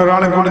പിന്നെ വേറെ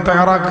ഒരാളെ കൂടി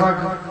തയ്യാറാക്കുക.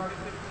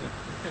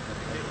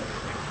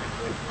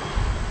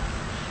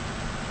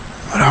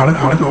 ഒരാളെ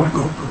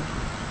നോക്കുക.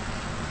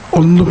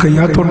 ഒന്നും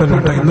കഴിയാത്തോണ്ടല്ല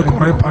കേട്ടോ. ഇന്ന്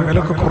കുറെ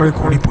പകലൊക്കെ കുറെ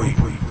കൂടിപ്പോയി.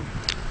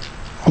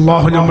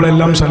 അള്ളാഹു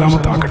നമ്മളെല്ലാം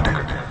സലാമത്താക്കട്ടെ.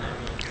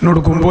 എന്നോട്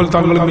കുമ്പോൾ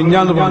തങ്ങൾ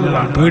മിഞ്ഞാന്ന്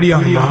പറഞ്ഞതാണ്,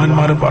 പേടിയാണ്.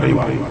 മഹാന്മാരും പറയും,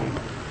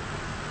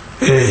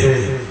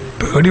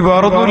 പേടി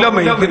വേറൊന്നുമില്ല,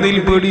 മൈക്കുന്നതിൽ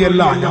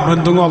പേടിയല്ല. നമ്മൾ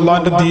എന്തെങ്കിലും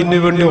അള്ളാഹിന്റെ ദീനിന്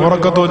വേണ്ടി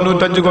ഉറക്ക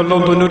 95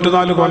 കൊല്ലവും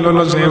 94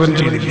 കൊല്ലവും സേവനം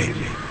ചെയ്തില്ലേ?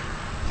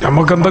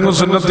 നമുക്ക് എന്തെങ്കിലും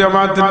സുന്നത്ത്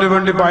ജമാഅത്തിന്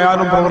വേണ്ടി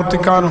പറയാനും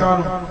പ്രവർത്തിക്കാനും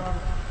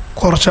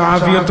കുറച്ച്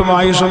ആഫിയത്തും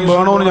ആയുസും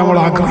വേണമെന്ന് നമ്മൾ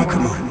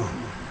ആഗ്രഹിക്കുന്നു.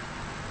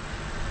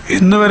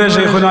 ഇന്ന് വരെ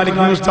ശൈഖുനാ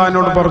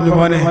ഉസ്താദിനോട് പറഞ്ഞു,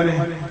 മോനെ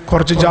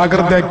കുറച്ച്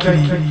ജാഗ്രതയാക്കി,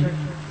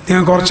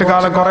 ഞാൻ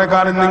കുറേ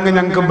കാലം നിങ്ങൾ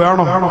ഞങ്ങൾക്ക്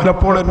വേണം.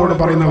 പലപ്പോൾ എന്നോട്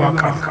പറയുന്ന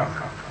വാക്കാണ്.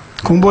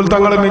 കുമ്പോൾ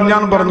തങ്ങൾ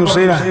മിഞ്ഞാൻ പറഞ്ഞു,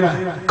 ഹുസൈന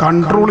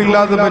കൺട്രോൾ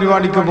ഇല്ലാതെ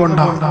പരിപാടിക്ക് പോണ്ട,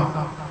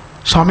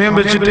 സമയം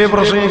വെച്ചിട്ടേ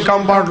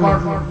പ്രസംഗിക്കാൻ പാടുള്ളൂ.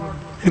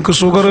 എനിക്ക്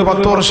ഷുഗർ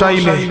 10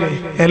 വർഷമായില്ലേ,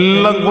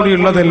 എല്ലാം കൂടി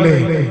ഉള്ളതല്ലേ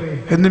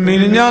എന്ന്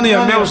മിനിഞ്ഞാന്ന്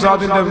എം.എ.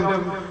 ഉസ്താദിന്റെ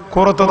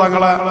കൂറത്ത്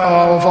തങ്ങളെ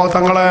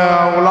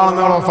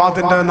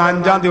വഫാത്തിന്റെ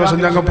 5-ാം ദിവസം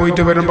ഞങ്ങൾ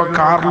പോയിട്ട് വരുമ്പോ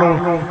കാറിലോ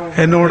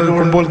എന്നോട്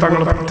കുമ്പോൾ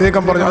തങ്ങൾ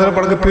പ്രത്യേകം പറഞ്ഞു, അതിനെ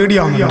പറഞ്ഞ്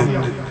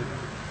പേടിയാവുന്നുണ്ട്.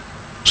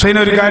 ഹുസൈൻ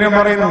ഒരു കാര്യം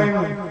പറയുന്നു,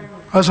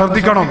 അത്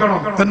ശ്രദ്ധിക്കണം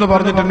എന്ന്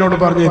പറഞ്ഞിട്ട് എന്നോട്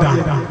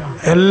പറഞ്ഞതാണ്,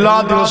 എല്ലാ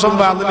ദിവസവും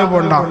അതിന്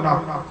പോണ്ട,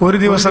 ഒരു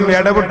ദിവസം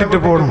ഇടപെട്ടിട്ട്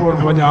പോകണം.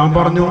 അപ്പൊ ഞാൻ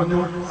പറഞ്ഞു,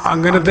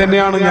 അങ്ങനെ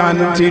തന്നെയാണ് ഞാൻ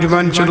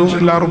തീരുമാനിച്ചതും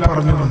എല്ലാവരും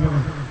പറഞ്ഞു.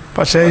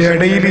 പക്ഷേ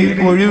ഇടയിൽ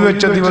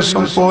ഒഴിവെച്ച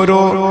ദിവസം ഓരോ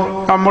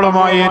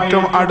നമ്മളുമായി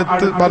ഏറ്റവും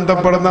അടുത്ത്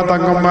ബന്ധപ്പെടുന്ന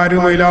തങ്ങന്മാര്,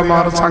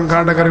 മൈലാമാർ,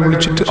 സംഘാടകരെ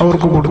വിളിച്ചിട്ട്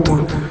അവർക്ക് കൊടുത്തു.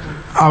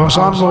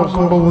 അവസാനം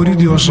നോക്കുമ്പോൾ ഒരു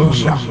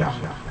ദിവസമില്ല.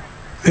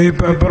 ഈ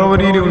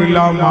ഫെബ്രുവരിയിലുമില്ല,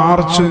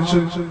 മാർച്ച്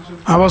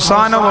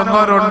അവസാനം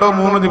 1, 2,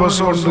 3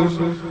 ദിവസമുണ്ട്.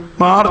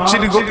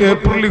 മാർച്ചിൽ,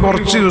 ഏപ്രിലിൽ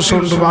കുറച്ച്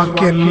ദിവസമുണ്ട്.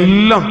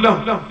 ബാക്കിയെല്ലാം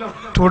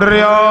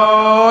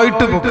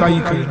തുടരെയായിട്ട്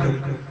ബുക്കായി കഴിഞ്ഞു.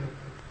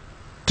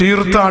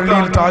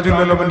 തീർത്ഥഹള്ളിയിൽ താജുൽ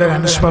ഉലമയുടെ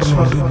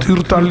അനുസ്മരണമുണ്ട്.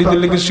 തീർത്ഥഹള്ളി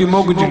അല്ലെങ്കിൽ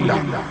ശിമോഗ് ജില്ല,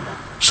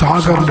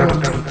 സാഗറിന്റെ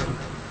അടുത്ത്.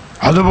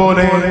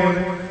 അതുപോലെ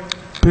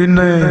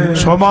പിന്നെ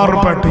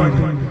സോമാർപേട്ടയിൽ,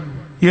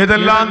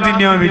 ഏതെല്ലാം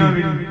തിന്യാവിൽ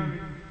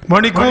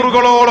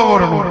മണിക്കൂറുകളോളം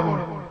ഓടണം.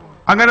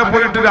 അങ്ങനെ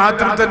പോയിട്ട്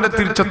രാത്രി തന്നെ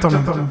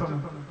തിരിച്ചെത്തണം.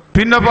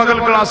 പിന്നെ പകൽ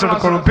ക്ലാസ്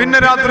എടുക്കണം, പിന്നെ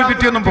രാത്രി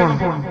പിറ്റേന്നും പോകണം.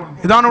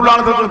 ഇതാണുള്ള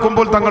ആളുകൾ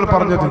നിൽക്കുമ്പോൾ തങ്ങൾ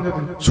പറഞ്ഞത്,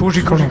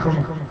 സൂക്ഷിക്കണം.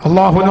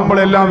 അള്ളാഹു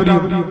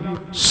നമ്മളെല്ലാവരെയും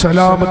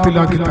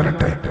സലാമത്തിലാക്കി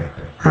തരട്ടെ,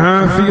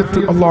 ആഫിയത്ത്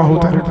അള്ളാഹു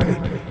തരട്ടെ,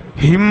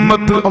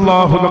 ഹിമ്മത്ത്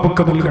അള്ളാഹു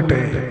നമുക്ക്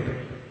നൽകട്ടെ.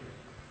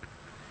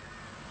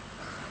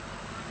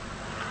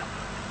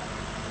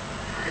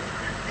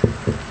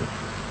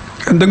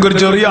 എന്തെങ്കിലും ഒരു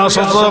ചെറിയ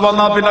അസ്വസ്ഥത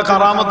വന്നാൽ പിന്നെ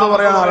കറാമത്ത്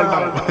പറയാൻ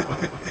ആളുണ്ടാവും.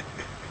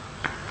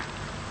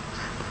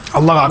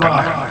 അള്ളാഹ്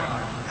കാക്കട്ടെ.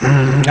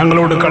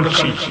 ഞങ്ങളോട്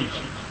കളിച്ച്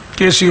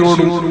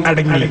കേസിയോടും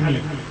അടങ്ങി,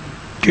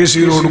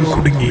 കേസിയോടും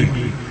കുടുങ്ങി.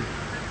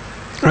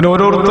 അങ്ങനെ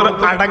ഓരോരുത്തർ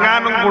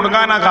അടങ്ങാനും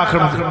കുടുങ്ങാനാ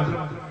കാക്കണത്.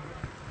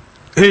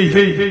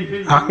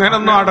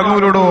 അങ്ങനൊന്നും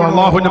അടങ്ങൂലോ.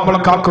 അള്ളാഹു നമ്മളെ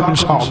കാക്കും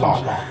ഇൻഷാ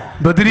അല്ലാഹ്.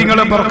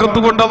 ബദരീങ്ങളെ ബർക്കത്ത്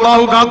കൊണ്ട്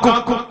അള്ളാഹു കാക്കും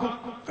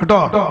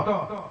കേട്ടോ.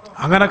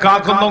 അങ്ങനെ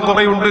കാക്കുന്ന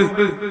കുറെയുണ്ട്.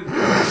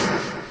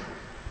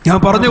 ഞാൻ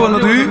പറഞ്ഞു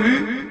വന്നത്,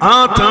 ആ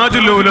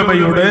താജുൽ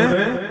ഉലമയുടെ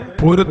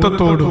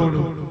പൊരുത്തത്തോടും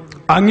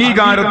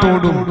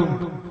അംഗീകാരത്തോടും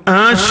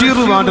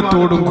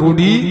ആശീർവാദത്തോടും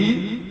കൂടി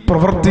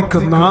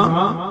പ്രവർത്തിക്കുന്ന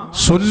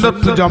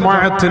സുന്നത്ത്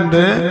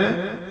ജമാഅത്തിന്റെ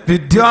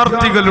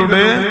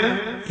വിദ്യാർത്ഥികളുടെ,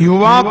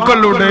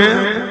 യുവാക്കളുടെ,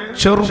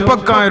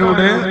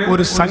 ചെറുപ്പക്കാരുടെ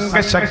ഒരു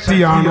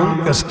സംഘശക്തിയാണ്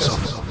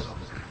SSF.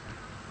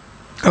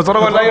 എത്ര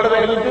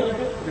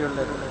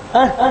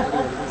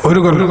ഒരു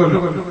കൊല്ലം.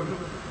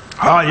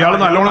 ഇയാള്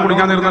നല്ലോണം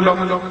കുടിക്കാൻ തരുന്നല്ലോ.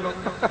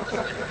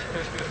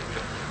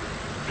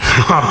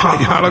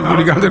 ഇയാളെ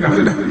കുടിക്കാൻ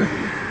തരുന്നില്ല.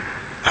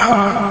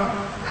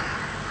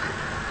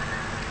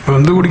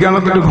 എന്ത്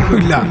കുടിക്കാനൊന്നും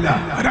ഇല്ല.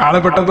 ഒരാളെ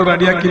പെട്ടെന്ന്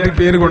റെഡിയാക്കിയിട്ട്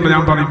പേര് കൊണ്ട്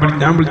ഞാൻ പറയും,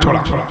 ഞാൻ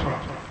വിളിച്ചോളാം.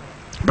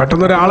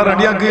 പെട്ടെന്ന് ഒരാളെ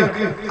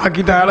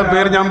ആക്കിയിട്ട് അയാളെ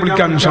പേര് ഞാൻ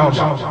വിളിക്കാം.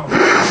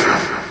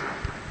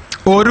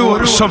 ഒരു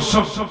വർഷം,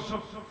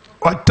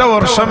 ഒറ്റ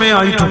വർഷമേ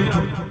ആയിട്ടുണ്ട്.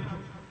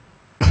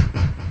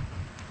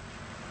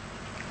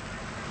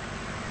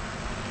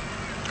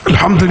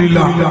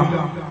 അൽഹംദുലില്ലാഹ്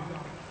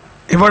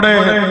ഇവിടെ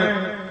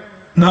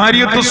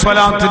നാരിയത്തു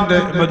സ്വലാത്തിന്റെ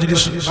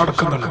മജ്ലിസ്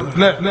നടക്കുന്നുണ്ട്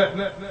അല്ലേ?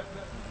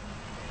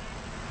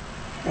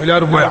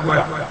 എല്ലാവരും പോയാ?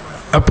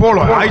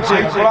 എപ്പോഴോ? ആഴ്ച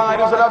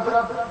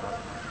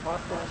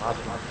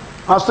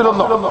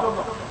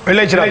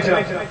വെള്ളിയാഴ്ച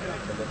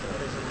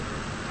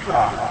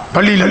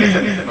പള്ളിയിലല്ലേ?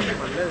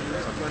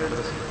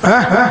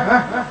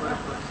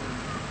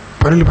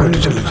 പള്ളിയിൽ പോയിട്ട്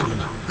ചെല്ലുന്നു.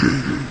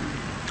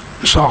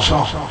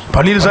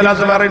 പള്ളിയിൽ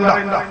സലാത്ത് വേറെ ഉണ്ടോ?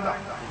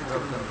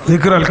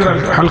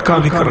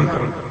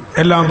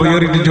 എല്ലാം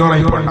ഏറിയിട്ട്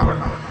ജോറായി പോണ്ട.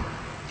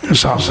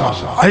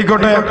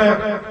 ആയിക്കോട്ടെ,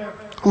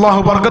 അള്ളാഹു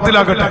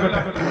ബർക്കത്തിലാക്കട്ടെ.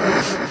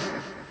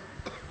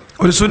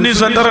 ഒരു സുന്നി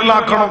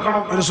സെന്ററിലാക്കണം,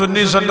 ഒരു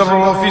സുന്നി സെന്റർ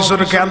ഓഫീസ്,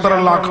 ഒരു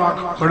കേന്ദ്രത്തിലാക്കണം.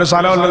 ഇവിടെ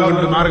സ്ഥലമെല്ലാം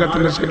ഉണ്ട്.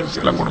 മാർഗത്തിന്റെ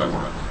സ്ഥലം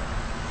കൊടുക്കണം.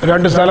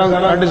 2 സ്ഥലം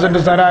 2 സെന്റ്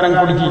സ്ഥലം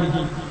കൊടുക്കി.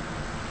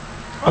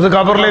 അത്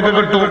ഖബറിലേക്ക്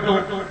കിട്ടും.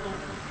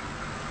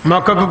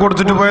 മക്കൾക്ക്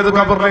കൊടുത്തിട്ട് പോയത്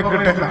ഖബറിലേക്ക്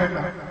കിട്ടില്ല.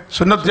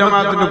 സുന്നത്ത്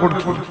ജമാഅത്തിന്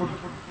കൊടുക്കി.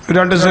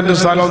 2 സെന്റ്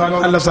സ്ഥലം,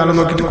 നല്ല സ്ഥലം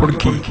നോക്കിയിട്ട്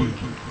കൊടുക്കി.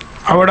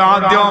 അവിടെ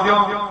ആദ്യം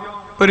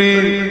ഒരു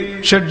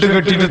ഷെഡ്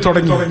കെട്ടിയിട്ട്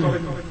തുടങ്ങി.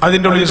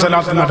 അതിൻ്റെ ഉള്ളിൽ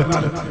സലാത്ത് നടത്തി.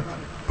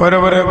 പോരെ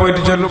പോയി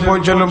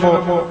ചെല്ലുമ്പോ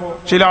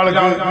ചില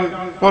ആൾക്ക്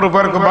ഒരു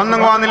പേർക്ക്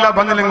ബന്ധം വന്നില്ല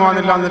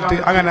എന്നിട്ട്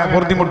അങ്ങനെ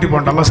പൊറുതിമുട്ടി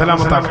പോണ്ട. അല്ലാഹു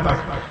സലാമത്താക്കട്ടെ.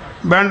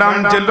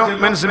 വേണ്ടാന്ന് ചെല്ലും,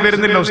 മനസ്സ്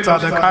വരുന്നില്ല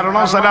ഉസ്താദ്,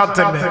 കാരണം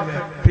സലാത്തല്ലേ.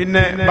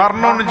 പിന്നെ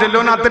ഭരണോന്ന്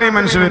ചെല്ലുവിന് അത്രയും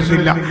മനസ്സ്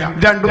വരുന്നില്ല.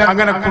 രണ്ടും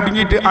അങ്ങനെ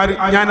കുടുങ്ങിയിട്ട്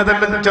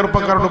ഞാനതെല്ലാം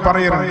ചെറുപ്പക്കാരോട്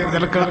പറയാറുണ്ട്.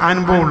 ഇതൊക്കെ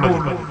അനുഭവം ഉള്ളത്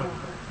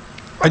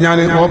ഞാൻ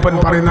ഓപ്പൺ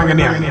പറയുന്ന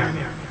അങ്ങനെയാണ്.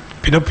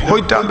 പിന്നെ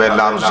പോയിട്ടാകുമ്പോ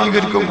എല്ലാവരും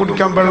സ്വീകരിക്കും,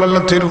 കുടിക്കാൻ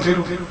വെള്ളമെല്ലാം തരും.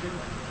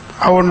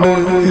 അതുകൊണ്ട്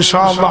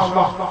ഇൻഷാ അല്ലാഹ്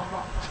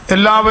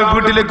എല്ലാവരും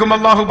വീട്ടിലേക്കും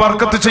അല്ലാഹു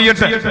ബർക്കത്ത്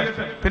ചെയ്യട്ടെ.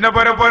 പിന്നെ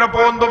പോരെ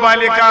പോന്തു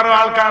ബാല്യക്കാരോ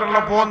ആൾക്കാരുള്ള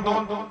പോന്തു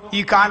ഈ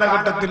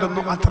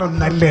കാലഘട്ടത്തിലൊന്നും അത്ര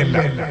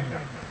നല്ലതല്ല.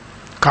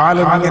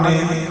 കാലം അങ്ങനെ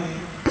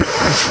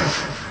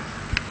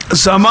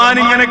സമാൻ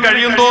ഇങ്ങനെ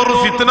കഴിയും തോറും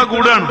ഫിത്ന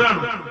കൂടാണ്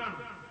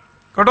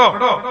കേട്ടോ.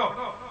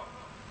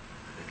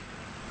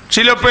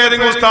 ചിലപ്പോ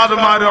ഏതെങ്കിലും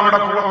ഉസ്താദുമാരും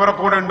അവരെ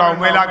കൂടെ ഉണ്ടാവും,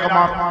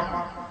 മൈലാക്കന്മാർ.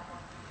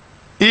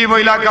 ഈ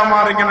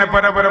മൈലാക്കന്മാർ ഇങ്ങനെ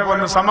പര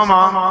പോന്ന്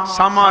സമമാ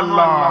സമല്ല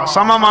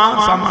സമമാ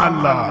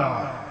സമല്ല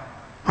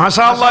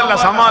മാഷാഅല്ലാഹ്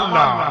സമല്ല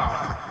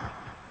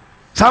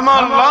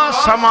സമല്ല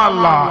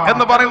സമല്ല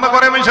എന്ന് പറയുന്ന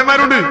കുറെ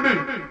മനുഷ്യന്മാരുണ്ട്.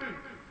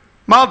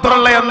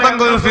 മാത്രല്ല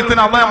എന്തെങ്കിലും ഫിത്ന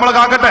അല്ലാഹ് നമ്മളെ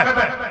കാക്കട്ടെ.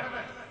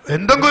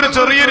 എന്തെങ്കിലും ഒരു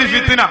ചെറിയൊരു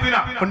ഫിത്ന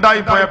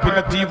ഉണ്ടായിപ്പോയാൽ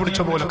പിന്നെ തീ പിടിച്ച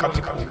പോലെ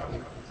കത്തിക്കും.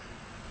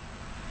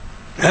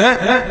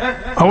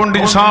 അതുകൊണ്ട്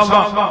ഇൻഷാ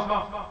അല്ലാഹ്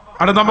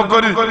അവിടെ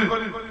നമുക്കൊരു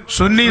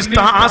സുന്നി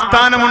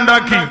ആസ്ഥാനം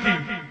ഉണ്ടാക്കി,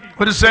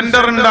 ഒരു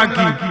സെന്റർ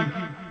ഉണ്ടാക്കി.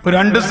 ഒരു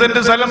 2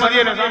 സെന്റ് സ്ഥലം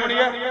മതിയല്ലേ?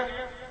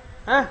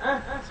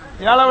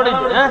 ഇയാളെവിടെ?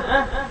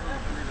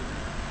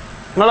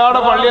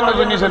 നിങ്ങളവിടെ പള്ളിയുണ്ടോ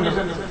സുന്നി സെന്റർ?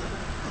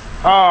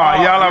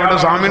 ഇയാളവിടെ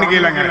സ്വാമിന്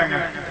കീഴിൽ അങ്ങനെ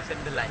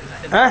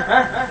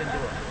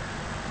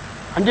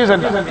 5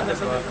 സെന്റ്.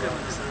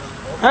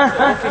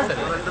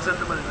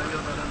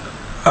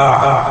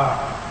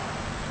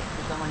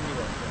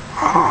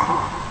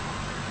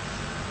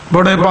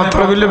 ഇവിടെ ഇപ്പൊ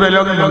അത്ര വലിയ വില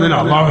ഒന്നും വന്നില്ല.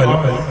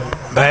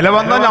 വില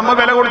വന്നാൽ നമ്മ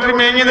വില കൊടുത്തിട്ട്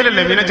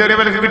മേങ്ങിയതിലല്ലേ, പിന്നെ ചെറിയ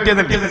വിലക്ക്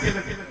കിട്ടിയതല്ലേ.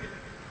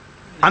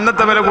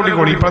 അന്നത്തെ വില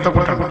കൂട്ടിക്കോളി. ഇപ്പോഴത്തെ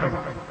കൂട്ടം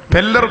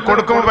എല്ലാവരും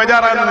കൊടുക്കുമ്പോൾ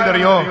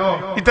ബജാറായെന്നറിയോ?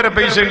 ഇത്ര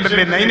പൈസ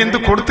ഉണ്ടല്ലേ, അതിനെന്ത്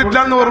കൊടുത്തില്ല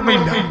എന്ന്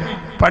ഓർമ്മയില്ല.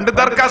 പണ്ട്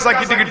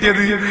ദർക്കാസാക്കിട്ട്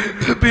കിട്ടിയത്,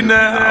 പിന്നെ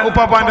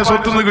ഉപ്പാപ്പാന്റെ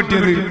സ്വത്തുനിന്ന്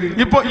കിട്ടിയത്.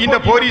 ഇപ്പൊ ഇതിന്റെ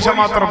പോരീശ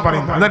മാത്രം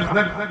പറയുന്നു. അതല്ല,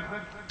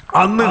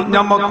 അന്ന്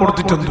ഞമ്മ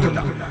കൊടുത്തിട്ടൊന്നുമില്ല.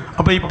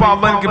 അപ്പൊ ഇപ്പൊ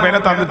അള്ളാഹ് എനിക്ക് വില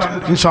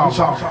തന്നിട്ടുണ്ട്. ഇൻഷാ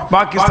അല്ലാഹ്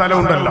ബാക്കി സ്ഥലം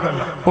ഉണ്ടല്ലോ,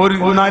 ഒരു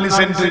 4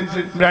 സെന്റ്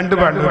 2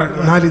 വേണ്ട,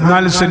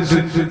 4 സെന്റ്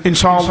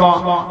ഇൻഷാ അല്ലാഹ്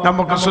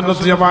നമുക്ക്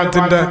സുന്നത്ത്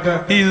ജമാഅത്തിന്റെ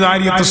ഈ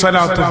നാരിയത്ത്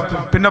സ്വലാത്ത്,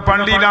 പിന്നെ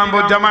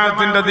പള്ളിയിലാകുമ്പോ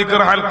ജമാഅത്തിന്റെ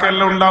ദിക്ർ ഹൽക്ക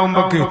എല്ലാം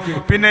ഉണ്ടാകുമ്പോക്ക്,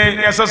 പിന്നെ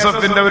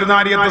SSFന്റെ ഒരു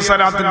നാരിയത്ത്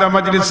സ്വലാത്തിന്റെ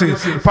മജ്ലിസ്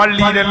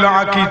പള്ളിയിലെല്ലാം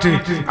ആക്കിയിട്ട്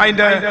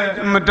അതിന്റെ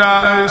മറ്റേ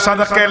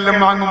സദക്ക എല്ലാം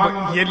വാങ്ങുമ്പോ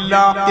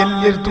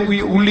എല്ലായിടത്തും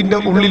ഉള്ളിന്റെ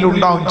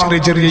ഉള്ളിലുണ്ടാവും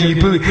ചെറിയ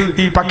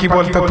ഈ പക്കി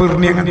പോലത്തെ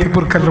പിർണി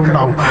പിറുക്കെല്ലാം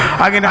ഉണ്ടാവും.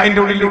 അങ്ങനെ അതിന്റെ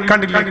ഉള്ളിൽ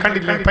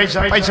കണ്ടില്ലേ പൈസ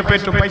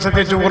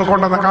തേച്ചു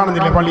കൊണ്ടുവന്ന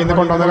കാണുന്നില്ലേ, പള്ളിയിൽ നിന്ന്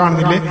കൊണ്ടുവന്ന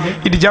കാണുന്നില്ലേ?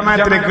 ഇത്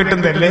ജമാഅത്തിലേക്ക്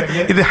കിട്ടുന്നതല്ലേ,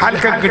 ഇത്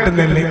ഹൽക്ക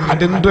കിട്ടുന്നതല്ലേ?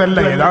 അതെന്തും അല്ല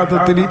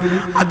യഥാർത്ഥത്തിൽ.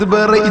 അത്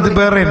വേറെ ഇത്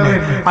വേറെ അല്ലേ.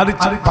 അത്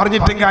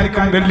പറഞ്ഞിട്ടെങ്കിൽ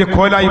ആർക്കും വലിയ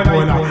കോലായി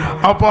പോല.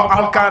 അപ്പോ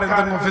ആൾക്കാർ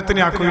എന്തെങ്കിലും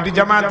ഫിത്നയാക്കും. ഇത്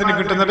ജമാഅത്തിന്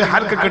കിട്ടുന്നത്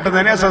ഹൽക്ക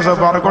കിട്ടുന്നതിനെ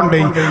SSF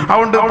കൊണ്ടേ.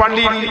 അതുകൊണ്ട്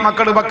പള്ളിയിൽ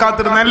മക്കൾ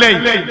വെക്കാത്തിരുന്നല്ലേ?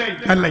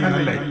 അല്ല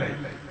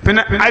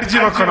പിന്നെ അരിജി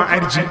വെക്കണം.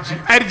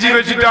 അരിജി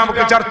വെച്ചിട്ട്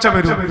നമുക്ക് ചർച്ച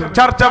വരും.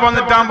 ചർച്ച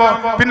വന്നിട്ടാകുമ്പോ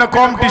പിന്നെ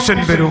കോമ്പറ്റീഷൻ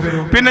വരും.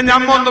 പിന്നെ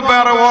ഞമ്മൊന്നും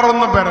പേരെ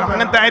ഓറൊന്നും പേരെ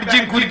അങ്ങനത്തെ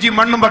അരിജിയും കുരിജിയും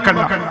മണ്ണും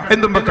വെക്കണ്ട,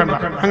 എന്തും വെക്കണ്ട.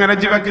 അങ്ങനെ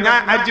അരിജി വെക്ക. ഞാൻ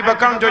അരിജി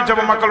വെക്കണം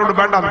ചോദിച്ചപ്പോ മക്കളോട്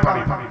വേണ്ടെന്ന്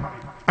പറയും.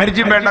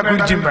 അരിജിയും വേണ്ട,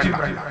 കുരിജിയും വേണ്ട,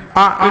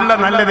 ഉള്ള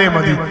നല്ലതേ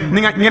മതി,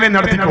 നിങ്ങൾ ഇങ്ങനെ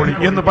നടത്തിക്കോളി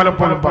എന്ന്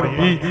പലപ്പോഴും പറയും.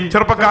 ഈ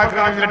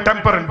ചെറുപ്പക്കാർക്ക്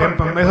ടെമ്പർ ഉണ്ട്.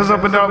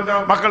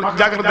 മക്കൾ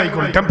ജാഗ്രത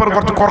ആയിക്കോളി, ടെമ്പർ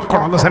കുറച്ച്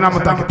കുറക്കണം, ഒന്ന്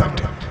സലാമത്താക്കി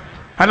തട്ടെ.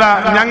 അല്ല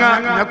നിങ്ങൾ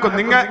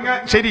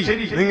ശരി,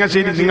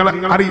 നിങ്ങൾ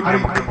അറിയും.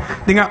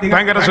 നിങ്ങൾ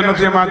ഭയങ്കര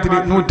സുന്നത്ത് ജമാഅത്തിൽ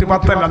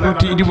 110 അല്ല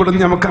 120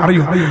 നമുക്ക്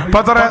അറിയും.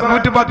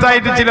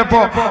 110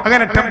 ചിലപ്പോ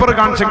അങ്ങനെ ടെമ്പർ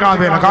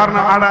കാണിച്ചേക്കാവില്ല.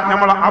 കാരണം ആടെ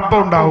നമ്മളെ അപ്പ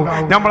ഉണ്ടാവും,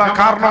 നമ്മളെ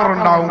കാർണോർ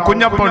ഉണ്ടാവും,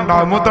 കുഞ്ഞപ്പ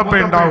ഉണ്ടാവും, മൂത്തപ്പ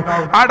ഉണ്ടാവും.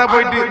 ആടെ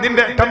പോയിട്ട്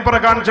നിന്റെ ടെമ്പർ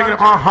കാണിച്ചെങ്കിൽ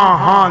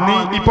നീ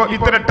ഇപ്പൊ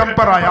ഇത്ര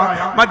ടെമ്പറായ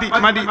മതി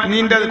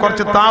നിന്റെ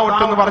കുറച്ച്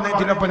താവട്ടെന്ന് പറഞ്ഞ്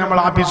ചിലപ്പോ നമ്മൾ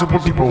ആഫീസ്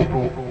പൊട്ടിപ്പോകും.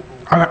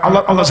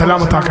 അള്ളാഹു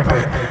സലാമത്താക്കട്ടെ.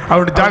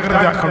 അതുകൊണ്ട്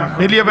ജാഗ്രതയാക്കണം,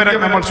 വലിയവരെ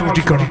നമ്മൾ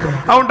സൂക്ഷിക്കണം.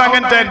 അതുകൊണ്ട്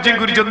അങ്ങനത്തെ അരിച്ചും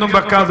കുരിച്ചൊന്നും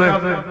വെക്കാതെ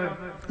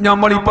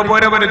നമ്മൾ ഇപ്പൊ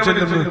പോരവരെ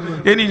ചെല്ലുന്നു.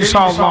 ഇനി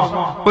ഇൻഷാ അല്ലാഹ്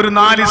ഒരു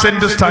 4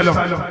 സെന്റ് സ്ഥലം,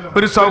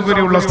 ഒരു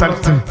സൗകര്യമുള്ള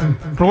സ്ഥലത്ത്,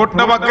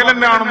 റോഡിന്റെ പക്കൽ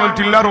തന്നെ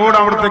ആണെന്നിട്ടില്ല, റോഡ്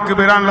അവിടത്തേക്ക്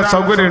വരാനുള്ള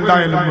സൗകര്യം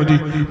ഉണ്ടായാലും മതി,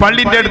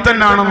 പള്ളിന്റെ അടുത്ത്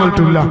തന്നെ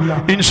ആണെന്നിട്ടില്ല.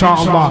 ഇൻഷാ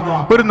അല്ലാഹ്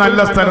ഒരു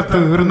നല്ല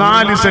സ്ഥലത്ത് ഒരു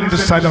 4 സെന്റ്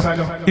സ്ഥലം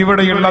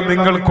ഇവിടെയുള്ള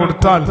നിങ്ങൾ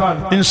കൊടുത്താൽ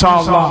ഇൻഷാ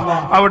അല്ലാഹ്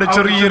അവിടെ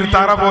ചെറിയൊരു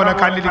തറ പോലെ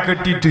കല്ലിൽ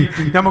കെട്ടിയിട്ട്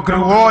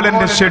നമുക്കൊരു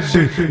ഓലന്റെ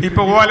ഷെഡ്,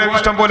 ഇപ്പൊ ഓല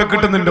ഇഷ്ടം പോലെ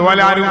കിട്ടുന്നുണ്ട്, ഓല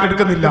ആരും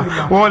എടുക്കുന്നില്ല,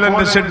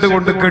 ഓലന്റെ ഷെഡ്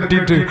കൊണ്ട്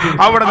കെട്ടിയിട്ട്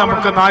അവിടെ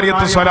നമുക്ക്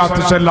നാരിയത്ത്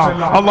സ്വലാത്ത് ചൊല്ലാം.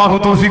 അള്ളാഹു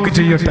തൗഫീഖ്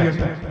ചെയ്യട്ടെ.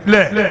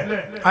 അല്ലേ?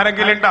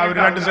 ആരെങ്കിലും ഉണ്ടാ? ഒരു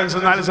 2 സെൻസ്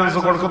 4 സെൻസ്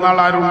കൊടുക്കുന്ന ആൾ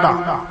ആരും ഉണ്ടാ?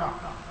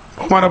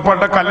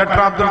 ബഹുമാനപ്പെട്ട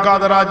കലക്ടർ അബ്ദുൽ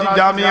ഖാദർ ഹാജി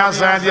ജാമിയ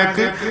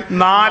സാദിയക്ക്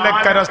 4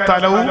 ഏക്കർ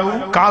സ്ഥലവും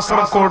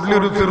കാസർഗോഡിൽ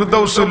ഒരു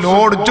ഫിർദൗസ്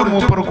ലോഡ്ജ്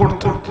മൂപ്പർ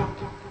കൊടുത്തു.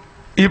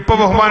 ഇപ്പൊ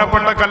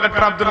ബഹുമാനപ്പെട്ട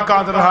കലക്ടർ അബ്ദുൽ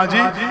ഖാദർ ഹാജി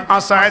ആ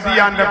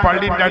സാദിയാന്റെ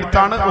പള്ളിന്റെ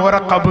അടുത്താണ് ഓരോ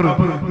ഖബർ.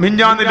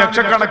 മിഞ്ഞാന്ന്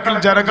ലക്ഷക്കണക്കിൽ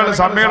ജനങ്ങൾ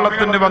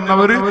സമ്മേളനത്തിന്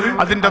വന്നവര്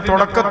അതിന്റെ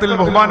തുടക്കത്തിൽ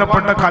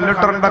ബഹുമാനപ്പെട്ട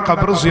കലക്ടറിന്റെ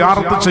ഖബർ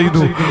സിയാറത്ത്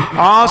ചെയ്തു.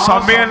 ആ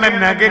സമ്മേളന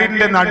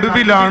നഗരിന്റെ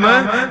നടുവിലാണ്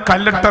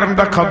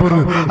കലക്ടറിന്റെ ഖബർ.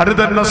 അത്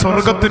തന്നെ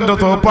സ്വർഗത്തിന്റെ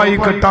തോപ്പായി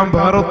കെട്ടാൻ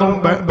വേറൊന്നും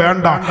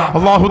വേണ്ട.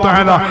 അല്ലാഹു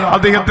തആല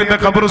അദ്ദേഹത്തിന്റെ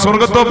ഖബർ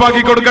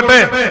സ്വർഗത്തോപ്പാക്കി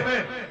കൊടുക്കട്ടെ.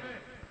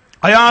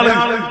 അയാള്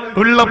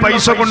ഉള്ള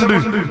പൈസ കൊണ്ട്,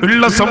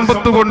 ഉള്ള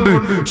സമ്പത്ത് കൊണ്ട്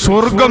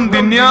സ്വർഗം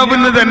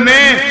ദുനിയാവിന്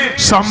തന്നെ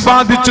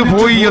സമ്പാദിച്ചു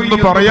പോയി എന്ന്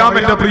പറയാം.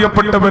 എന്റെ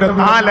പ്രിയപ്പെട്ടവരെ,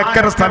 4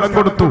 ഏക്കർ സ്ഥലം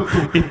കൊടുത്തു.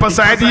 ഇപ്പൊ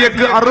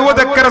സാദിയക്ക്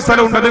 60 ഏക്കർ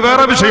സ്ഥലമുണ്ട്. അത്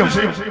വേറെ വിഷയം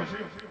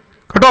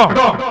കേട്ടോ.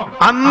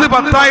 അന്ന്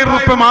 10,000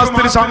 രൂപ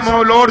മാസത്തിൽ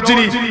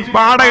ലോഡ്ജിന്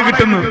വാടക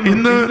കിട്ടുന്നു.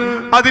 ഇന്ന്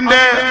അതിന്റെ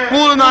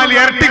 3-4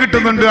 ഇരട്ടി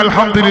കിട്ടുന്നുണ്ട്.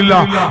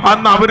 അൽഹംദുലില്ലാഹ്.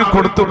 അന്ന് അവര്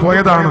കൊടുത്തു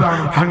പോയതാണ്.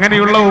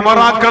 അങ്ങനെയുള്ള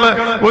ഉമറാക്കള്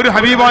ഒരു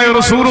ഹബീബായ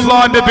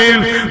റസൂലുള്ളാഹിന്റെ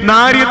പേരിൽ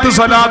നാരിയത്ത്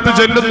സ്വലാത്ത്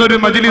ചൊല്ലുന്ന ഒരു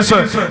മജ്ലിസ്,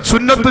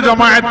 സുന്നത്ത്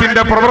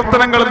ജമാഅത്തിന്റെ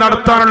പ്രവർത്തനങ്ങൾ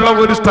നടത്താനുള്ള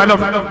ഒരു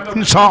സ്ഥലം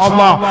ഇൻഷാ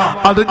അല്ലാഹ്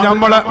അത്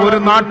നമ്മളെ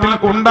ഒരു നാട്ടിൽ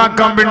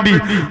ഉണ്ടാക്കാൻ വേണ്ടി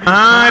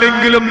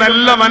ആരെങ്കിലും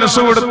നല്ല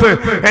മനസ്സ് കൊടുത്ത്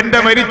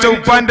എന്റെ മരിച്ച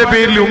ഉപ്പാന്റെ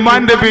പേരിൽ,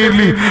 ഉമ്മാന്റെ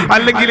പേരിൽ,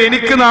 അല്ലെങ്കിൽ എനിക്ക്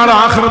നാളെ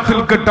ആഖിറത്തിൽ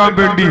കിട്ടാൻ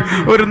വേണ്ടി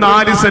ഒരു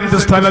 4 സെന്റ്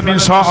സ്ഥലം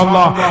ഇൻഷാ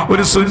അല്ലാഹ്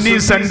ഒരു സുന്നി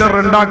സെന്റർ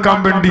ഉണ്ടാക്കാൻ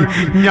വേണ്ടി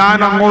ഞാൻ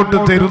അങ്ങോട്ട്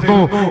തരുന്നു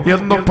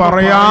എന്ന്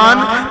പറയാൻ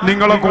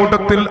നിങ്ങളെ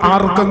കൂട്ടത്തിൽ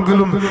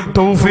ആർക്കെങ്കിലും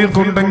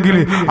തൗഫീഖ് ഉണ്ടെങ്കിൽ,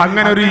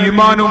 അങ്ങനെ ഒരു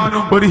ഈമാനും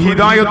ഒരു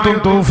ഹിദായത്തും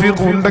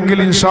തൗഫീഖ്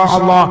ഉണ്ടെങ്കിൽ ഇൻഷാ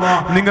അല്ലാഹ്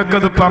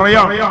നിങ്ങൾക്കത്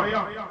പറയാം.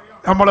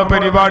 നമ്മളെ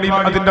പരിപാടി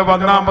അതിന്റെ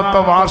 1ാമത്തെ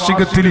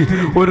വാർഷികത്തിൽ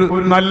ഒരു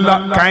നല്ല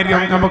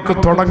കാര്യം നമുക്ക്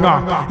തുടങ്ങാം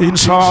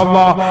ഇൻഷാ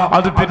അല്ലാഹ്.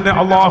 അത് പിന്നെ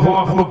അള്ളാഹു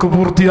നമുക്ക്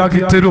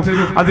പൂർത്തിയാക്കി തരും.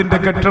 അതിന്റെ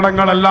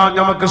കെട്ടിടങ്ങളെല്ലാം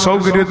നമുക്ക്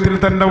സൗകര്യത്തിൽ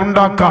തന്നെ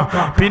ഉണ്ടാക്കാം.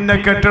 പിന്നെ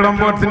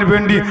കെട്ടിടത്തിന്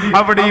വേണ്ടി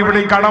അവിടെ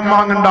ഇവിടെ കടം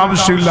വാങ്ങേണ്ട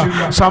ആവശ്യമില്ല.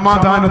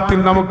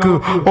 സമാധാനത്തിൽ നമുക്ക്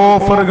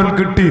ഓഫറുകൾ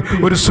കിട്ടി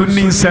ഒരു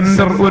സുന്നി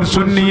സെന്റർ, ഒരു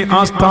സുന്നി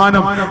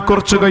ആസ്ഥാനം.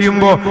 കുറച്ച്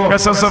കഴിയുമ്പോ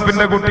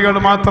SSFന്റെ കുട്ടികൾ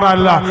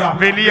മാത്രമല്ല,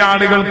 വലിയ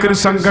ആളുകൾക്ക് ഒരു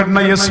സംഘടന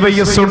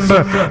SYS ഉണ്ട്.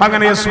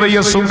 അങ്ങനെ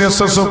SYSഉം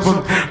SSFും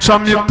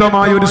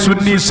സംയുക്തമായ ഒരു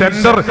സുന്നി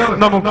സെന്റർ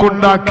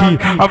നമുക്കുണ്ടാക്കി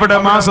അവിടെ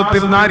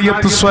മാസത്തിൽ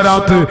നാരിയത്ത്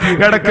സ്വലാത്ത്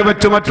ഇടയ്ക്ക്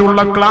വെച്ച്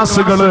മറ്റുള്ള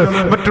ക്ലാസുകള്,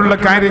 മറ്റുള്ള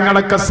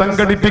കാര്യങ്ങളൊക്കെ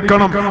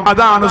സംഘടിപ്പിക്കണം.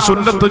 അതാണ്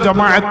സുന്നത്ത്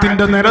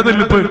ജമാഅത്തിന്റെ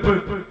നിലനിൽപ്പ്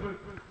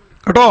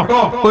കേട്ടോ.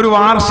 ഒരു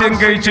വാർഷികം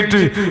കഴിച്ചിട്ട്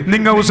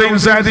നിങ്ങൾ ഹുസൈൻ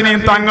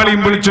സാദിനെയും തങ്ങളെയും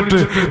വിളിച്ചിട്ട്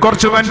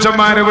കുറച്ച്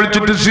മനുഷ്യന്മാരെ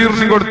വിളിച്ചിട്ട്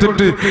സീർണി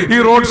കൊടുത്തിട്ട് ഈ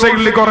റോഡ്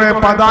സൈഡിൽ കുറെ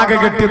പതാക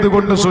കെട്ടിയത്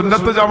കൊണ്ട്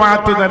സുന്നത്ത്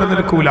ജമാഅത്ത്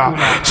നിലനിൽക്കൂല.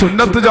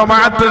 സുന്നത്ത്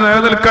ജമാഅത്ത്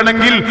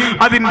നിലനിൽക്കണമെങ്കിൽ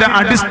അതിന്റെ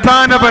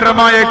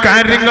അടിസ്ഥാനപരമായ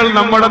കാര്യങ്ങൾ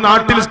നമ്മുടെ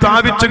നാട്ടിൽ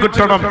സ്ഥാപിച്ചു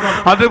കിട്ടണം.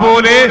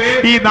 അതുപോലെ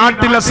ഈ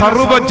നാട്ടിലെ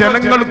സർവ്വ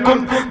ജനങ്ങൾക്കും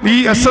ഈ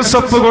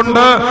SSF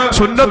കൊണ്ട്,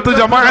 സുന്നത്ത്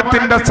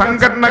ജമാഅത്തിന്റെ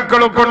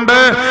സംഘടനകൾ കൊണ്ട്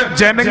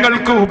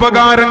ജനങ്ങൾക്ക്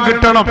ഉപകാരം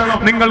കിട്ടണം.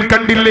 നിങ്ങൾ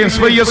കണ്ടില്ലേ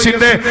SYS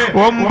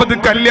 9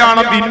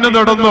 കല്യാണം ഇന്ന്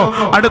നടന്നു.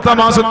 അടുത്ത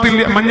മാസത്തിൽ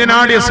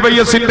മഞ്ഞനാട്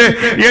SYSന്റെ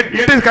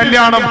 8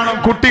 കല്യാണം,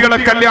 കുട്ടികളെ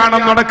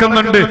കല്യാണം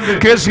നടക്കുന്നുണ്ട്.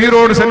 KC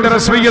റോഡ് സെന്റർ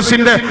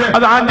SYSന്റെ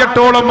അത്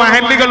 5-8ഓളം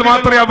മഹല്ലുകൾ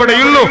മാത്രമേ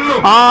അവിടെയുള്ളൂ.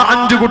 ആ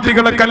 5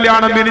 കുട്ടികളെ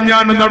കല്യാണം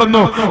മിനിഞ്ഞാന്ന്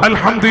നടന്നു.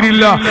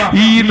 അൽഹംദുലില്ലാഹ്.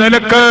 ഈ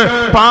നിലക്ക്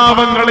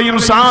പാവങ്ങളെയും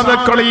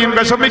സാധുക്കളെയും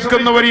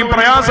വിഷമിക്കുന്നവരെയും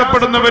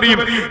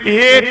പ്രയാസപ്പെടുന്നവരെയും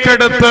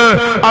ഏറ്റെടുത്ത്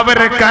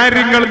അവരെ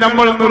കാര്യങ്ങൾ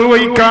നമ്മൾ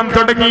നിർവഹിക്കാൻ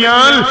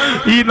തുടങ്ങിയാൽ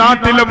ഈ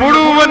നാട്ടിലെ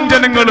മുഴുവൻ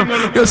ജനങ്ങളും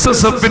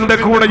SSF തബ്ലീഗിന്റെ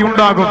കൂടെ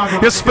ഉണ്ടാകും,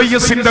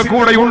 SYSന്റെ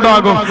കൂടെ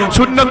ഉണ്ടാകും,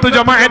 സുന്നത്ത്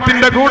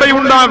ജമാഅത്തിന്റെ കൂടെ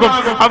ഉണ്ടാകും.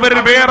 അവർ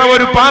വേറെ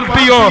ഒരു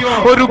പാർട്ടിയോ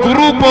ഒരു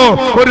ഗ്രൂപ്പോ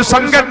ഒരു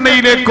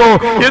സംഘടനയിലേക്കോ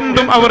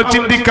എന്തും അവർ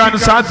ചിന്തിക്കാൻ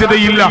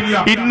സാധ്യതയില്ല.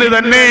 ഇന്ന്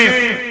തന്നെ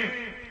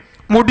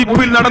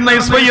മുടിപ്പിൽ നടന്ന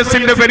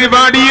SYSന്റെ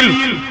പരിപാടിയിൽ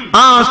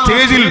ആ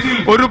സ്റ്റേജിൽ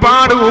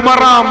ഒരുപാട്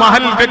ഉമറ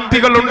മഹൽ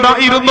വ്യക്തികൾ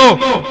ഉണ്ടായിരുന്നു.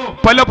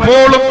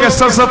 പലപ്പോഴും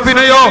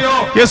SSFനെയോ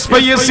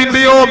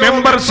SYSന്റെയോ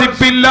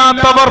മെമ്പർഷിപ്പ്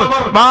ഇല്ലാത്തവർ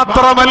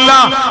മാത്രമല്ല,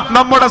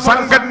 നമ്മുടെ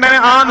സംഘടന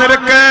ആ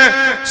നിരക്ക്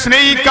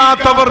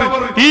സ്നേഹിക്കാത്തവർ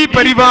ഈ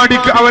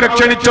പരിപാടിക്ക് അവരെ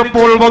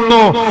ക്ഷണിച്ചപ്പോൾ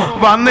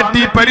വന്നിട്ട്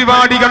ഈ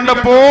പരിപാടി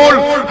കണ്ടപ്പോൾ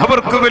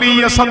അവർക്ക്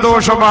വലിയ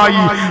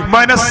സന്തോഷമായി,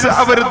 മനസ്സ്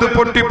അവരത്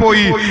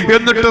പൊട്ടിപ്പോയി.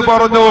 എന്നിട്ട്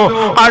പറഞ്ഞു,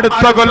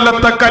 അടുത്ത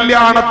കൊല്ലത്തെ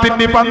കല്യാണത്തിന്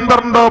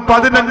 12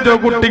 15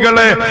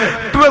 കുട്ടികളെ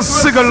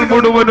ഡ്രസ്സുകൾ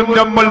മുഴുവനും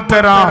നമ്മൾ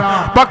തരാം,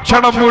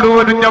 ഭക്ഷണം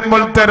മുഴുവനും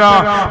നമ്മൾ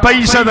തരാം,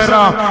 പൈസ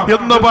തരാം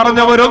എന്ന്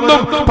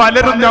പറഞ്ഞവരൊന്നും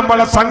പലരും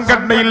നമ്മളെ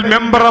സംഘടനയിൽ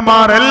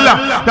മെമ്പർമാരല്ല,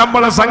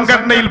 നമ്മളെ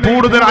സംഘടനയിൽ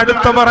കൂടുതൽ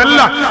അടുത്തവരല്ല.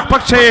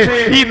 പക്ഷേ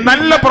ഈ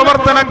നല്ല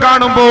പ്രവർത്തനം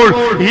കാണുമ്പോൾ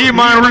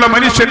ഈമാനുള്ള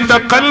മനുഷ്യന്റെ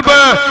ഖൽബ്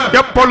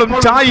എപ്പോഴും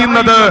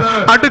ചായുന്നത്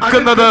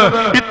അടുക്കുന്നത്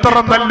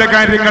ഇത്തരം നല്ല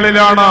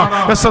കാര്യങ്ങളിലാണ്.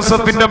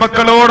 SSFന്റെ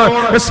മക്കളോട്,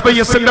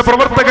 SYSന്റെ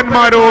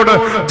പ്രവർത്തകന്മാരോട്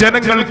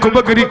ജനങ്ങൾക്ക്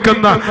ഉപകരിക്കുന്ന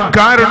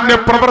കാരുണ്യ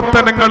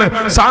പ്രവർത്തനങ്ങൾ,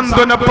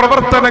 സാന്ത്വന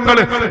പ്രവർത്തനങ്ങൾ,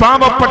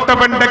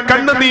 പാവപ്പെട്ടവന്റെ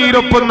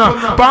കണ്ണുനീരൊപ്പുന്ന,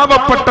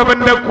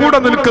 പാവപ്പെട്ടവന്റെ കൂടെ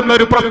നിൽക്കുന്ന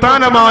ഒരു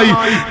പ്രസ്ഥാനമായി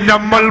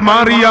നമ്മൾ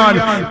മാറിയാൽ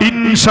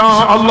ഇൻഷാ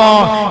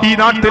അല്ലാഹ് ഈ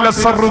നാട്ടിലെ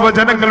സർവ്വ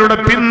ജനങ്ങളുടെ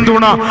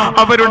പിന്തുണ,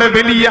 അവരുടെ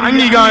വലിയ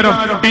അംഗീകാരം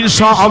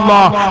ഇൻഷാ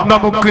അല്ലാഹ്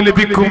നമുക്ക്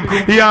ലഭിക്കും.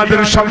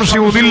 യാതൊരു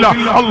സംശയവുമില്ല.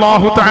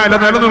 അല്ലാഹു തആല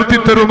നിലനിർത്തി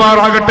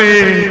തരുമാറാകട്ടെ.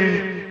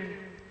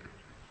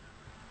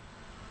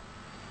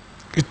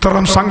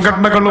 ഇത്തരം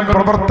സംഘടനകളും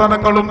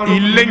പ്രവർത്തനങ്ങളും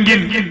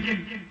ഇല്ലെങ്കിൽ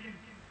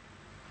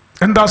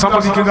എന്താ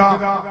സംഭവിക്കുക?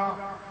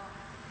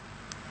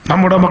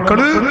 നമ്മുടെ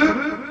മക്കള്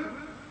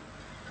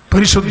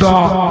പരിശുദ്ധ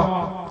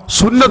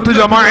സുന്നത്ത്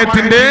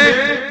ജമാഅത്തിന്റെ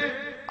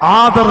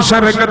ആദർശ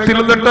രംഗത്തിൽ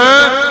നിന്നിട്ട്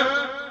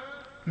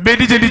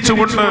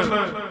വ്യതിചലിച്ചുകൊണ്ട്,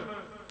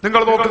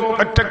 നിങ്ങൾ നോക്ക്,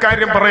 ഒറ്റ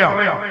കാര്യം പറയാം.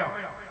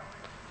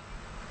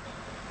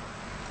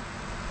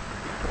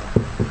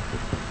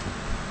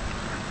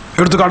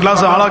 എടുത്ത്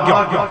കടലാസ് ആളാക്കിയോ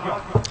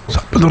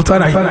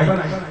നിർത്താനായി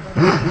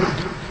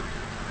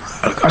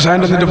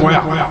കഷായന്റെ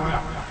പോയാ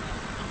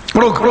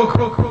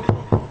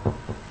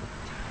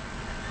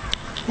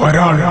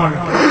ഒരാൾ,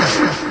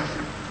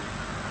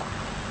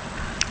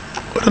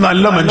 ഒരു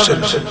നല്ല മനുഷ്യൻ,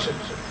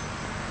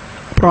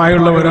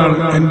 പ്രായമുള്ള ഒരാൾ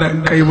എന്റെ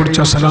കൈ പിടിച്ച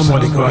അസ്സലാമു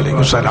അലൈക്കും.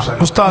 വഅലൈക്കും സലാം.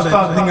 ഉസ്താദേ,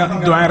 നിങ്ങൾ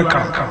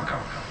ദ്വാരക്കണം,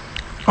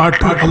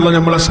 അല്ലാഹു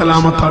നമ്മളെ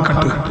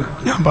സലാമത്താക്കട്ടെ.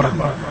 ഞാൻ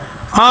പറഞ്ഞു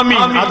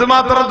ആമീൻ. അത്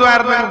മാത്രം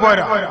ദ്വാരം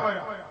പോരാ.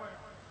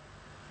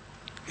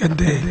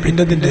 എന്തേ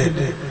പിന്നെ?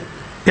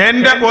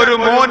 എന്റെ ഒരു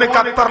മോന്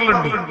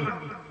ഖത്തറിലുണ്ട്,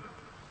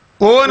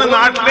 ഓന്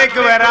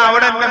നാട്ടിലേക്ക് വരാൻ,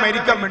 അവിടെ എന്നെ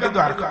മരിക്കാൻ വേണ്ടി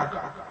ദ്വാരക്കാം.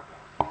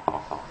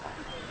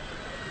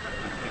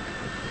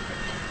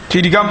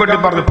 ചിരിക്കാൻ വേണ്ടി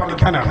പറഞ്ഞു,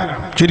 പഠിക്കാനാണ്.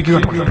 ചിരിക്കുക.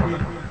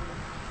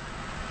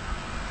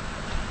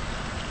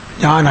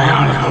 ഞാൻ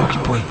അയാളെ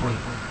നോക്കിപ്പോയി,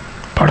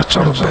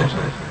 പടച്ചോറപ്പേ,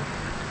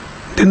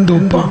 എന്ത്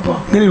ഉപ്പ,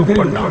 ഇങ്ങനെ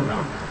ഉപ്പുണ്ടോ?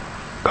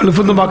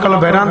 ഗൾഫിന്ന് മക്കളെ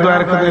വരാൻ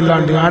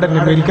ദ്വാരക്കുന്നതല്ലാണ്ട്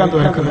ആടെന്നെ മരിക്കാൻ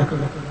ദ്വാരക്കുന്നത്.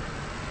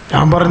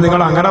 ഞാൻ പറഞ്ഞു,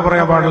 നിങ്ങൾ അങ്ങനെ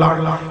പറയാൻ പാടില്ല.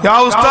 യാ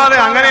ഉസ്താദേ,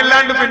 അങ്ങനെ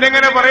അല്ലാണ്ട് പിന്നെ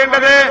എങ്ങനെ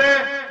പറയേണ്ടത്?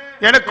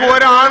 എനിക്ക്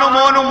ഒരാണു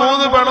മോനും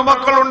 3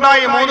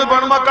 പെൺമക്കളുണ്ടായി. 3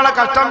 പെൺമക്കളെ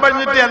കഷ്ടം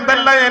പറഞ്ഞിട്ട്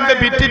എന്തെല്ലാം എന്റെ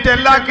വിറ്റിട്ട്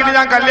എല്ലാക്കിട്ട്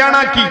ഞാൻ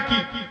കല്യാണാക്കി.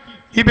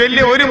 ഈ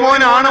വലിയ ഒരു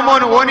മോൻ,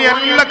 ആണുമോൻ, ഓന്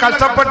എല്ലാം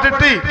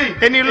കഷ്ടപ്പെട്ടിട്ട്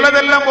ഇനി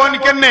ഉള്ളതെല്ലാം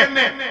ഓനിക്ക് തന്നെ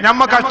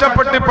നമ്മ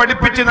കഷ്ടപ്പെട്ട്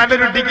പഠിപ്പിച്ച്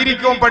നല്ലൊരു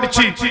ഡിഗ്രിക്ക് ഓൻ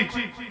പഠിച്ച്,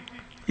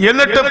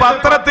 എന്നിട്ട്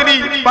പത്രത്തിൽ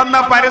വന്ന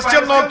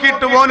പരസ്യം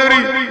നോക്കിയിട്ട് ഓനൊരു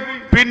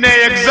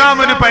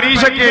എക്സാമിന്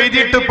പരീക്ഷയ്ക്ക്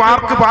എഴുതിയിട്ട്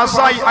പാർക്ക്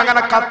പാസ്സായി.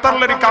 അങ്ങനെ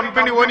ഖത്തറിലൊരു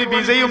കമ്പനി ഓന്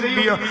വിസയും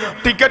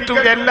ടിക്കറ്റും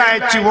എല്ലാം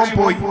അയച്ചു ഓൻ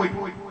പോയി.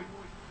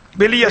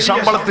 വലിയ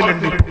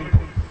ശമ്പളത്തിലുണ്ട്.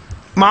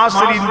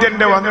 മാസത്തിൽ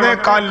ഇന്ത്യന്റെ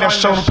 1.25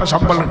 ലക്ഷം രൂപ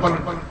ശമ്പളം.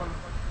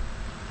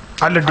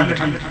 നല്ല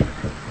ഡിഗ്രി.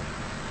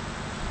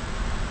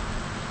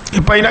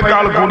 ഇപ്പൊ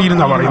ഇതിനേക്കാൾ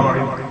കൂടിയിരുന്ന പറയും.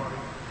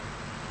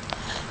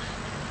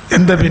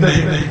 എന്താ പിന്നെ?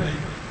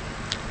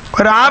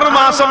 ഒരു 6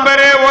 മാസം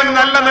വരെ ഓൻ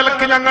നല്ല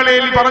നിലക്ക് ഞങ്ങളെ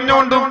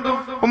പറഞ്ഞുകൊണ്ടും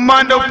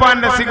ഉമ്മാന്റെ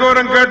ഉപ്പാന്റെ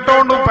സിഗോരം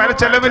കേട്ടോണ്ടും പല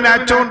ചെലവിന്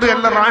അയച്ചോണ്ടും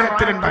എല്ലാം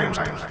റാഹത്തിലുണ്ടായി.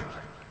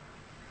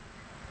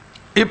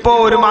 ഇപ്പൊ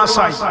 1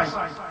 മാസമായി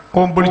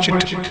ഓൻ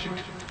വിളിച്ചിട്ട്,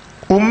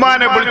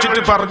 ഉമ്മാനെ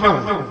വിളിച്ചിട്ട് പറഞ്ഞു,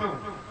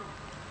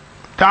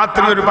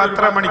 രാത്രി ഒരു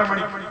 10:30 മണിക്ക്,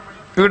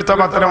 ഇവിടുത്തെ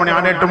 10:30 മണി,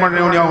 8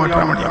 മണിയാവും,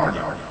 8:30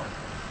 മണിയാവും.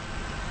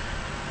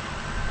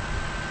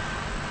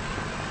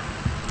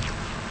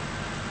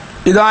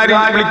 ഇതാരും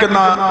വിളിക്കുന്ന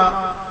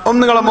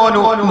ഒന്നുകളെ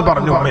മോനു എന്ന്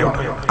പറഞ്ഞു.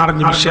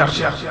 അറിഞ്ഞു വിഷയം.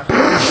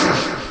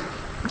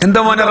 എന്താ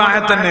മോനെ?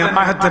 റാഹത്തന്നെ,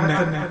 റാഹത്തന്നെ.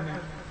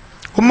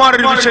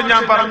 ഉമ്മാരൊരു വിഷയം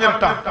ഞാൻ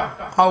പറഞ്ഞിട്ടാ.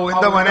 ഓ,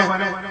 എന്താ മോനെ,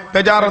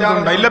 ബേജാറൊന്നും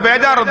ഉണ്ടോ? ഇല്ല,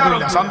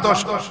 ബേജാറൊന്നുമില്ല,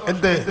 സന്തോഷം.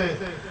 എന്തേ?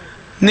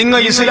 നിങ്ങൾ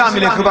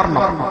ഇസ്ലാമിലേക്ക്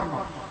വരണം,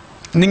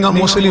 നിങ്ങൾ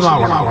മുസ്ലിം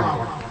ആവണം.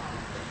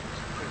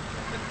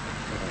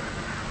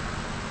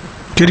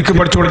 ശരിക്കും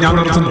പഠിച്ചോളി, ഞാൻ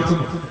നിർത്തുന്നു.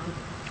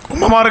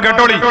 ഉമ്മമാർ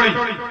കേട്ടോളി.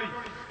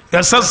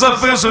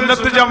 SSF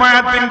സുന്നത്ത്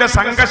ജമാഅത്തിന്റെ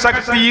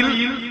സംഘശക്തിയിൽ,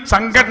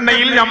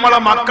 സംഘടനയിൽ നമ്മളെ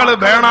മക്കള്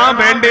വേണ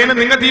വേണ്ടേന്ന്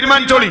നിങ്ങൾ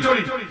തീരുമാനിച്ചോളി.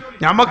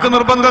 ഞമ്മക്ക്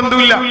നിർബന്ധം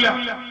എന്തുമില്ല.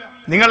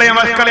 നിങ്ങളെ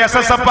മക്കളെ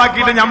SSF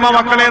ആക്കിയിട്ട് ഞമ്മ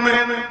മക്കളെന്ന്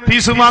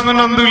ഫീസ്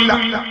വാങ്ങുന്നൊന്നുമില്ല.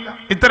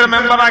 ഇത്ര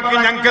മെമ്പറാക്കി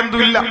ഞങ്ങൾക്ക്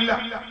എന്തുമില്ല.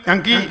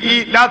 ഞങ്ങൾക്ക് ഈ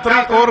രാത്രി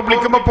ഓർ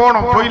വിളിക്കുമ്പോ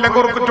പോണം, പോയില്ലെങ്കിൽ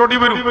ഓർക്ക് ചൊടി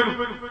വരും.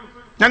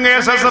 ഞങ്ങൾ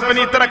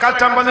SSFന് ഇത്ര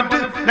കഷ്ടം വന്നിട്ട്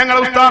ഞങ്ങളെ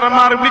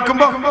ഉസ്താദന്മാർ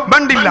വിളിക്കുമ്പോ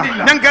ബണ്ടില്ല,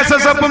 ഞങ്ങൾക്ക്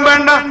SSFും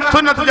വേണ്ട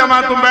സുന്നത്ത്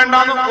ജമാഅത്തും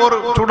വേണ്ടാന്ന് ഓർ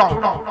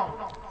ചൂടാവും.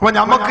 അപ്പൊ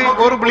ഞമ്മക്ക്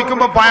ഓർ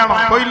വിളിക്കുമ്പോ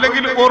പായണം,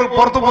 പോയില്ലെങ്കിൽ ഓർ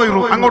പുറത്തു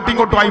പോയിരും, അങ്ങോട്ടും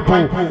ഇങ്ങോട്ടും ആയി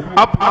പോവും.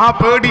 ആ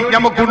പേടി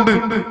ഞമ്മക്കുണ്ട്.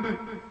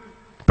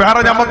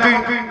 വേറെ ഞമ്മക്ക്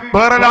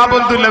വേറെ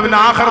ലാഭമൊന്നുമില്ല, പിന്നെ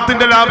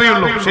ആഖിറത്തിന്റെ ലാഭമേ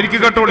ഉള്ളൂ. ശരിക്കും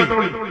കേട്ടോളി.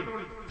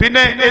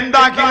 പിന്നെ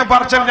എന്താക്കി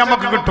പറച്ചൽ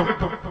ഞമ്മക്ക് കിട്ടും.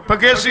 ഇപ്പൊ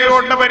KC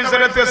റോഡിന്റെ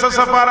പരിസരത്ത്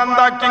SSF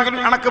എന്താക്കിയെങ്കിലും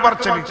അണക്ക്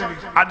പറച്ചൽ,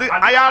 അത്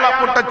അയാളെ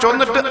പുട്ട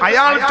ചൊന്നിട്ട്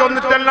അയാൾ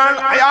ചൊന്നിട്ടെല്ലാം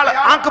അയാൾ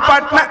ആക്ക്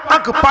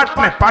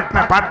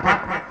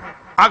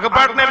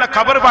പാട്ടിനല്ല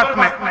ഖബർ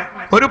പാട്ടിനെ,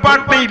 ഒരു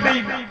പാട്ടിനെയില്ല.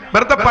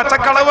 വെറുതെ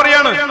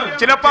പച്ചക്കളവറിയാണ്.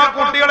 ചിലപ്പോ ആ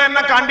കുട്ടികളെ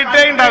എന്നെ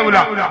കണ്ടിട്ടേ ഉണ്ടാവൂല,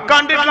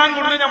 കണ്ടിട്ടാൻ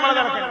കൊണ്ട് നമ്മളെ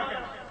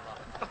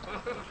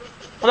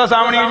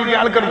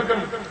ആൾക്കാർ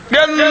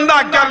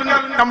എന്താക്കിയാലും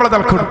നമ്മളെ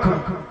തലക്കെടുക്കും.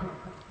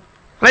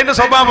 അതിന്റെ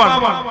സ്വഭാവമാണ്.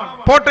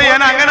 പോട്ടെ,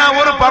 ഞാൻ അങ്ങനെ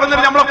ഒരു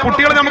പറഞ്ഞിട്ട് നമ്മളെ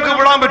കുട്ടികളെ നമുക്ക്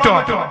വിടാൻ പറ്റുമോ?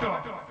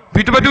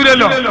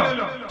 പറ്റൂലല്ലോ.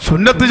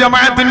 സുന്നത്ത്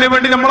ജമാഅത്തിന്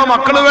വേണ്ടി നമ്മളെ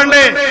മക്കള്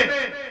വേണ്ടേ?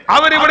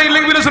 അവരിവിടെ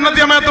ഇല്ലെങ്കിൽ സുന്നത്ത്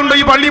ജമാഅത്തുണ്ട്.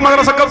 ഈ പള്ളി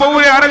മദ്രസൊക്കെ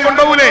പോകൂലേ? ആരും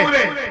കൊണ്ടുപോകൂലേ?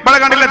 ഇവിടെ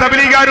കണ്ടില്ലേ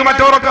തബ്ലീഗുകാരും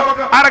മറ്റോരൊക്കെ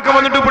ആരൊക്കെ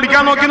വന്നിട്ട്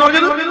പിടിക്കാൻ നോക്കിന്ന്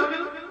പറഞ്ഞത്?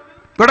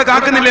 ഇവിടെ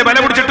കാക്കുന്നില്ലേ? വില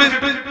പിടിച്ചിട്ട്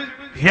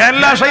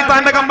എല്ലാ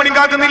ശൈത്താന്റെ കമ്പനിയും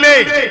കാക്കുന്നില്ലേ?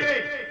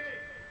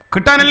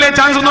 കിട്ടാനല്ലേ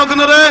ചാൻസ്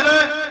നോക്കുന്നത്?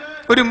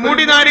 ഒരു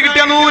മുടി നാരി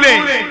കിട്ടിയ നൂലേ.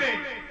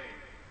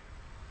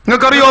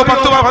 നിങ്ങൾക്കറിയോ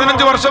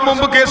 10-15 വർഷം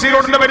മുമ്പ് KC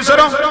റോഡിന്റെ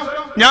പരിസരം,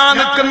 ഞാൻ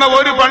നിൽക്കുന്ന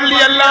ഒരു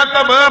പള്ളിയല്ലാത്ത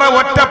വേറെ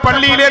ഒറ്റ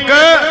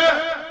പള്ളിയിലേക്ക്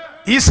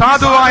ഈ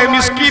സാധുവായ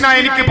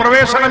മിസ്കീനായ എനിക്ക്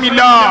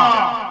പ്രവേശനമില്ല.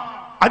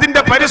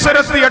 അതിന്റെ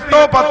പരിസരത്ത്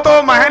 8-10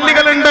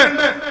 മഹല്ലുകളുണ്ട്.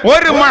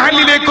 ഒരു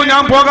മഹല്ലിലേക്കും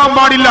ഞാൻ പോകാൻ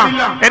പാടില്ല.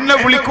 എന്നെ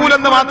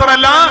വിളിക്കൂലെന്ന്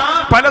മാത്രമല്ല,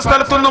 പല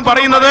സ്ഥലത്തൊന്നും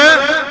പറയുന്നത്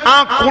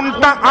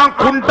ആ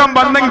കുണ്ടം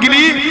വന്നെങ്കിൽ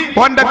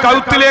ഓന്റെ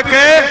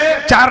കഴുത്തിലേക്ക്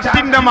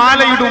ചർട്ടിന്റെ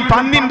മാലയിടും,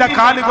 പന്നിന്റെ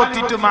കാല്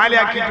കൊത്തിയിട്ട്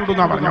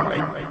മാലയാക്കിയിട്ടിടുന്ന പറഞ്ഞു.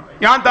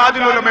 ഞാൻ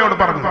താജുൽ ഉലമയോട്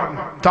പറഞ്ഞു,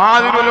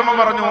 താജുൽ ഉലമ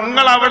പറഞ്ഞു,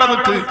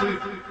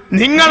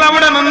 നിങ്ങൾ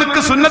അവിടെ നിന്നിക്ക്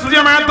സുന്നത്ത്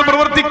ജമാഅത്ത്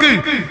പ്രവർത്തിക്ക്.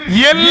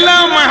 എല്ലാ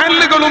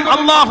മഹല്ലുകളും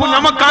അല്ലാഹു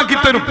നമുക്കാക്കി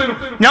തരും.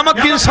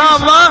 നമുക്ക് ഇൻഷാ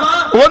അല്ലാഹ്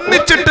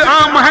ഒന്നിച്ചിട്ട് ആ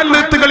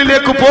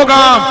മഹല്ലുകളിലേക്ക്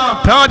പോകാം.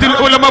 താജുൽ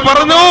ഉലമ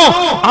പറഞ്ഞു,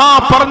 ആ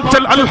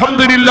പറച്ചൽ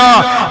അൽഹംദുലില്ലാഹ്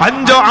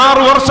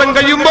 5-6 വർഷം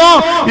കഴിയുമ്പോ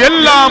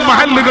എല്ലാ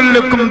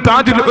മഹല്ലുകളിലേക്കും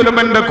താജുൽ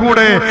ഉലമന്റെ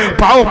കൂടെ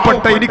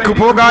പാവപ്പെട്ട എനിക്ക്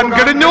പോകാൻ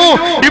കഴിഞ്ഞു.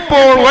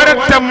 ഇപ്പോൾ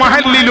ഒരൊറ്റ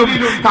മഹല്ലിലും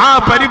ആ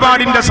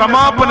പരിപാടിന്റെ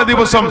സമാപന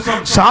ദിവസം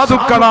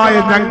സാധുക്കളായ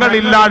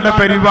ഞങ്ങളില്ലാത്ത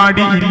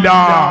പരിപാടി ഇല്ല.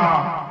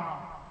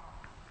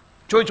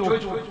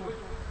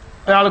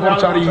 അയാളെ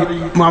കുറിച്ചാണ് ഈ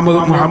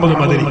മുഹമ്മദ്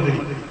മദനി.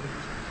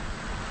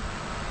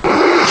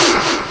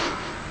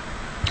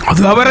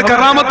 അത് അവരെ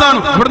കറാമത്താണ്,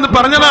 ഇവിടുന്ന്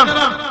പറഞ്ഞതാണ്.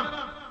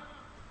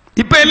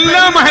 ഇപ്പൊ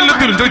എല്ലാ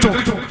മഹല്ലത്തിലും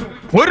ചോദിച്ചു,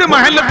 ഒരു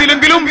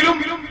മഹല്ലത്തിലെങ്കിലും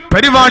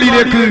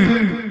പരിപാടിയിലേക്ക്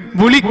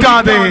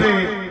വിളിക്കാതെ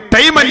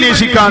ടൈം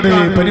അന്വേഷിക്കാതെ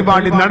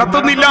പരിപാടി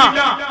നടത്തുന്നില്ല.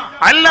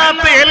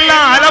 അല്ലാത്ത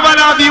എല്ലാ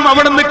അലവലാദിയും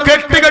അവിടുന്ന്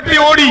കെട്ടി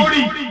ഓടി.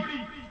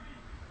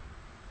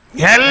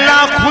 എല്ലാ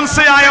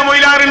കുൻസയായ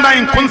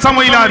മൊയിലാറുണ്ടായും, കുൻസ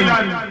മൊയിലാറ്,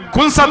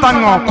 കുൻസ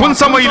തങ്ങോ,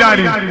 കുൻസ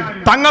മൊയിലാറ്.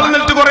 തങ്ങൾ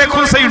എന്നിട്ട് കുറെ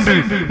കുൻസയുണ്ട്,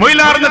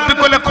 മൊയിലാർ എന്നിട്ട്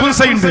കൊല്ല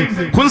കുൻസയുണ്ട്.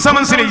 കുൻസ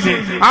മനസ്സിലായില്ലേ?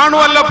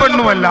 ആണുമല്ല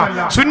പെണ്ണുമല്ല,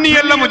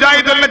 സുന്നിയല്ല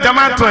മുജാഹിദല്ല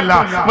ജമാഅത്തുമല്ല.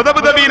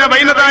 മുദബ്ദബീന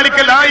ബൈന ദാലിക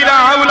ലാ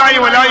ഇലാഹ ഇല്ലല്ലാഹി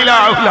വലാ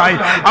ഇലാഹ ഇല്ലല്ലാഹി.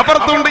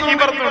 അപ്പുറത്തുണ്ട്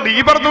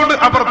ഇപ്പുറത്തുണ്ട്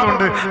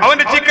അപ്പുറത്തുണ്ട്.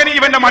 അവന്റെ ചിക്കൻ,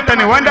 ഇവന്റെ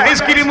മട്ടന്, അവന്റെ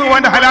ഐസ്ക്രീം,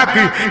 അവന്റെ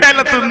ഹലാക്ക്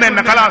എല്ലാം തിന്ന്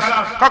തന്നെ കലാസ്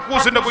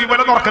കക്കൂസിന്റെ കുയി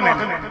പോലെ തുറക്കുന്നേ.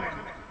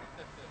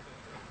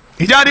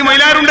 ഇജാതി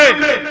മൈലാരുണ്ട്.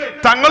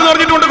 തങ്ങൾ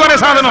പറഞ്ഞിട്ടുണ്ട് കുറെ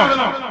സാധനം.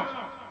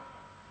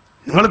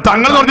 നിങ്ങൾ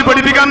തങ്ങൾ പറഞ്ഞ്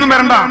പഠിപ്പിക്കാനൊന്നും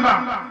വരണ്ട.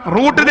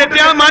 റൂട്ട്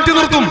തെറ്റിയാൽ മാറ്റി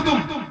നിർത്തും.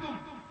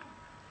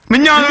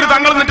 മിഞ്ഞാന്നൊരു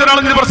തങ്ങൾ എന്നിട്ട് ഒരാൾ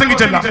നിന്ന്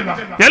പ്രസംഗിച്ചല്ല,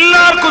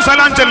 എല്ലാവർക്കും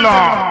സലാം ചെല്ലോ,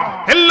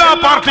 എല്ലാ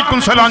പാർട്ടിക്കും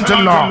സലാം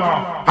ചെല്ലോ,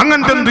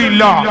 അങ്ങനത്തെ എന്തും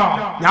ഇല്ല.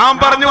 ഞാൻ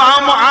പറഞ്ഞു,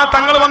 ആ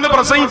തങ്ങൾ വന്ന്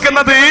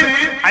പ്രസംഗിക്കുന്നത്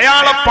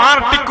അയാളെ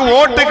പാർട്ടിക്ക്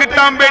വോട്ട്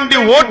കിട്ടാൻ വേണ്ടി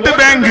വോട്ട്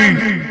ബാങ്ക്.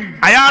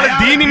 അയാൾ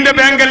ദീനിന്റെ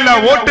ബാങ്കല്ല,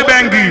 വോട്ട്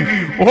ബാങ്ക്.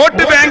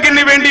 വോട്ട്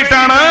ബാങ്കിന്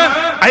വേണ്ടിയിട്ടാണ്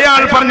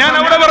അയാൾ പറഞ്ഞു. ഞാൻ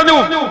അവിടെ പറഞ്ഞു,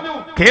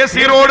 KC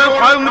റോഡ്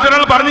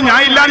ഒരാൾ പറഞ്ഞു,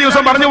 ഞാൻ ഇല്ലാ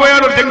ദിവസം പറഞ്ഞു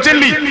പോയാൽ ഒരു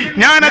ജംഗ്ഷനിൽ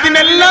ഞാൻ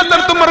അതിനെല്ലാ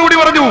സ്ഥലത്തും മറുപടി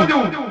പറഞ്ഞു.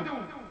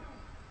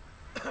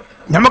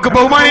 നമുക്ക്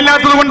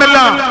ബഹുമാനില്ലാത്തത് കൊണ്ടല്ല,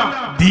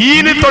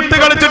 ദീന് തൊട്ട്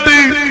കളിച്ചിട്ട്,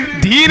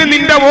 ദീന്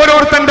നിന്റെ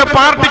ഓരോരുത്തന്റെ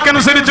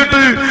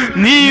പാർട്ടിക്കനുസരിച്ചിട്ട്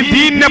നീ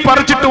ദീനിനെ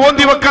പറിച്ചിട്ട്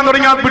ഓന്തി വെക്കാൻ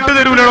തുടങ്ങിയാൽ വിട്ടു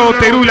തരൂലോ?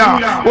 തരൂല.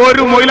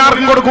 ഒരു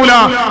മൊയിലാർക്കും കൊടുക്കൂല,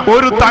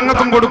 ഒരു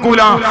തങ്ങൾക്കും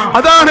കൊടുക്കൂല.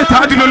 അതാണ്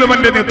താജുൽ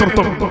ഉലമന്റെ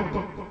നേതൃത്വം.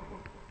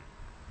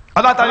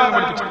 അതാ താജുൽ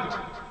പഠിപ്പിച്ചത്.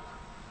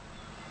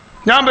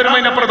 ഞാൻ വരുമ്പോ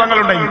അതിനപ്പുറം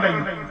തങ്ങളുണ്ടായി.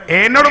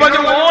 എന്നോട്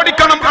പറഞ്ഞു,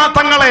 ഓടിക്കണം ആ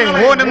തങ്ങളെ.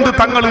 ഓനെന്ത്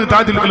തങ്ങള്?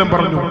 താജുൽ ഉലമ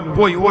പറഞ്ഞു,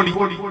 പോയി ഓടി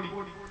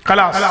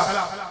കലാസ്.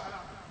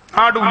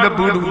 ആടുമില്ല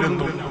വീടുമില്ല,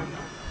 എന്തോ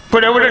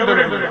ഇപ്പോഴെവിടെ ഉണ്ട്.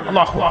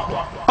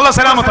 അല്ലാഹു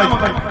സലാമത്തായി.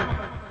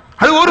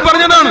 അത് ഓർ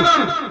പറഞ്ഞതാണ്.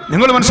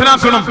 നിങ്ങൾ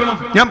മനസ്സിലാക്കണം.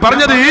 ഞാൻ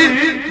പറഞ്ഞത്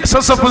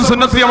SSF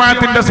സുന്നത്ത്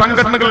ജമാഅത്തിന്റെ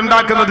സംഘടനകൾ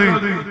ഉണ്ടാക്കുന്നത്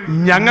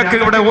ഞങ്ങൾക്ക്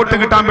ഇവിടെ വോട്ട്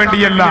കിട്ടാൻ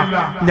വേണ്ടിയല്ല,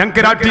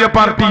 ഞങ്ങൾക്ക് രാഷ്ട്രീയ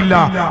പാർട്ടിയില്ല,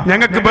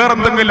 ഞങ്ങൾക്ക്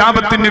വേറെന്തെങ്കിലും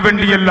ലാഭത്തിന്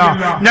വേണ്ടിയല്ല,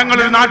 ഞങ്ങൾ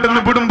ഒരു നാട്ടിൽ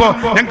നിന്ന് വിടുമ്പോ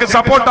ഞങ്ങൾക്ക്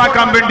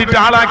സപ്പോർട്ടാക്കാൻ വേണ്ടിയിട്ട്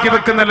ആളാക്കി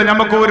വെക്കുന്നില്ല.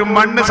 നമുക്ക് ഒരു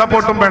മണ്ണ്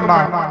സപ്പോർട്ടും വേണ്ട.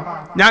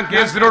 ഞാൻ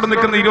കേസിലോട്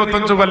നിൽക്കുന്ന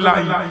 25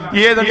 കൊല്ലായി.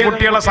 ഏതെങ്കിലും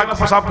കുട്ടികളെ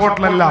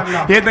സപ്പോർട്ടിലല്ല,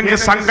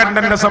 ഏതെങ്കിലും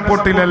സംഘടനന്റെ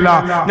സപ്പോർട്ടിലല്ല.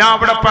 ഞാൻ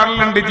അവിടെ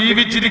പറഞ്ഞിട്ടുണ്ട്,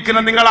 ജീവിച്ചിരിക്കുന്ന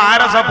നിങ്ങൾ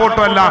ആരെ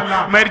സപ്പോർട്ടും അല്ല,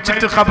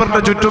 മരിച്ചിട്ട്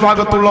ഖബറിന്റെ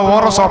ചുറ്റുഭാഗത്തുള്ള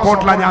ഓരോ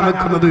സപ്പോർട്ടിലാണ് ഞാൻ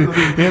നിൽക്കുന്നത്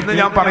എന്ന്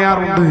ഞാൻ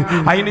പറയാറുണ്ട്.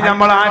 അതിന്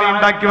നമ്മൾ ആരും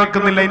ഉണ്ടാക്കി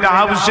വെക്കുന്നില്ല, അതിന്റെ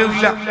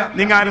ആവശ്യമില്ല.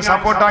 നിങ്ങൾ ആരും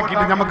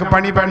സപ്പോർട്ടാക്കിയിട്ട് നമുക്ക്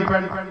പണി വേണ്ട.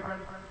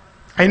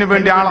 അതിനു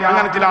വേണ്ടി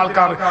അങ്ങനെ ചില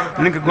ആൾക്കാർ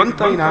നിങ്ങൾക്ക്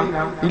ഗൊന്തൈന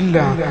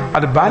ഇല്ല,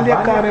 അത്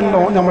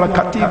ബാല്യക്കാരല്ലോ നമ്മളെ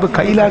കത്തീബ്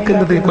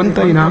കയ്യിലാക്കുന്നത്.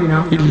 ഗൊന്തൈന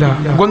ഇല്ല,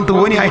 ഗൊന്ത്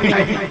ഓനിയായി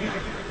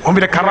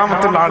ഒന്നിലെ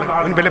കറാമത്തുള്ള ആള്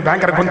വലിയ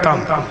ഭയങ്കര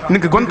ഗൊന്താണ്,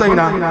 നിനക്ക്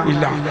ഗൊന്തൈന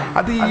ഇല്ല.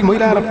 അത് ഈ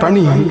മൊയിലാറെ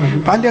പണി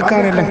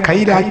ബാല്യക്കാരെല്ലാം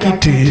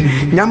കയ്യിലാക്കിയിട്ട്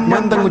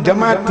ഞമ്മെന്തെങ്കിലും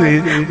ജമാഅത്ത്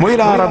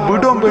മൊയിലാറെ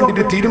വിടാൻ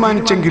വേണ്ടിട്ട്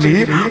തീരുമാനിച്ചെങ്കിൽ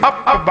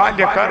അപ്പൊ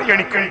ബാല്യക്കാർ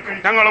എണിക്കും.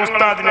 ഞങ്ങളെ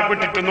ഉസ്താദിനെ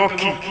വിട്ടിട്ട്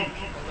നോക്കി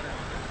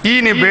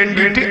ഇതിന്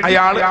വേണ്ടിയിട്ട്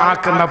അയാൾ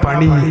ആക്കുന്ന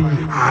പണി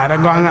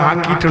ആരെങ്കിലും അങ്ങ്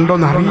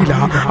ആക്കിയിട്ടുണ്ടോന്ന് അറിയില്ല.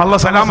 അള്ള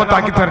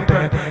സലാമത്താക്കി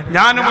തരട്ടെ.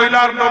 ഞാൻ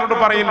മൊയിലാറിനോട്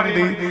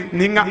പറയുന്നുണ്ട്,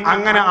 നിങ്ങൾ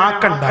അങ്ങനെ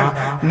ആക്കണ്ട.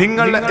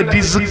 നിങ്ങളുടെ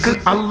റിസ്ക്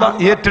അള്ള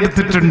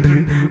ഏറ്റെടുത്തിട്ടുണ്ട്,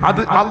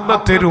 അത് അള്ള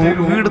തരും.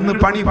 വീടുന്ന്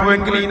പണി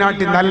പോയെങ്കിൽ ഈ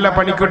നാട്ടിൽ നല്ല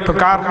പണി കിട്ടും.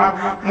 കാരണം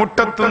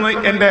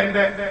മുട്ടത്തുനിന്ന്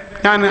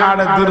ഞാൻ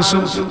ആടെ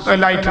ദിവസവും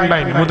എല്ലാം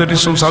ആയിട്ടുണ്ടായിരുന്നു.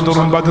 മുദരിസും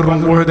സദുറും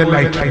ബദറും എല്ലാം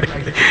ആയിട്ടുണ്ട്.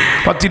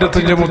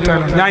 10-25 മുത്തല.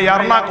 ഞാൻ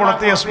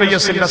എറണാകുളത്ത്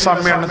SYSന്റെ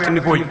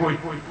സമ്മേളനത്തിന് പോയി.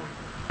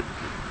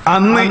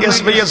 അന്ന്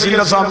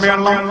SYSന്റെ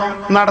സമ്മേളനം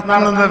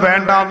നടത്തുന്നത്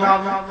വേണ്ടാന്നും,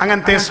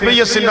 അങ്ങനത്തെ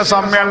SYSന്റെ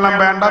സമ്മേളനം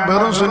വേണ്ട,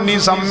 വെറും സുന്നി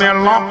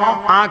സമ്മേളനം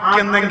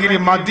ആക്കിയെന്നെങ്കിൽ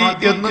മതി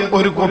എന്ന്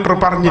ഒരു കൂട്ടർ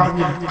പറഞ്ഞു.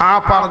 ആ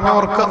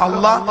പറഞ്ഞവർക്ക്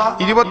അള്ളാഹ്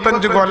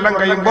 25 കൊല്ലം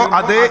കഴിയുമ്പോൾ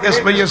അതേ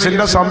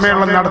SYSന്റെ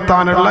സമ്മേളനം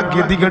നടത്താനുള്ള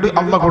ഗതികേട്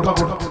അള്ളാഹ്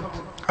കൊടുത്തു.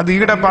 അത്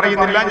ഈടെ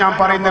പറയുന്നില്ല, ഞാൻ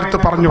പറയുന്നിടത്ത്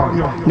പറഞ്ഞു.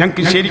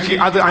 ഞങ്ങൾക്ക് ശരിക്കും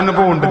അത്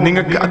അനുഭവമുണ്ട്,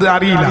 നിങ്ങൾക്ക് അത്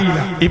അറിയില്ല.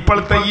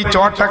 ഇപ്പോഴത്തെ ഈ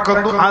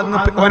ചോട്ടക്കൊന്നും അന്ന്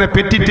ഓനെ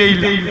പെറ്റിട്ടേ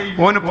ഇല്ല.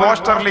 ഓന്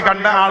പോസ്റ്ററിൽ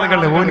കണ്ട ആളുകൾ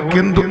ഓനക്ക്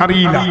എന്തും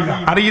അറിയില്ല.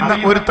 അറിയുന്ന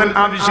ഒരുത്തൻ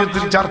ആ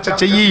വിഷയത്തിൽ ചർച്ച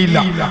ചെയ്യയില്ല.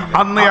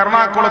 അന്ന്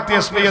എറണാകുളത്ത്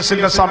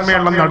SYSന്റെ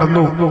സമ്മേളനം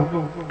നടന്നു.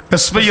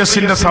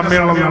 SYSന്റെ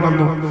സമ്മേളനം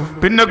നടന്നു.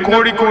 പിന്നെ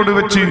കോഴിക്കോട്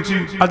വെച്ച്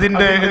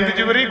അതിന്റെ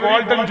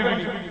ഗോൾഡൻ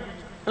ജൂബിലി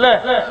അല്ലേ,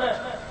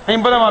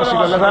 50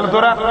 വാർഷികമല്ല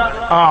സ്ഥലത്തൂര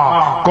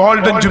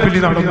ഗോൾഡൻ ജൂബിലി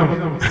നടന്നു.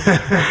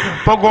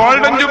 ഇപ്പൊ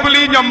ഗോൾഡൻ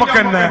ജൂബിലി നമുക്ക്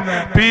തന്നെ,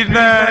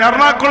 പിന്നെ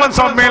എറണാകുളം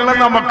സമ്മേളനം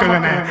നമുക്ക്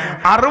തന്നെ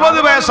 60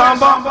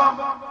 വയസ്സാകുമ്പോ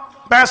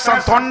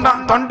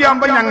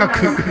തൊണ്ടിയാകുമ്പോ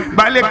ഞങ്ങൾക്ക്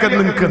ബാല്യൊക്കെ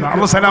നിൽക്കുന്ന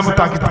അള്ള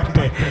സലാമത്താക്കി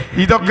തരട്ടെ.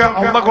 ഇതൊക്കെ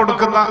അള്ള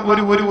കൊടുക്കുന്ന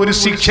ഒരു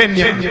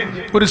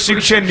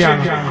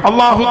ശിക്ഷണ്യാണ്.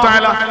 അള്ളാഹു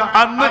തആല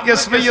അന്ന്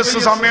SYS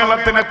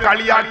സമ്മേളനത്തിനെ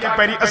കളിയാക്കി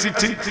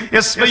പരിഹസിച്ച്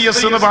SYS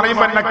എന്ന്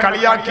പറയുമ്പോൾ എന്നെ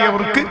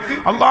കളിയാക്കിയവർക്ക്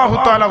അള്ളാഹു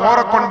തആല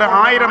ഓറെ കൊണ്ട്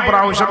 1000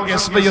 പ്രാവശ്യം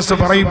SYS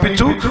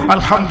പറയിപ്പിച്ചു.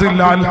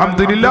 അൽഹംദുലില്ലാഹ്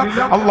അൽഹംദുലില്ലാഹ്.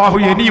 അള്ളാഹു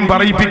ഇനിയും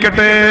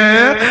പറയിപ്പിക്കട്ടെ.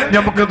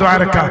 നമുക്ക്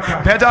ദ്വാരക്കാം,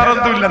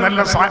 ബേജാറൊന്നുമില്ല, നല്ല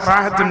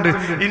റാഹത്തുണ്ട്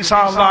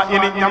ഇൻഷാ അല്ലാഹ്.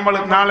 ഇനി നമ്മൾ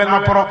നാളെ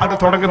അപ്പുറം അത്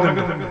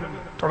തുടങ്ങുന്നുണ്ട്.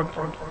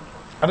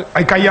 അത്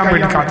കഴിയാൻ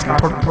വേണ്ടി കാത്തില്ല.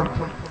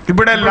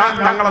 ഇവിടെ അല്ല,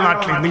 ഞങ്ങളെ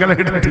നാട്ടിൽ, നിങ്ങളെ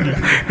ഇടത്തില്ല.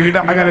 ഇവിടെ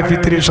അങ്ങനെ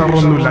ഫിത്രി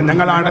ഷർറൊന്നുമില്ല.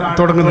 ഞങ്ങളാണ്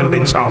തുടങ്ങുന്നുണ്ട്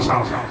ഇൻഷാ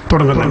അല്ലാഹ്,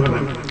 തുടങ്ങുന്നുണ്ട്.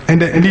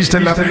 അതിന്റെ ലിസ്റ്റ്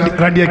എല്ലാം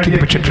റെഡിയാക്കി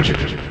വെച്ചിട്ടുണ്ട്.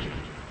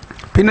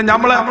 പിന്നെ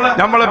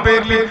നമ്മളെ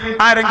പേരിൽ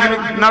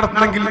ആരെങ്കിലും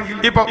നടത്തുന്നെങ്കിൽ,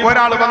 ഇപ്പൊ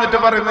ഒരാൾ വന്നിട്ട്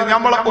പറയുന്നത്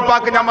നമ്മളെ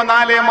ഉപ്പാക്ക് ഞമ്മ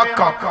 4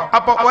 മക്ക,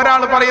 അപ്പൊ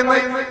ഒരാൾ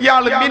പറയുന്നത്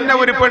ഇയാള് പിന്നെ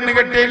ഒരു പെണ്ണ്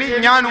കെട്ടിയാൽ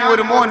ഞാനും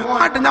ഒരു മോൻ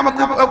ആട്ട്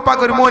നമുക്ക്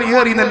ഉപ്പാക്ക് ഒരു മോൻ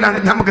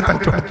ഏറിയെന്നല്ലാണ്ട് നമുക്ക്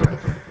തലച്ചു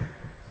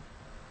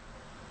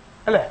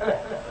അല്ലേ.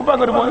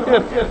 ഉപ്പാക്ക് ഒരു മോൻ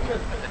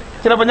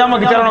ചിലപ്പോ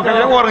ഞമ്മക്ക് ചില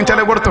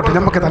ചില കൊടുത്തോട്ടെ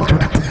നമുക്ക് തലച്ചു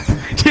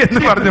എന്ന്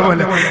പറഞ്ഞ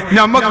പോലെ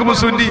ഞമ്മക്ക്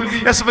മുസ്ലിം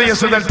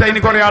SYS അതിന്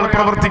കുറെ ആൾ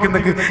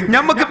പ്രവർത്തിക്കുന്നെങ്കിൽ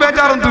ഞമ്മക്ക്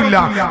ബേജാറൊന്നുമില്ല.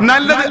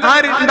 നല്ലത്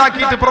ആര്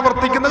ഉണ്ടാക്കിയിട്ട്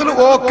പ്രവർത്തിക്കുന്നതിൽ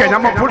ഓക്കെ,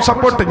 ഞമ്മ ഫുൾ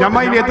സപ്പോർട്ട്, ഞമ്മ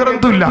അതിന്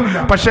എതിരൊന്നുമില്ല.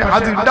 പക്ഷെ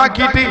അത്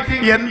ഉണ്ടാക്കിയിട്ട്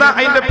എന്താ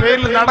അതിന്റെ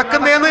പേരിൽ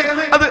നടക്കുന്നതെന്ന്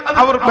അത്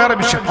അവർ വേറെ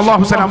വിഷയം.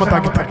 അള്ളാഹു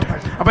സലാമത്താക്കി തട്ടെ.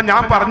 അപ്പൊ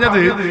ഞാൻ പറഞ്ഞത്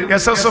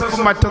SSF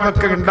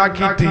മറ്റതൊക്കെ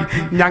ഉണ്ടാക്കിയിട്ട്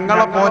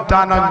ഞങ്ങളെ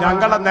പോറ്റാനോ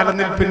ഞങ്ങളെ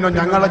നിലനിൽപ്പിനോ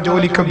ഞങ്ങളെ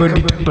ജോലിക്കോ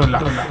വേണ്ടിയിട്ടല്ല.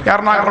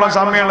 എറണാകുളം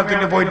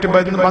സമ്മേളനത്തിന് പോയിട്ട്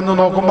വന്ന്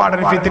നോക്കുമ്പോൾ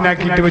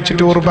അടരിഫിത്തിനാക്കിയിട്ട്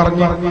വെച്ചിട്ട് ഓർ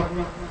പറഞ്ഞു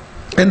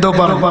എന്തോ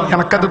പറഞ്ഞു,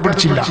 എനക്കത്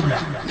പിടിച്ചില്ല.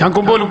 ഞാൻ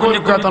പോലും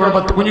കുഞ്ഞിക്കാത്തോളം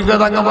 10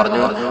 കുഞ്ഞിക്കാത്ത അങ്ങ്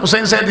പറഞ്ഞു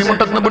ഹുസൈൻ സാഹിബ്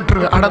മുട്ടത്തിന് വിട്ടു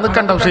അവിടെ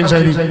നിൽക്കണ്ട ഹുസൈൻ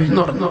സാഹിബ്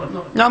എന്ന് പറഞ്ഞു.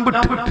 ഞാൻ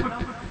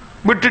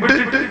വിട്ടിട്ട്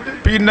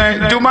പിന്നെ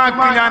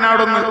ജുമാക്ക് ഞാൻ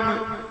അവിടെ നിന്ന്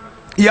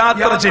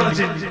യാത്ര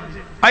ചെല്ലി.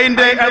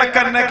 അതിന്റെ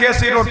ഇളക്കന്നെ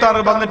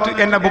കേസിലോട്ടാറ് വന്നിട്ട്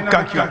എന്നെ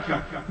ബുക്കാക്കി.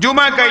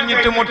 ജുമാ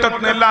കഴിഞ്ഞിട്ട്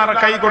മുട്ടത്തിന് എല്ലാവരും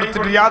കൈ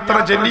കൊടുത്തിട്ട് യാത്ര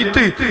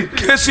ചെല്ലിയിട്ട്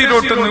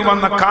കേസിലോട്ട് നിന്ന്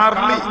വന്ന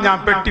കാറിൽ ഞാൻ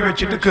പെട്ടി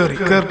വെച്ചിട്ട്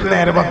കേറിട്ട്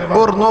നേരെ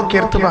ഓർ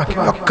നോക്കിയെടുത്ത് ബാക്കി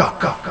ഒക്കെ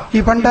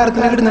ഈ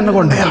പണ്ടാരത്തിന് വീട് നിന്ന്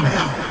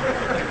കൊണ്ടുപോയാ.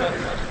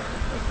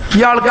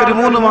 ഇയാൾക്ക് ഒരു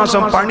 3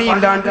 മാസം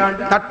പണിയില്ലാണ്ട്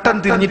നട്ടം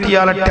തിരിഞ്ഞിട്ട്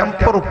ഇയാളെ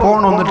ടെമ്പർ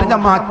പോണെന്നിട്ട്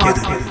ഞാൻ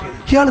മാക്കിയത്.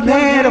 ഇയാൾ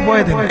നേരെ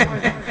പോയത്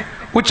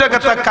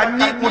ഉച്ചക്കത്തെ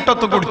കഞ്ഞി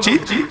മുട്ടത്ത് കുടിച്ച്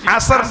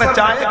അസറിന്റെ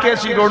ചായ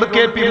KC റോഡ്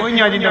KP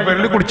മൊയ്ഞ്ഞാജിന്റെ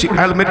പേരിൽ കുടിച്ച്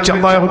അയാൾ മരിച്ച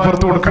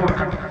പുറത്ത് കൊടുക്കട്ടെ.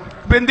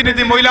 അപ്പൊ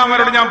എന്തിനു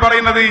മൊയിലാമാരോട് ഞാൻ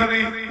പറയുന്നത്,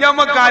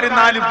 ഞമ്മക്കാരും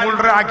 4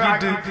 പുള്ളറെ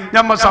ആക്കിയിട്ട്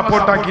ഞമ്മ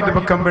സപ്പോർട്ടാക്കിയിട്ട്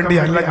വെക്കാൻ വേണ്ടി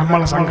അല്ല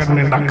നമ്മളെ സംഘടന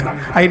ഉണ്ടാക്കുക.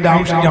 അതിന്റെ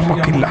ആവശ്യം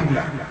ഞമ്മക്കില്ല.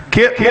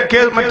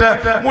 മറ്റേ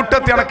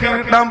മുട്ടത്തി അടക്കി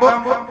ഇടാകുമ്പോ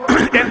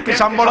എനിക്ക്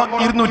ശമ്പളം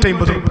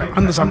 250 രൂപ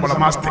അന്ന് ശമ്പളം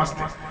മാസത്തെ.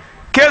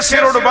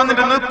 കേസിനോട്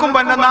വന്നിട്ട് നിൽക്കുമ്പോ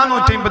എന്നെ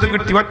 450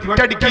 കിട്ടി,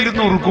 ഒറ്റടിക്ക്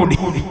 200 കോടി.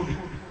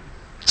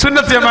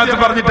 സുന്നത്ത് ജമാഅത്ത്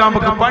പറഞ്ഞിട്ട്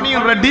നമുക്ക്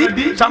പണിയും റെഡി,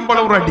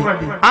 ശമ്പളവും റെഡി.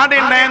 ആടെ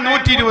ഉണ്ടായ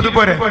 120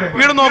 പോരെ,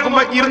 ഇവിടെ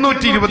നോക്കുമ്പോ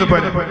 220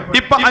 പോരെ,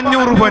 ഇപ്പൊ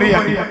 500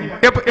 പോരെയായി.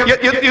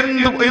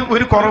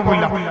 ഒരു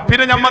കുറവില്ല.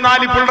 പിന്നെ ഞമ്മ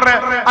 4 പിള്ളറെ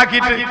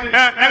ആക്കിയിട്ട്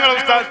ഞങ്ങൾ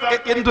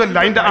എന്തുമല്ല,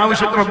 അതിന്റെ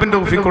ആവശ്യം റബ്ബിന്റെ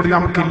ഊഫിക്കോട്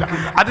നമുക്കില്ല.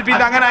 അത്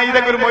പിന്നെ അങ്ങനെ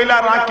ഇതൊക്കെ ഒരു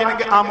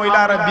മൊയിലാറാക്കിയെങ്കിൽ ആ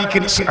മൊയിലാറെ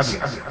വീക്ക്നെസ്,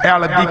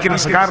 അയാളെ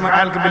വീക്ക്നെസ്. കാരണം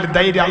അയാൾക്ക് വലിയ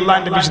ധൈര്യം,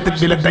 അള്ളാന്റെ വിഷയത്തിൽ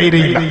വലിയ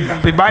ധൈര്യമില്ല.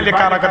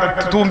 ബാല്യക്കാരൊക്കെ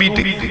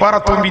തൂമ്പിയിട്ട്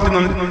വേറെ തൂമ്പിയിട്ട്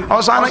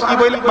അവസാനം ഈ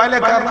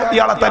ബാല്യക്കാരനെ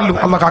ഇയാളെ തല്ലു,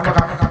 അള്ള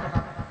കാക്കട്ടെ.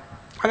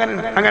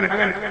 അങ്ങനെ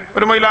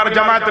ഒരു മൊയിലാറ്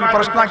ജമാഅത്തിന്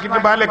പ്രശ്നമാക്കിയിട്ട്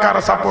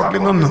ബാല്യക്കാരെ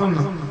സപ്പോർട്ടിൽ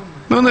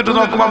നിന്നിട്ട്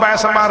നോക്കുമ്പോ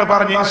വയസ്സന്മാർ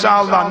പറഞ്ഞു ഇൻഷാ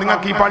അല്ലാഹ്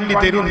നിങ്ങൾക്ക് ഈ പള്ളി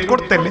തരും,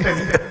 കൊടുത്തല്ലേ?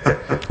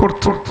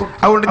 കൊടുത്തു.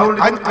 അതുകൊണ്ട്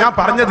ഞാൻ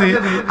പറഞ്ഞത്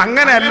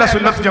അങ്ങനെയല്ല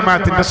സുന്നത്ത്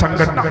ജമാഅത്തിന്റെ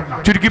സംഘടന.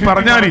 ചുരുക്കി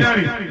പറഞ്ഞാൽ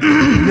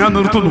ഞാൻ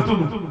നിർത്തുന്നു.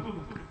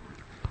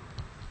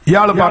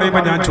 ഇയാൾ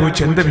പറയുമ്പോ ഞാൻ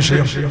ചോദിച്ചു എന്ത്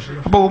വിഷയം?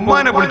 അപ്പൊ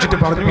ഉമ്മാനെ വിളിച്ചിട്ട്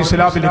പറഞ്ഞു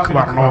ഇസ്ലാമിലേക്ക്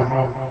വരണോ.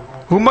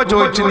 ഉമ്മ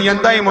ചോദിച്ചു നീ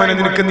എന്തായി മോനെ,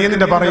 നിനക്ക് നീ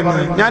എന്തിന്റെ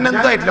പറയുന്നത്? ഞാൻ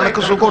എന്തായിട്ടില്ല,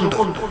 എനിക്ക് സുഖമുണ്ട്.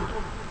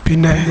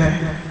 പിന്നെ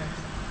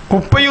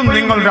ഉപ്പയും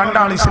നിങ്ങൾ 2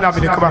 ആൾ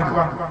ഇസ്ലാമിലേക്ക് വരണം,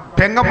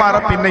 പെങ്ങന്മാരെ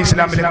പിന്നെ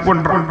ഇസ്ലാമിലേക്ക്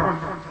കൊണ്ടുവരണം.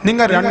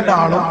 നിങ്ങൾ 2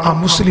 ആളും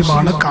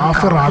അമുസ്ലിമാണ്,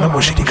 കാഫിറാണ്,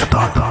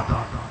 മുശ്രിക്കത്താണ്.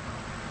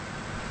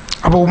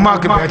 അപ്പൊ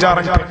ഉമ്മാക്ക്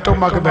ബേജാറായി, പെറ്റ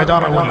ഉമ്മാക്ക്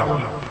ബേജാറാവുമല്ലോ.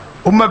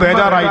 ഉമ്മ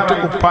ബേജാറായിട്ട്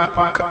ഉപ്പ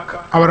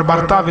അവരുടെ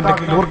ഭർത്താവിന്റെ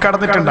കീഴിൽ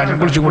കിടന്നിട്ടുണ്ടായി,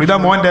 വിളിച്ചു കൂടി. ഇതാ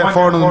മോന്റെ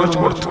ഫോൺ വിളിച്ചു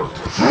കൊടുത്തു.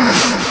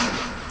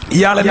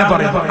 ഇയാളെന്നെ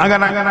പറയും.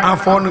 അങ്ങനെ ആ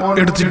ഫോൺ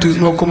എടുത്തിട്ട്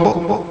നോക്കുമ്പോ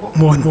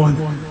മോൻ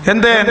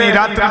എന്തേ നീ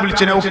രാത്രി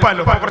വിളിച്ചനെ?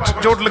 ഉപ്പല്ലോ, കുറച്ച്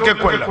ചോട്ടിൽ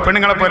കേൾക്കുമല്ലോ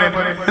പെണ്ണുങ്ങളെ പോലെ.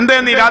 എന്തേ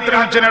നീ രാത്രി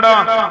വിളിച്ചനെടാ?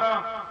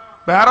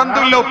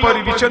 വേറെന്തുമില്ല ഉപ്പ,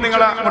 ഒരു വിഷയം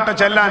നിങ്ങളെ മുട്ട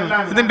ചെല്ലാൻ.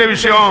 ഇതിന്റെ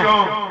വിഷയം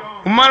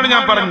ഉമ്മയോട്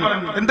ഞാൻ പറഞ്ഞു.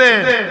 എന്തേ?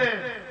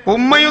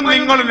 ഉമ്മയും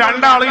നിങ്ങളും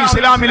 2 ആളും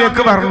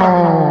ഇസ്ലാമിലേക്ക് വരണോ,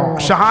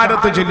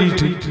 ഷഹാദത്ത്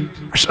ചൊല്ലിയിട്ട്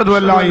അഷ്ഹദു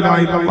അല്ലാ ഇലാഹ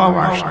ഇല്ലല്ലാഹു വ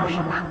അഷ്ഹദു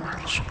അന്ന മുഹമ്മദൻ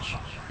റസൂലുള്ളാഹ്.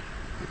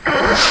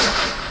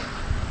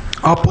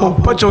 അപ്പൊ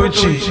ഉപ്പ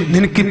ചോദിച്ചു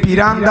നിനക്ക്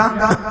പിരാന്ത?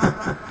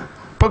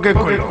 ഉപ്പ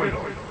കേൾക്കുമല്ലോ.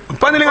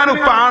 ഉപ്പ നിലങ്ങാൻ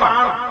ഉപ്പ ആണോ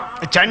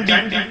ചണ്ടി?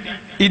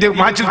 ഇത്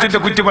മാച്ചിന്റെ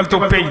കുറ്റി പോലത്തെ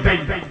ഉപ്പയില്ല.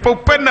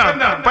 ഉപ്പന്നെ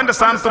ഉപ്പന്റെ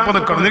സ്ഥാനത്ത് ഉപ്പ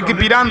നിൽക്കണം. നിനക്ക്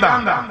പിരാന്ത?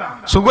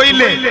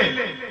 സുഖമില്ലേ?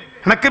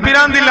 എനക്ക്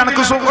പിരാന്തില്ല,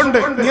 എനക്ക്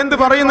സുഖമുണ്ട്. നീ എന്ത്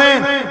പറയുന്നേ?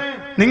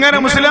 നിങ്ങനെ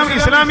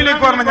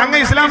ഇസ്ലാമിലേക്ക് വരണം. ഞങ്ങൾ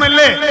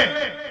ഇസ്ലാമല്ലേ?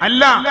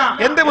 അല്ല.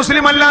 എന്ത്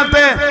മുസ്ലിം അല്ലാത്ത?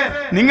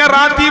 നിങ്ങൾ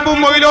റാത്തീബും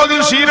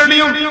മൊയിലോദും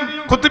ഷീരണിയും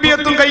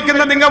കുത്തുബിയത്തും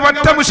കഴിക്കുന്ന നിങ്ങൾ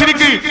ഒറ്റ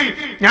മുശ്രിക്ക്.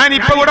 ഞാൻ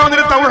ഇപ്പൊ ഇവിടെ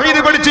വന്നിട്ട്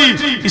തൗഹീദ് പഠിച്ചു,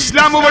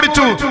 ഇസ്ലാം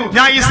പഠിച്ചു.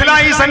 ഞാൻ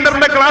ഇസ്ലാഹി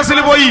സെന്ററിന്റെ ക്ലാസ്സിൽ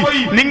പോയി.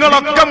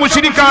 നിങ്ങളൊക്കെ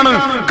മുശ്രിക്കാണ്,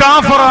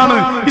 കാഫറാണ്,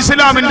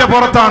 ഇസ്ലാമിന്റെ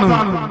പുറത്താണ്.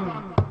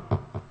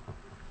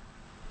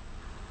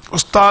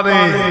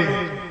 ഉസ്താദേ,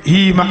 ഈ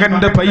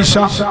മകന്റെ പൈസ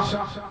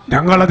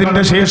ഞങ്ങൾ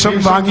അതിന്റെ ശേഷം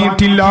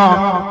വാങ്ങിയിട്ടില്ല,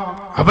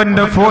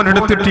 അവന്റെ ഫോൺ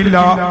എടുത്തിട്ടില്ല.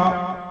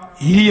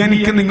 ഈ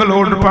എനിക്ക്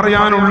നിങ്ങളോട്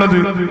പറയാനുള്ളത്,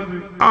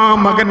 ആ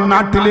മകൻ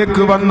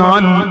നാട്ടിലേക്ക്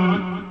വന്നാൽ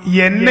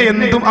എന്നെ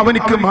എന്തും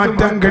അവനിക്ക്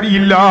മാറ്റാൻ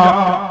കഴിയില്ല.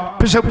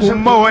 പക്ഷെ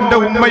എന്റെ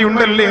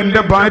ഉമ്മയുണ്ടല്ലേ,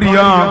 എന്റെ ഭാര്യ.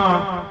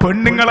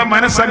 പെണ്ണുങ്ങളെ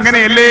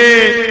മനസ്സങ്ങനെയല്ലേ?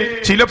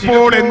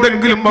 ചിലപ്പോൾ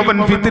എന്തെങ്കിലും അവൻ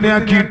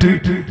ഫിത്നയാക്കിയിട്ട്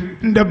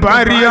എന്റെ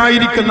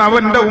ഭാര്യയായിരിക്കുന്ന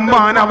അവന്റെ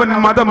ഉമ്മാൻ അവൻ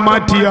മതം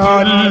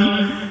മാറ്റിയാൽ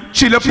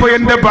ചിലപ്പോ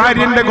എന്റെ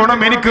ഭാര്യന്റെ ഗുണം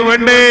എനിക്ക്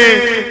വേണ്ടേ?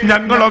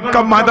 ഞങ്ങളൊക്കെ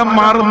മതം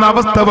മാറുന്ന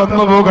അവസ്ഥ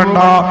വന്നു പോകണ്ട.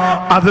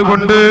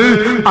 അതുകൊണ്ട്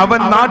അവൻ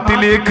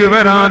നാട്ടിലേക്ക്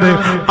വരാതെ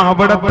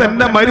അവിടെ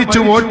തന്നെ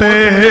മരിച്ചു പോട്ടെ.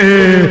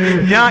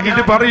 ഞാൻ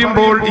ഇത്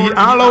പറയുമ്പോൾ ഈ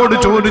ആളോട്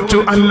ചോദിച്ചു,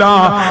 അല്ല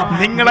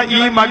നിങ്ങളെ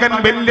ഈ മകൻ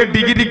വലിയ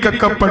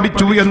ഡിഗ്രിക്കൊക്കെ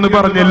പഠിച്ചു എന്ന്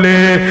പറഞ്ഞില്ലേ,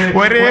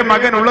 ഒരേ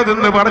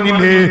മകനുള്ളതെന്ന്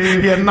പറഞ്ഞില്ലേ?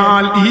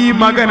 എന്നാൽ ഈ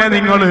മകനെ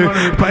നിങ്ങൾ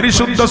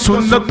പരിശുദ്ധ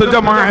സുന്നത്ത്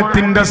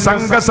ജമാഅത്തിന്റെ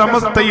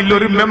സംഘസമസ്തയിൽ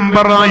ഒരു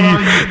മെമ്പറായി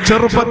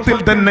ചെറുപ്പത്തിൽ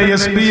തന്നെ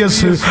SB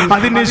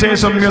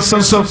അതിനുശേഷം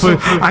SSF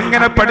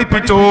അങ്ങനെ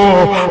പഠിപ്പിച്ചോ?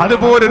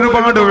 അതുപോലെ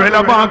ഒരുപാട്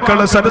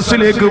ഉലമാക്കളെ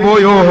സദസ്സിലേക്ക്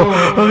പോയോ?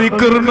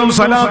 ദിക്റിനും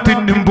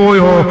സലാത്തിനും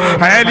പോയോ?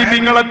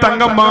 ആലിമീങ്ങളെ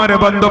തങ്ങന്മാരെ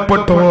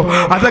ബന്ധപ്പെട്ടോ?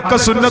 അതൊക്കെ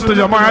സുന്നത്ത്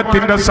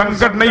ജമാഅത്തിന്റെ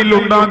സംഘടനയിൽ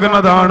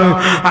ഉണ്ടാകുന്നതാണ്.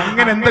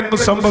 അങ്ങനെ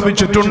എന്തെങ്കിലും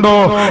സംഭവിച്ചിട്ടുണ്ടോ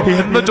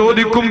എന്ന്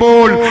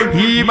ചോദിക്കുമ്പോൾ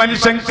ഈ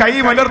മനുഷ്യൻ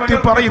കൈമലർത്തി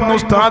പറയുന്നു,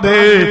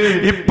 ഉസ്താദേ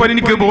ഇപ്പൊ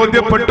എനിക്ക്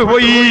ബോധ്യപ്പെട്ടു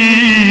പോയി.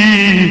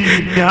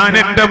 ഞാൻ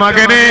എന്റെ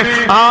മകനെ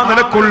ആ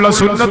നിലക്കുള്ള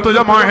സുന്നത്ത്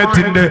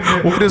ജമാഅത്തിന്റെ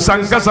ഒരു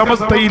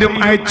സംഘസമസ്തയിലും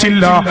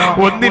അയച്ചില്ല,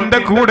 ഒന്നിന്റെ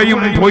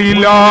കൂടെയും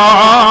പോയില്ല.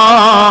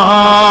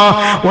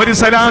 ഒരു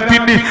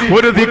സലാത്തിന്,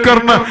 ഒരു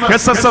ദിക്റിന്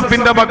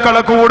SSFന്റെ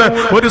മക്കളെ കൂടെ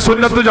ഒരു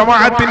സുന്നത്ത്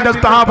ജമാഅത്തിന്റെ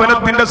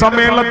സ്ഥാപനത്തിന്റെ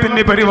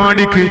സമ്മേളനത്തിന്റെ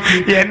പരിപാടിക്ക്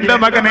എന്റെ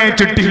മകനെ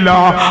അയച്ചിട്ടില്ല.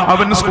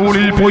 അവൻ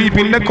സ്കൂളിൽ പോയി,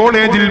 പിന്നെ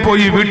കോളേജിൽ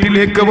പോയി,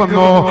 വീട്ടിലേക്ക്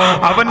വന്നു.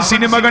 അവൻ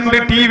സിനിമ കണ്ട്,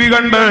 TV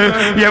കണ്ട്,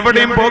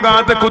 എവിടെയും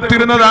പോകാതെ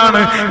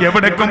കുത്തിരുന്നതാണ്.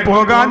 എവിടേക്കും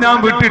പോകാൻ ഞാൻ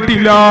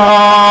വിട്ടിട്ടില്ല.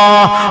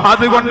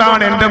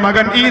 അതുകൊണ്ടാണ് എന്റെ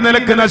മകൻ ഈ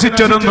നിലക്ക്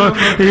നശിച്ചതെന്ന്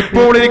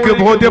ഇപ്പോൾ കേട്ടപ്പോൾ എനിക്ക്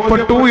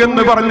ബോധ്യപ്പെട്ടു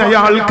എന്ന് പറഞ്ഞ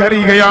അയാൾ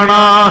കരയുകയാണ്.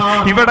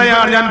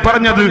 ഇവിടെയാണ് ഞാൻ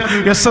പറഞ്ഞത്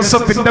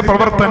SSFന്റെ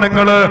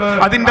പ്രവർത്തനങ്ങള്,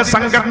 അതിന്റെ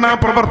സംഘടനാ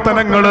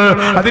പ്രവർത്തനങ്ങള്,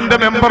 അതിന്റെ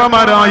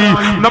മെമ്പർമാരായി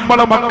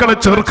നമ്മളെ മക്കളെ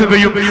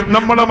ചേർക്കുകയും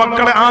നമ്മളെ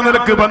മക്കളെ ആ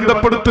നിലക്ക്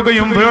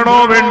ബന്ധപ്പെടുത്തുകയും വേണോ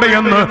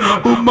വേണ്ടയെന്ന്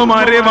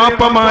ഉമ്മമാരെ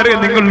വാപ്പമാരെ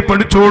നിങ്ങൾ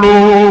പഠിച്ചോളൂ.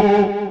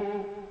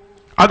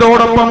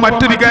 അതോടൊപ്പം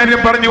മറ്റൊരു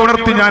കാര്യം പറഞ്ഞു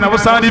ഉണർത്തി ഞാൻ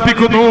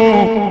അവസാനിപ്പിക്കുന്നു.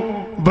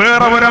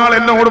 വേറെ ഒരാൾ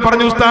എന്നോട്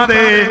പറഞ്ഞു,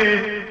 ഉസ്താദേ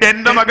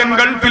എന്റെ മകൻ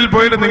ഗൾഫിൽ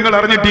പോയത് നിങ്ങൾ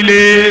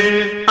അറിഞ്ഞിട്ടില്ലേ?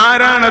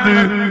 ആരാണത്?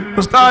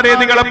 ഉസ്താദേ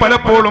നിങ്ങളെ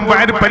പലപ്പോഴും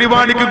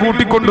പരിപാടിക്ക്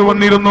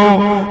കൂട്ടിക്കൊണ്ടുവന്നിരുന്നു.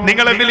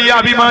 നിങ്ങളെ വലിയ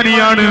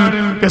അഭിമാനിയാണ്,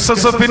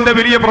 SSFന്റെ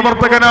വലിയ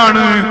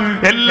പ്രവർത്തകനാണ്,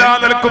 എല്ലാ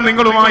നിലക്കും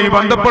നിങ്ങളുമായി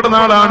ബന്ധപ്പെടുന്ന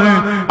ആളാണ്.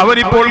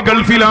 അവനിപ്പോൾ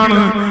ഗൾഫിലാണ്,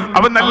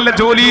 അവൻ നല്ല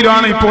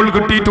ജോലിയിലാണ് ഇപ്പോൾ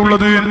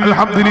കിട്ടിയിട്ടുള്ളത്.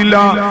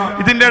 അൽഹംദുലില്ലാഹ്.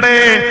 ഇതിന്റെ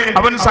ഇടയെ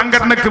അവൻ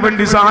സംഘടനയ്ക്ക്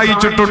വേണ്ടി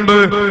സഹായിച്ചിട്ടുണ്ട്.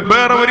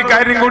 വേറെ ഒരു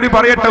കാര്യം കൂടി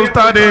പറയട്ടെ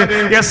ഉസ്താദേ,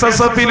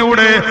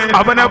 SSFിലൂടെ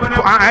അവനെ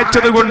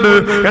അയച്ചത് കൊണ്ട്,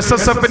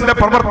 SSFന്റെ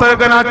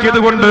പ്രവർത്തകനാക്കിയത്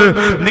കൊണ്ട്,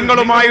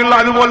 നിങ്ങളുമായുള്ള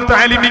അതുപോലത്തെ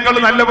ആലിമീങ്ങൾ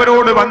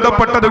നല്ലവരോട്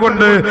ബന്ധപ്പെട്ടത്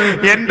കൊണ്ട്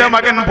എന്റെ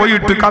മകൻ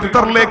പോയിട്ട്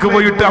ഖത്തറിലേക്ക്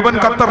പോയിട്ട്, അവൻ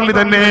ഖത്തറിൽ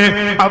തന്നെ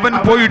അവൻ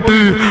പോയിട്ട്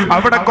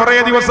അവിടെ കുറെ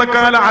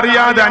ദിവസക്കാലം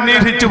അറിയാതെ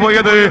അന്വേഷിച്ചു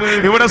പോയത്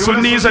ഇവിടെ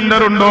സുന്നി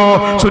സെന്റർ ഉണ്ടോ,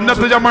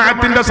 സുന്നത്ത്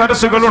ജമാഅത്തിന്റെ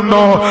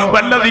സദസ്സുകളുണ്ടോ,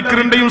 വല്ല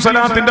ദിക്റിന്റെയും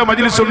സലാത്തിന്റെ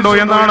മജ്ലിസ് ഉണ്ടോ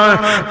എന്നാണ്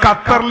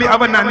ഖത്തറിൽ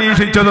അവൻ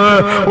അന്വേഷിച്ചത്.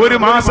 ഒരു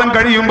മാസം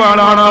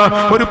കഴിയുമ്പോഴാണ്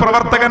ഒരു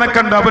പ്രവർത്തകനെ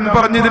കണ്ട് അവൻ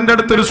പറഞ്ഞു, ഇതിന്റെ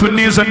അടുത്തൊരു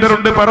സുന്നി സെന്റർ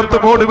ഉണ്ട്, പുറത്ത്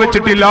ബോർഡ്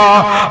വെച്ചിട്ടില്ല,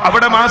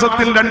 അവിടെ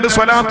മാസത്തിൽ 2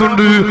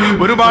 സ്വലാത്തുണ്ട്,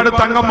 ഒരുപാട്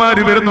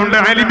തങ്ങന്മാര് വരുന്നുണ്ട്,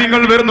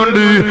 ആലിമീങ്ങൾ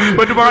വരുന്നുണ്ട്,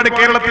 ഒരുപാട്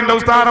കേരളത്തിന്റെ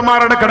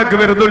ഉസ്താദന്മാരുടെ കണക്ക്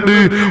വരുന്നുണ്ട്,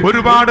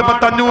 ഒരുപാട്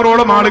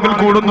 500ഓളം ആളുകൾ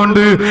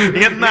കൂടുന്നുണ്ട്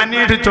എന്ന്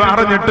അന്വേഷിച്ചു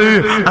അറിഞ്ഞിട്ട്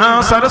ആ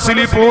സരസിൽ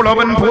ഇപ്പോൾ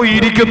അവൻ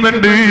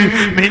പോയിരിക്കുന്നുണ്ട്.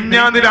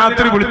 മിഞ്ഞാന്ന്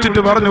രാത്രി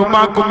വിളിച്ചിട്ട് പറഞ്ഞു,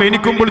 ഉമ്മാക്കും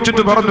എനിക്കും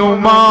വിളിച്ചിട്ട് പറഞ്ഞു,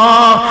 ഉമ്മാ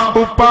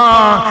ഉപ്പാ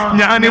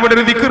ഞാൻ ഇവിടെ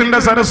ഒരു ദിക്റിന്റെ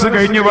സരസ്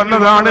കഴിഞ്ഞ്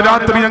വന്നതാണ്,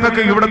 രാത്രി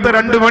ഞങ്ങൾക്ക് ഇവിടുത്തെ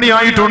 2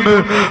 മണിയായിട്ടുണ്ട്.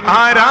 ആ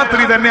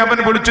രാത്രി തന്നെ അവൻ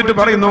വിളിച്ചിട്ട്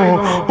പറയുന്നു,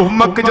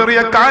 ഉമ്മക്ക് ചെറിയ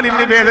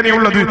കാലിന്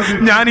വേദനയുള്ളത്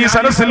ഞാൻ ഈ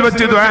സരസിൽ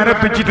വെച്ച്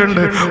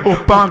ദ്വാരപ്പിച്ചിട്ടുണ്ട്,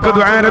 ഉപ്പാക്ക്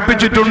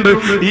ദ്വാരപ്പിച്ചിട്ടുണ്ട്,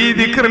 ഈ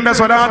ദിക്റിന്റെ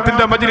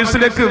സ്വലാത്തിന്റെ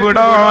മജ്ലിസിലേക്ക്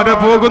വിടാതെ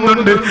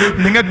പോകുന്നുണ്ട്,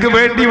 നിങ്ങൾക്ക്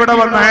വേണ്ടി ഇവിടെ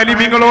വന്ന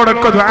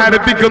ആലിമീങ്ങളോടൊക്കെ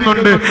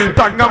ദ്വാരപ്പിക്കുന്നുണ്ട്,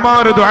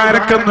 തങ്ങന്മാര്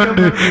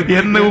ദ്വാരക്കുന്നുണ്ട്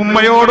എന്ന്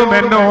ഉമ്മയോടും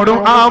എന്നോടും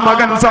ആ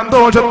മകൻ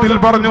സന്തോഷത്തിൽ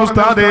പറഞ്ഞു.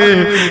 ഉസ്താദേ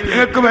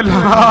ഞങ്ങൾക്ക്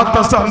വല്ലാത്ത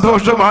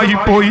സന്തോഷമായി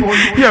പോയി.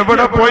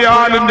 എവിടെ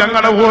പോയാലും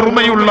ഞങ്ങളുടെ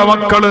ഓർമ്മയുള്ള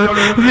മക്കള്,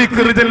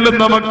 ദിക്ർ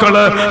ചെല്ലുന്ന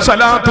മക്കള്,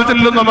 സലാത്ത്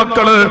ചെല്ലുന്ന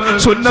മക്കള്,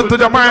 സുന്നത്ത്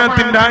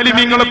ജമാഅത്തിന്റെ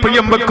ആലിമീങ്ങളെ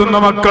പ്രിയം വെക്കുന്ന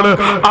മക്കള്,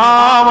 ആ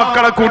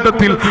മക്കളെ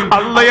കൂട്ടത്തിൽ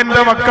അല്ല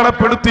എന്റെ മക്കളെ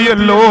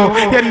പെടുത്തിയല്ലോ,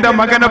 എന്റെ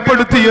മകനെ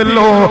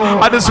പെടുത്തിയല്ലോ.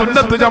 അത്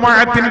സുന്നത്ത്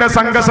ജമാഅത്തിന്റെ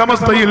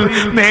സംഘസമസ്തയിൽ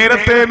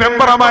നേരത്തെ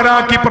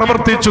മെമ്പർമാരാക്കി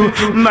പ്രവർത്തിച്ചു,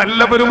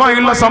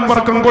 നല്ലവരുമായുള്ള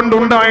സമ്പർക്കം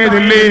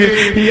കൊണ്ടുണ്ടായതല്ലേ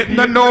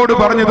എന്നോട്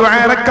പറഞ്ഞു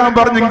ദ്വാരക്കാൻ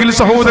പറഞ്ഞെങ്കിൽ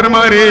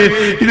സഹോദരന്മാരെ,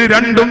 ഇത്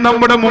രണ്ടും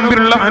നമ്മുടെ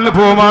മുമ്പിലുള്ള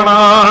അനുഭവമാണ്.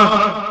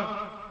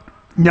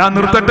 ഞാൻ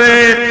നിർത്തട്ടെ.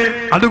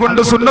 അതുകൊണ്ട്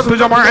സുന്നത്ത്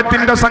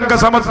ജമാഅത്തിന്റെ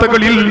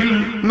സംഘസമസ്തകളിൽ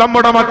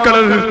നമ്മുടെ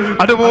മക്കള്,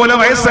 അതുപോലെ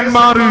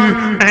വയസ്സന്മാര്,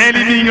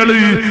 ആലിമീങ്ങള്,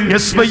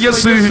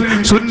 SYS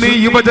സുന്നി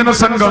യുവജന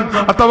സംഘം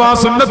അഥവാ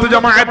സുന്നത്ത്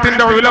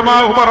ജമാഅത്തിന്റെ ഉലമാ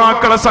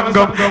ഉമറാക്കളെ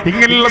സംഘം,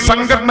 ഇങ്ങനെയുള്ള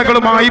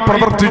സംഘടനകളുമായി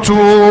പ്രവർത്തിച്ചു.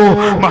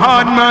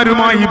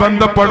 മഹാന്മാരുമായി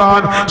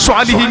ബന്ധപ്പെടാൻ,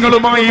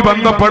 സ്വാലിഹീങ്ങളുമായി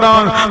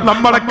ബന്ധപ്പെടാൻ,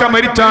 നമ്മളൊക്കെ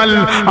മരിച്ചാൽ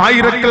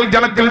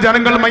ആയിരക്കണക്കിൽ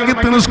ജനങ്ങൾ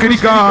മയ്യിത്ത്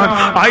നിസ്കരിക്കാൻ,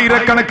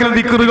 ആയിരക്കണക്കിൽ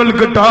ദിക്റുകൾ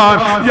കിട്ടാൻ,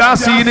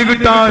 യാസീന്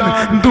കിട്ടാൻ,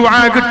 ദുആ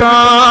കിട്ടാൻ,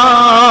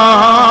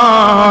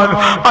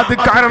 അത്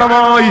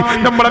കാരണമായി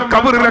നമ്മളെ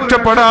ഖബർ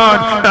രക്ഷപ്പെടാൻ,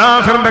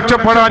 ആഖിറം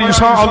രക്ഷപ്പെടാൻ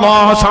ഇൻഷാ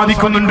അല്ലാഹ്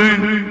സാധിക്കുന്നുണ്ട്.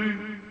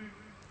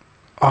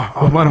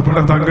 ബഹുമാനപ്പെട്ട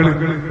തങ്ങൾ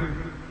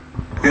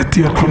എത്തി,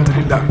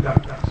 അൽഹംദുലില്ലാഹ്.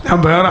 ഞാൻ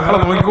വേറെ ആളെ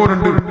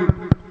നോക്കിക്കോടുണ്ട്,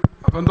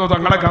 അപ്പൊ എന്തോ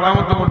തങ്ങളെ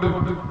കറാമത്ത് കൊണ്ട്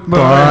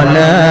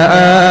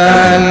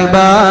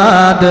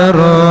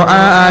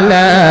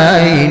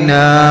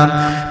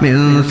من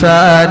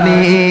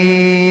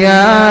ثنيات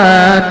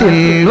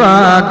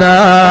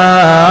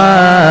الوداع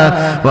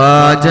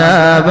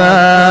وجب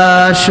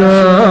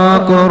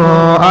الشكر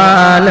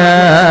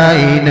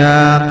علينا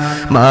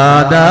ما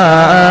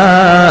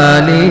دعا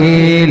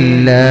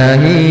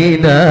لله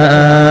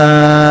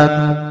ذاك.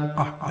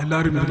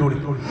 എല്ലാവരും ഇരുന്നോളി.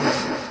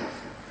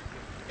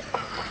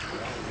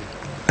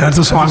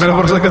 നേരത്തെ സ്വാഗത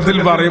പ്രസംഗത്തിൽ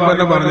പറയുമ്പോൾ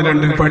തന്നെ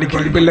പറഞ്ഞിട്ടുണ്ട്,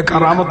 പഠിക്കാൻ വലിയ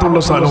കറാമത്തുള്ള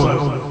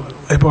സ്ഥലമാണ്.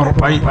 ഇപ്പൊ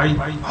ഉറപ്പായി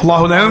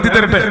അള്ളാഹു നേരത്തെ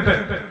തരട്ടെ.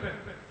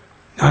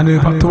 ഞാൻ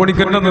 10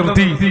 മണിക്ക് തന്നെ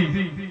നിർത്തി,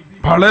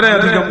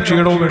 വളരെയധികം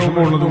ക്ഷീണവും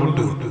വിഷമവും ഉള്ളത്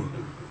കൊണ്ട്.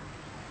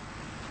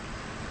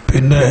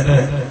 പിന്നെ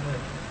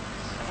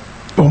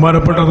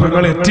ബഹുമാനപ്പെട്ട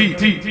തങ്ങൾ എത്തി,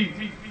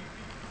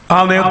 ആ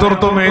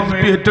നേതൃത്വം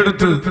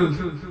ഏറ്റെടുത്ത്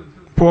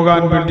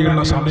പോകാൻ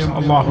വേണ്ടിയുള്ള സമയം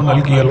അള്ളാഹു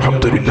നൽകി,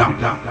 അൽഹംദുലില്ലാഹ്.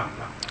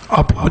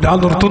 അപ്പൊ ഞാൻ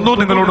നിർത്തുന്നു.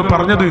 നിങ്ങളോട്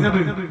പറഞ്ഞത്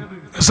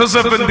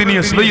SSF എന്തിനി,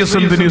 SYS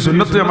എന്തിനി,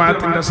 സുന്നത്ത്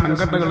ജമാഅത്തിന്റെ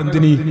സംഘടനകൾ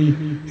എന്തിനി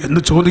എന്ന്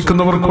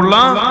ചോദിക്കുന്നവർക്കുള്ള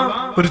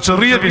ഒരു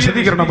ചെറിയ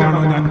വിശദീകരണമാണ്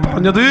ഞാൻ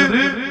പറഞ്ഞത്.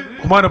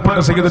 ബഹുമാനപ്പെട്ട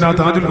സയ്യിദുനാ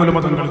താജുൽ ഉലമ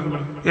തങ്ങൾ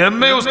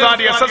MA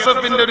ഉസ്താദ്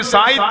SSFന്റെ ഒരു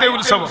സാഹിത്യ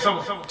ഉത്സവം,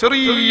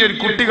 ചെറിയൊരു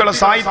കുട്ടികളെ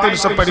സാഹിത്യ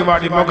ഉത്സവ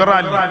പരിപാടി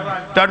മൊഗറാലി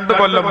 2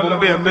 കൊല്ലം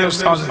മുമ്പ് MA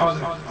ഉസ്താദ്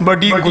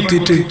ബടിയും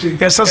കുത്തിയിട്ട്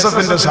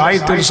SSFന്റെ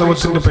സാഹിത്യ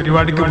ഉത്സവത്തിന്റെ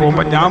പരിപാടിക്ക്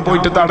പോകുമ്പോൾ ഞാൻ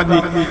പോയിട്ട്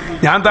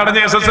ഞാൻ തടഞ്ഞ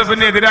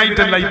SSFന്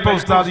എതിരായിട്ടല്ല. ഇപ്പൊ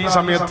ഉസ്താദ് ഈ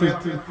സമയത്ത്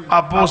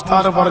അപ്പൊ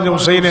ഉസ്താദ് പറഞ്ഞ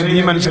ഹുസൈനെ നീ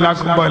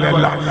മനസ്സിലാക്കും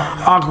പോലെയല്ല,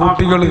 ആ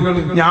കുട്ടികൾ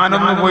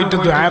ഞാനൊന്ന് പോയിട്ട്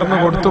ദ്വാരന്ന്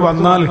കൊടുത്തു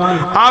വന്നാൽ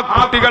ആ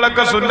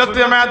കുട്ടികളൊക്കെ സുന്നത്ത്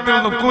ജമാഅത്തിൽ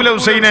നിൽക്കൂല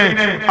ഹുസൈനെ,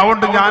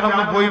 അതുകൊണ്ട്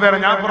ഞാനൊന്ന് പോയി വരാം,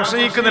 ഞാൻ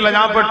പ്രസംഗിക്കുന്നില്ല,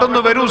 ഞാൻ പെട്ടെന്ന്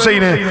വരൂ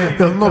ഹുസൈനെ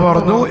എന്ന്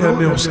പറഞ്ഞു.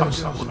 MA ഉസ്താദ്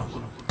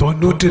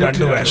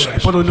 92 വയസ്സായി,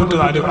 ഇപ്പൊ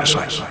 94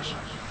 വയസ്സായി.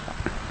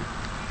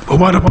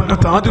 ബഹുമാനപ്പെട്ട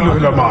താജുൽ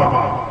ഉലമ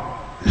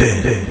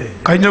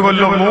കഴിഞ്ഞ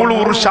കൊല്ലം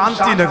മൂളൂർ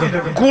ശാന്തി നഗർ,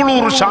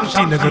 കൂളൂർ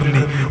ശാന്തി നഗറിൽ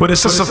ഒരു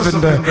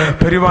SSFന്റെ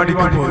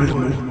പരിപാടിക്ക്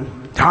പോയിരുന്നു.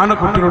 ഞാൻ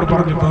കുട്ടികളോട്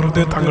പറഞ്ഞു,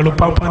 വെറുതെ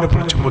തങ്ങളുപ്പാപ്പാനെ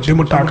കുറിച്ച്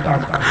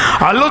ബുദ്ധിമുട്ടാക്കണം.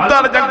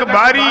 അല്ലുത്താൽ ഞങ്ങൾക്ക്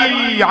ഭാരി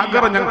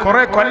ആഗ്രഹം, ഞാൻ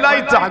കുറെ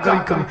കൊല്ലായിട്ട്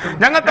ആഗ്രഹിക്കുന്നു.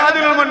 ഞങ്ങൾ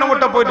താജുൽ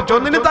മുന്നോട്ട് പോയിട്ട്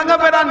ചൊന്നിന് തങ്ങ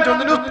വരാൻ,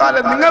 ചൊന്നിന്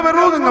ഉസ്താദെ നിങ്ങൾ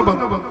വരൂ, നിങ്ങൾ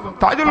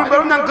താജുൽ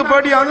വരും, ഞങ്ങൾക്ക്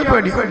പേടിയാണ്,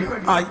 പേടി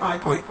ആയി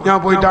പോയി. ഞാൻ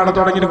പോയിട്ട് അവിടെ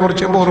തുടങ്ങിയിട്ട്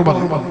കുറച്ച് ബോറ്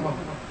വന്നു.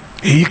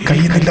 ഈ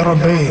കയ്യിലില്ല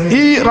റബ്ബേ,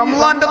 ഈ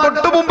റംസാന്റെ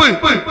തൊട്ട് മുമ്പ്,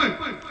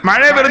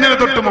 മഴ വരുന്നതിന്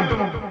തൊട്ട് മുമ്പ്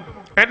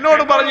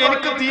എന്നോട് പറഞ്ഞു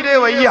എനിക്ക് തീരെ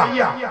വയ്യ,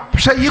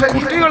 പക്ഷെ ഈ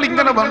കുട്ടികൾ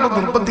ഇങ്ങനെ വന്ന്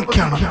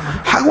നിർബന്ധിക്കാണ്,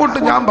 അങ്ങോട്ട്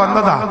ഞാൻ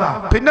വന്നതാ.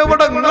 പിന്നെ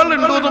ഇവിടെ നിങ്ങൾ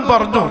ഉണ്ടോന്നും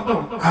പറഞ്ഞു,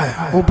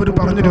 മൂപ്പര്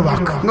പറഞ്ഞൊരു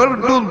വാക്ക്, നിങ്ങൾ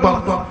ഉണ്ടോന്നും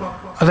പറഞ്ഞു.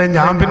 അതെ,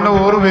 ഞാൻ പിന്നെ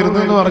ഓറ്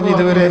വരുന്നെന്ന് പറഞ്ഞ്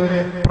ഇതുവരെ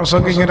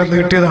പ്രസംഗം ഇങ്ങനെ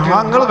നീട്ടിയത്.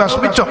 നിങ്ങൾ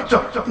വിഷമിച്ചോ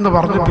എന്ന്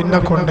പറഞ്ഞു. പിന്നെ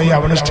കൊണ്ടുപോയി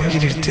അവിടെ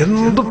സ്റ്റേജിലിരുത്തി.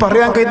 എന്തും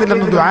പറയാൻ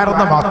കഴിയുന്നില്ലെന്ന്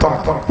ദ്വാരന്ന മാത്രം.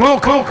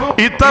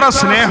 ഇത്ര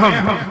സ്നേഹം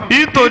ഈ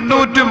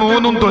 93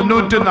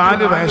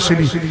 94 വയസ്സിൽ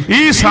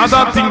ഈ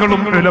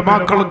സാദാത്യങ്ങളും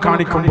ഉലമാക്കളും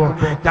കാണിക്കുമ്പോ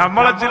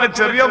നമ്മളെ ചില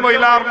ചെറിയ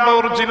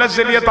മൊയിലാറിനോർ, ചില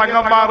ചെറിയ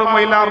തങ്ങന്മാരും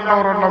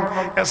മൊയിലാറിനോരെല്ലാം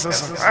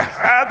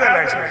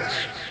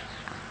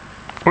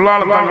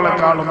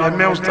തങ്ങളെക്കാളും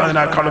MA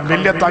ഉസ്താദിനെക്കാളും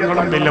വലിയ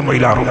തങ്ങളും വലിയ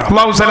മൊയിലാറും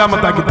അല്ലാഹു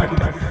സലാമത്താക്കി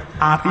തരട്ടെ.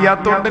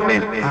 അറിയാത്തോണ്ട്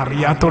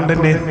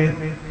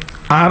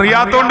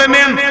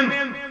തന്നെ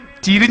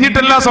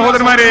തിരിഞ്ഞിട്ടല്ല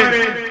സഹോദരന്മാരെ.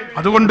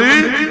 അതുകൊണ്ട്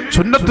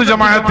സുന്നത്ത്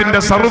ജമാഅത്തിന്റെ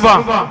സർവ്വ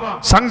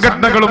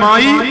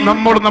സംഘടനകളുമായി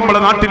നമ്മുടെ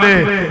നാട്ടിലെ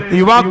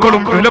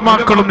യുവാക്കളും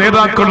ഉലമാക്കളും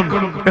നേതാക്കളും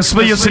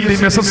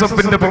SYSന്റെയും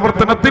SSFന്റെ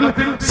പ്രവർത്തനത്തിൽ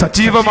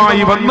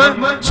സജീവമായി വന്ന്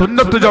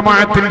സുന്നത്ത്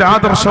ജമാഅത്തിന്റെ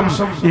ആദർശം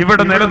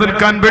ഇവിടെ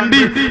നിലനിൽക്കാൻ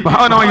വേണ്ടി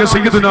മഹാനായ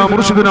സയ്യിദുനാ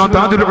മുർഷിദുനാ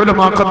താജുൽ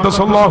ഉലമാ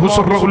ഖദ്ദസല്ലാഹു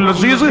സിർറഹുൽ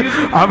അസീസ്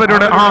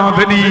അവരുടെ ആ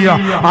വലിയ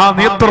ആ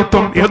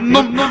നേതൃത്വം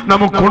എന്നും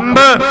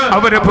നമുക്കുണ്ട്.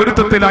 അവരെ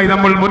പൊരുത്തത്തിലായി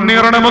നമ്മൾ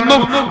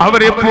മുന്നേറണമെന്നും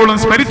അവരെ എപ്പോഴും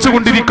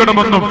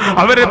സ്മരിച്ചുകൊണ്ടിരിക്കണമെന്നും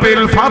അവരെ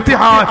പേരിൽ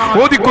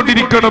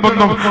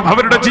ഓതിക്കൊണ്ടിരിക്കണമെന്നും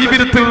അവരുടെ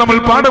ജീവിതത്തിൽ നമ്മൾ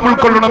പാഠം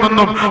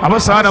ഉൾക്കൊള്ളണമെന്നും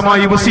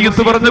അവസാനമായി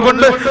വസിയത്ത്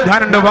പറഞ്ഞുകൊണ്ട് ഞാൻ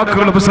എന്റെ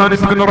വാക്കുകൾ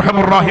അവസാനിപ്പിക്കുന്നു.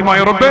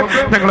 റഹ്മാനുർ റബ്ബേ,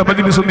 ഞങ്ങളെ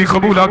മജ്ലിസ് നീ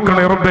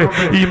ഖബൂലാക്കണേ റബ്ബേ.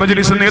 ഈ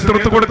മജ്ലിസിന്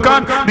നേതൃത്വം കൊടുക്കാൻ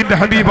നിന്റെ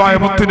ഹബീബായ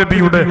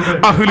മുത്തുനബിയുടെ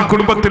അഹ്ലു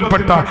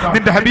കുടുംബത്തിൽപ്പെട്ട,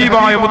 നിന്റെ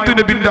ഹബീബായ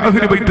മുത്തുനബിന്റെ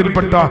അഹ്ലു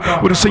ബൈത്തിൽപ്പെട്ട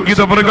ഒരു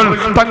സയ്യിദ് അവറുകൾ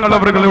തങ്ങൾ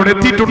അവറുകൾ ഇവിടെ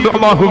എത്തിയിട്ടുണ്ട്.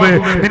 അല്ലാഹുവേ,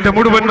 നിന്റെ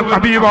മുഴുവൻ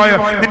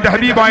നിന്റെ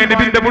ഹബീബായ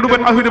നബിന്റെ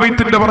മുഴുവൻ അഹ്ലു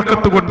ബൈത്തിന്റെ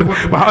ബർക്കത്ത് കൊണ്ട്,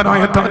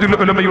 മഹാനായ താജുൽ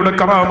ഉലമയുടെ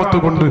കറാമത്ത്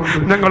കൊണ്ട്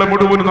ഞങ്ങളെ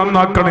മുഴുവൻ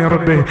നന്നാക്കണേ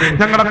റബ്ബേ.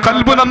 ഞങ്ങളുടെ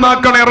ഖൽബ്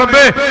നന്നാക്കണേ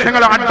റബ്ബേ.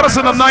 ഞങ്ങളുടെ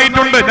അഡ്രസ്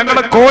നന്നായിട്ടുണ്ട്,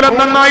 ഞങ്ങളുടെ കോലം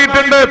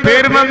നന്നായിട്ടുണ്ട്,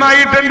 പേര്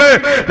നന്നായിട്ടുണ്ട്,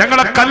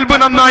 ഞങ്ങളുടെ ഖൽബ്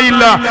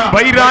നന്നായില്ല.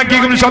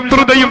 വൈരാഗ്യവും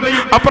ശത്രുതയും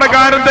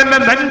അപ്രകാരം തന്നെ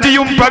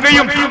നഞ്ചിയും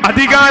പകയും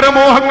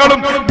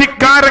അധികാരമോഹങ്ങളും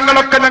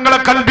ധിക്കാരങ്ങളൊക്കെ ഞങ്ങളുടെ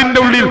ഖൽബിന്റെ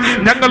ഉള്ളിൽ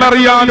ഞങ്ങൾ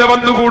അറിയാതെ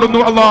വന്നുകൂടുന്നു.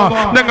 അല്ലാഹ്,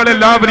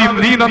 ഞങ്ങളെല്ലാവരെയും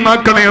നീ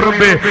നന്നാക്കണേ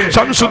റബ്ബേ.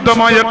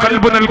 സംശുദ്ധമായ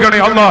ഖൽബ്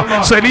നൽകണേ അല്ലാഹ്,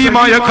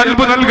 സലീമായ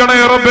ഖൽബ് നൽകണേ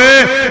റബ്ബേ.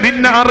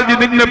 നിന്നെ അറിഞ്ഞ്,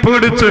 നിന്നെ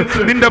പേടിച്ച്,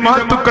 നിന്റെ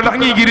മാത്തുക്കൾ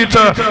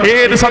അംഗീകരിച്ച്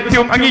ഏത്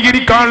സത്യവും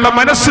അംഗീകരിക്കാനുള്ള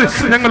മനസ്സ്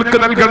ഞങ്ങൾക്ക്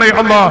നൽകണേ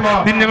അല്ലാഹ്.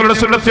 നീ ഞങ്ങളുടെ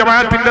സുന്നത്ത്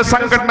ജമാഅത്തിന്റെ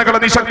സംഘടനകളെ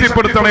നീ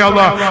ശക്തിപ്പെടുത്തണേ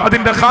അല്ലാഹ്.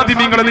 അതിന്റെ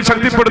ഖാദിമീങ്ങളെ നീ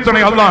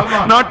ശക്തിപ്പെടുത്തണേ അല്ലാഹ്.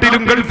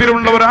 നാട്ടിലും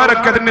ഗൾഫിലുള്ളവർ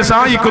ആരൊക്കെ അതിനെ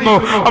സഹായിക്കുന്നു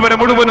അവരെ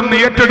മുഴുവനും നീ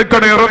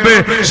ഏറ്റെടുക്കണേ റബ്ബേ,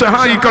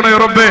 സഹായിക്കണേ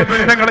റബ്ബേ.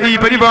 ഞങ്ങളുടെ ഈ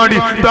പരിപാടി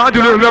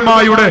താജുൽ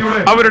ഉലമായുടെ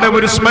അവരുടെ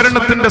ഒരു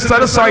സ്മരണത്തിന്റെ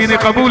സദസ്സായി നീ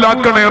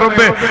കബൂലാക്കണേ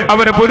റബ്ബേ.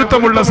 അവരെ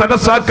പൊരുത്തമുള്ള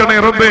സദസ്സാക്കണേ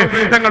റബ്ബേ.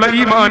 ഞങ്ങളെ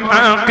ഈമാൻ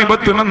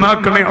ആഖിബത്ത്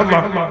നന്നാക്കണേ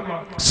അല്ലാഹ്,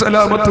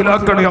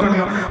 സലാമത്തിലാക്കണേ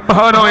അല്ലാഹ്.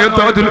 മഹാനായ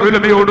താജുൽ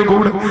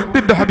ഉലമയോടുകൂടെ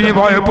നിന്റെ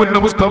ഹബീബായ പുന്ന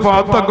മുസ്തഫ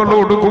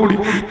തങ്ങളോടുകൂടി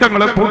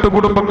ഞങ്ങളെ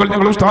കൂട്ടുകുടുംബങ്ങൾ,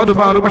 ഞങ്ങൾ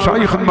ഉസ്താദുമാർ,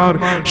 മശായിഖന്മാർ,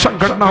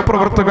 സംഘടനാ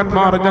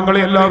പ്രവർത്തകന്മാർ, ഞങ്ങളെ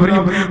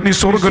എല്ലാവരെയും നീ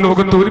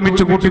സ്വർഗ്ഗലോകത്ത്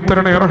ഒരുമിച്ച്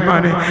കൂട്ടിത്തരണേ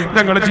റഹ്മാനെ.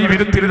 ഞങ്ങളുടെ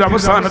ജീവിതത്തിൽ ഇത്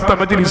അവസാനത്തെ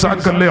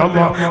മജ്ലിസാക്കല്ലേ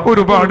അല്ലാഹ്.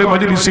 ഒരുപാട്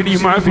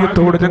മജ്ലിസിനെയും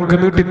ആഫിയത്തോടെ ഞങ്ങൾക്ക്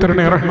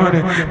നീട്ടിത്തരണേ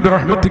റഹ്മാനെ.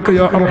 ബിറഹ്മതിക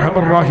യാ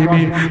അർഹമർ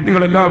റഹീമീൻ.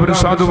 നിങ്ങളെല്ലാവരും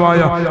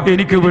സാധുവായ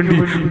എനിക്ക് വേണ്ടി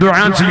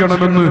ദുആ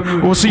ചെയ്യണമെന്ന്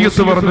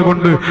വസിയത്ത്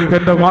പറഞ്ഞുകൊണ്ട്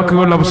എന്റെ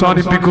വാക്കുകൾ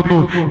അവസാനിപ്പിക്കുന്നു.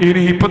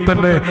 ഇനി ഇപ്പൊ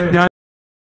തന്നെ ഞാൻ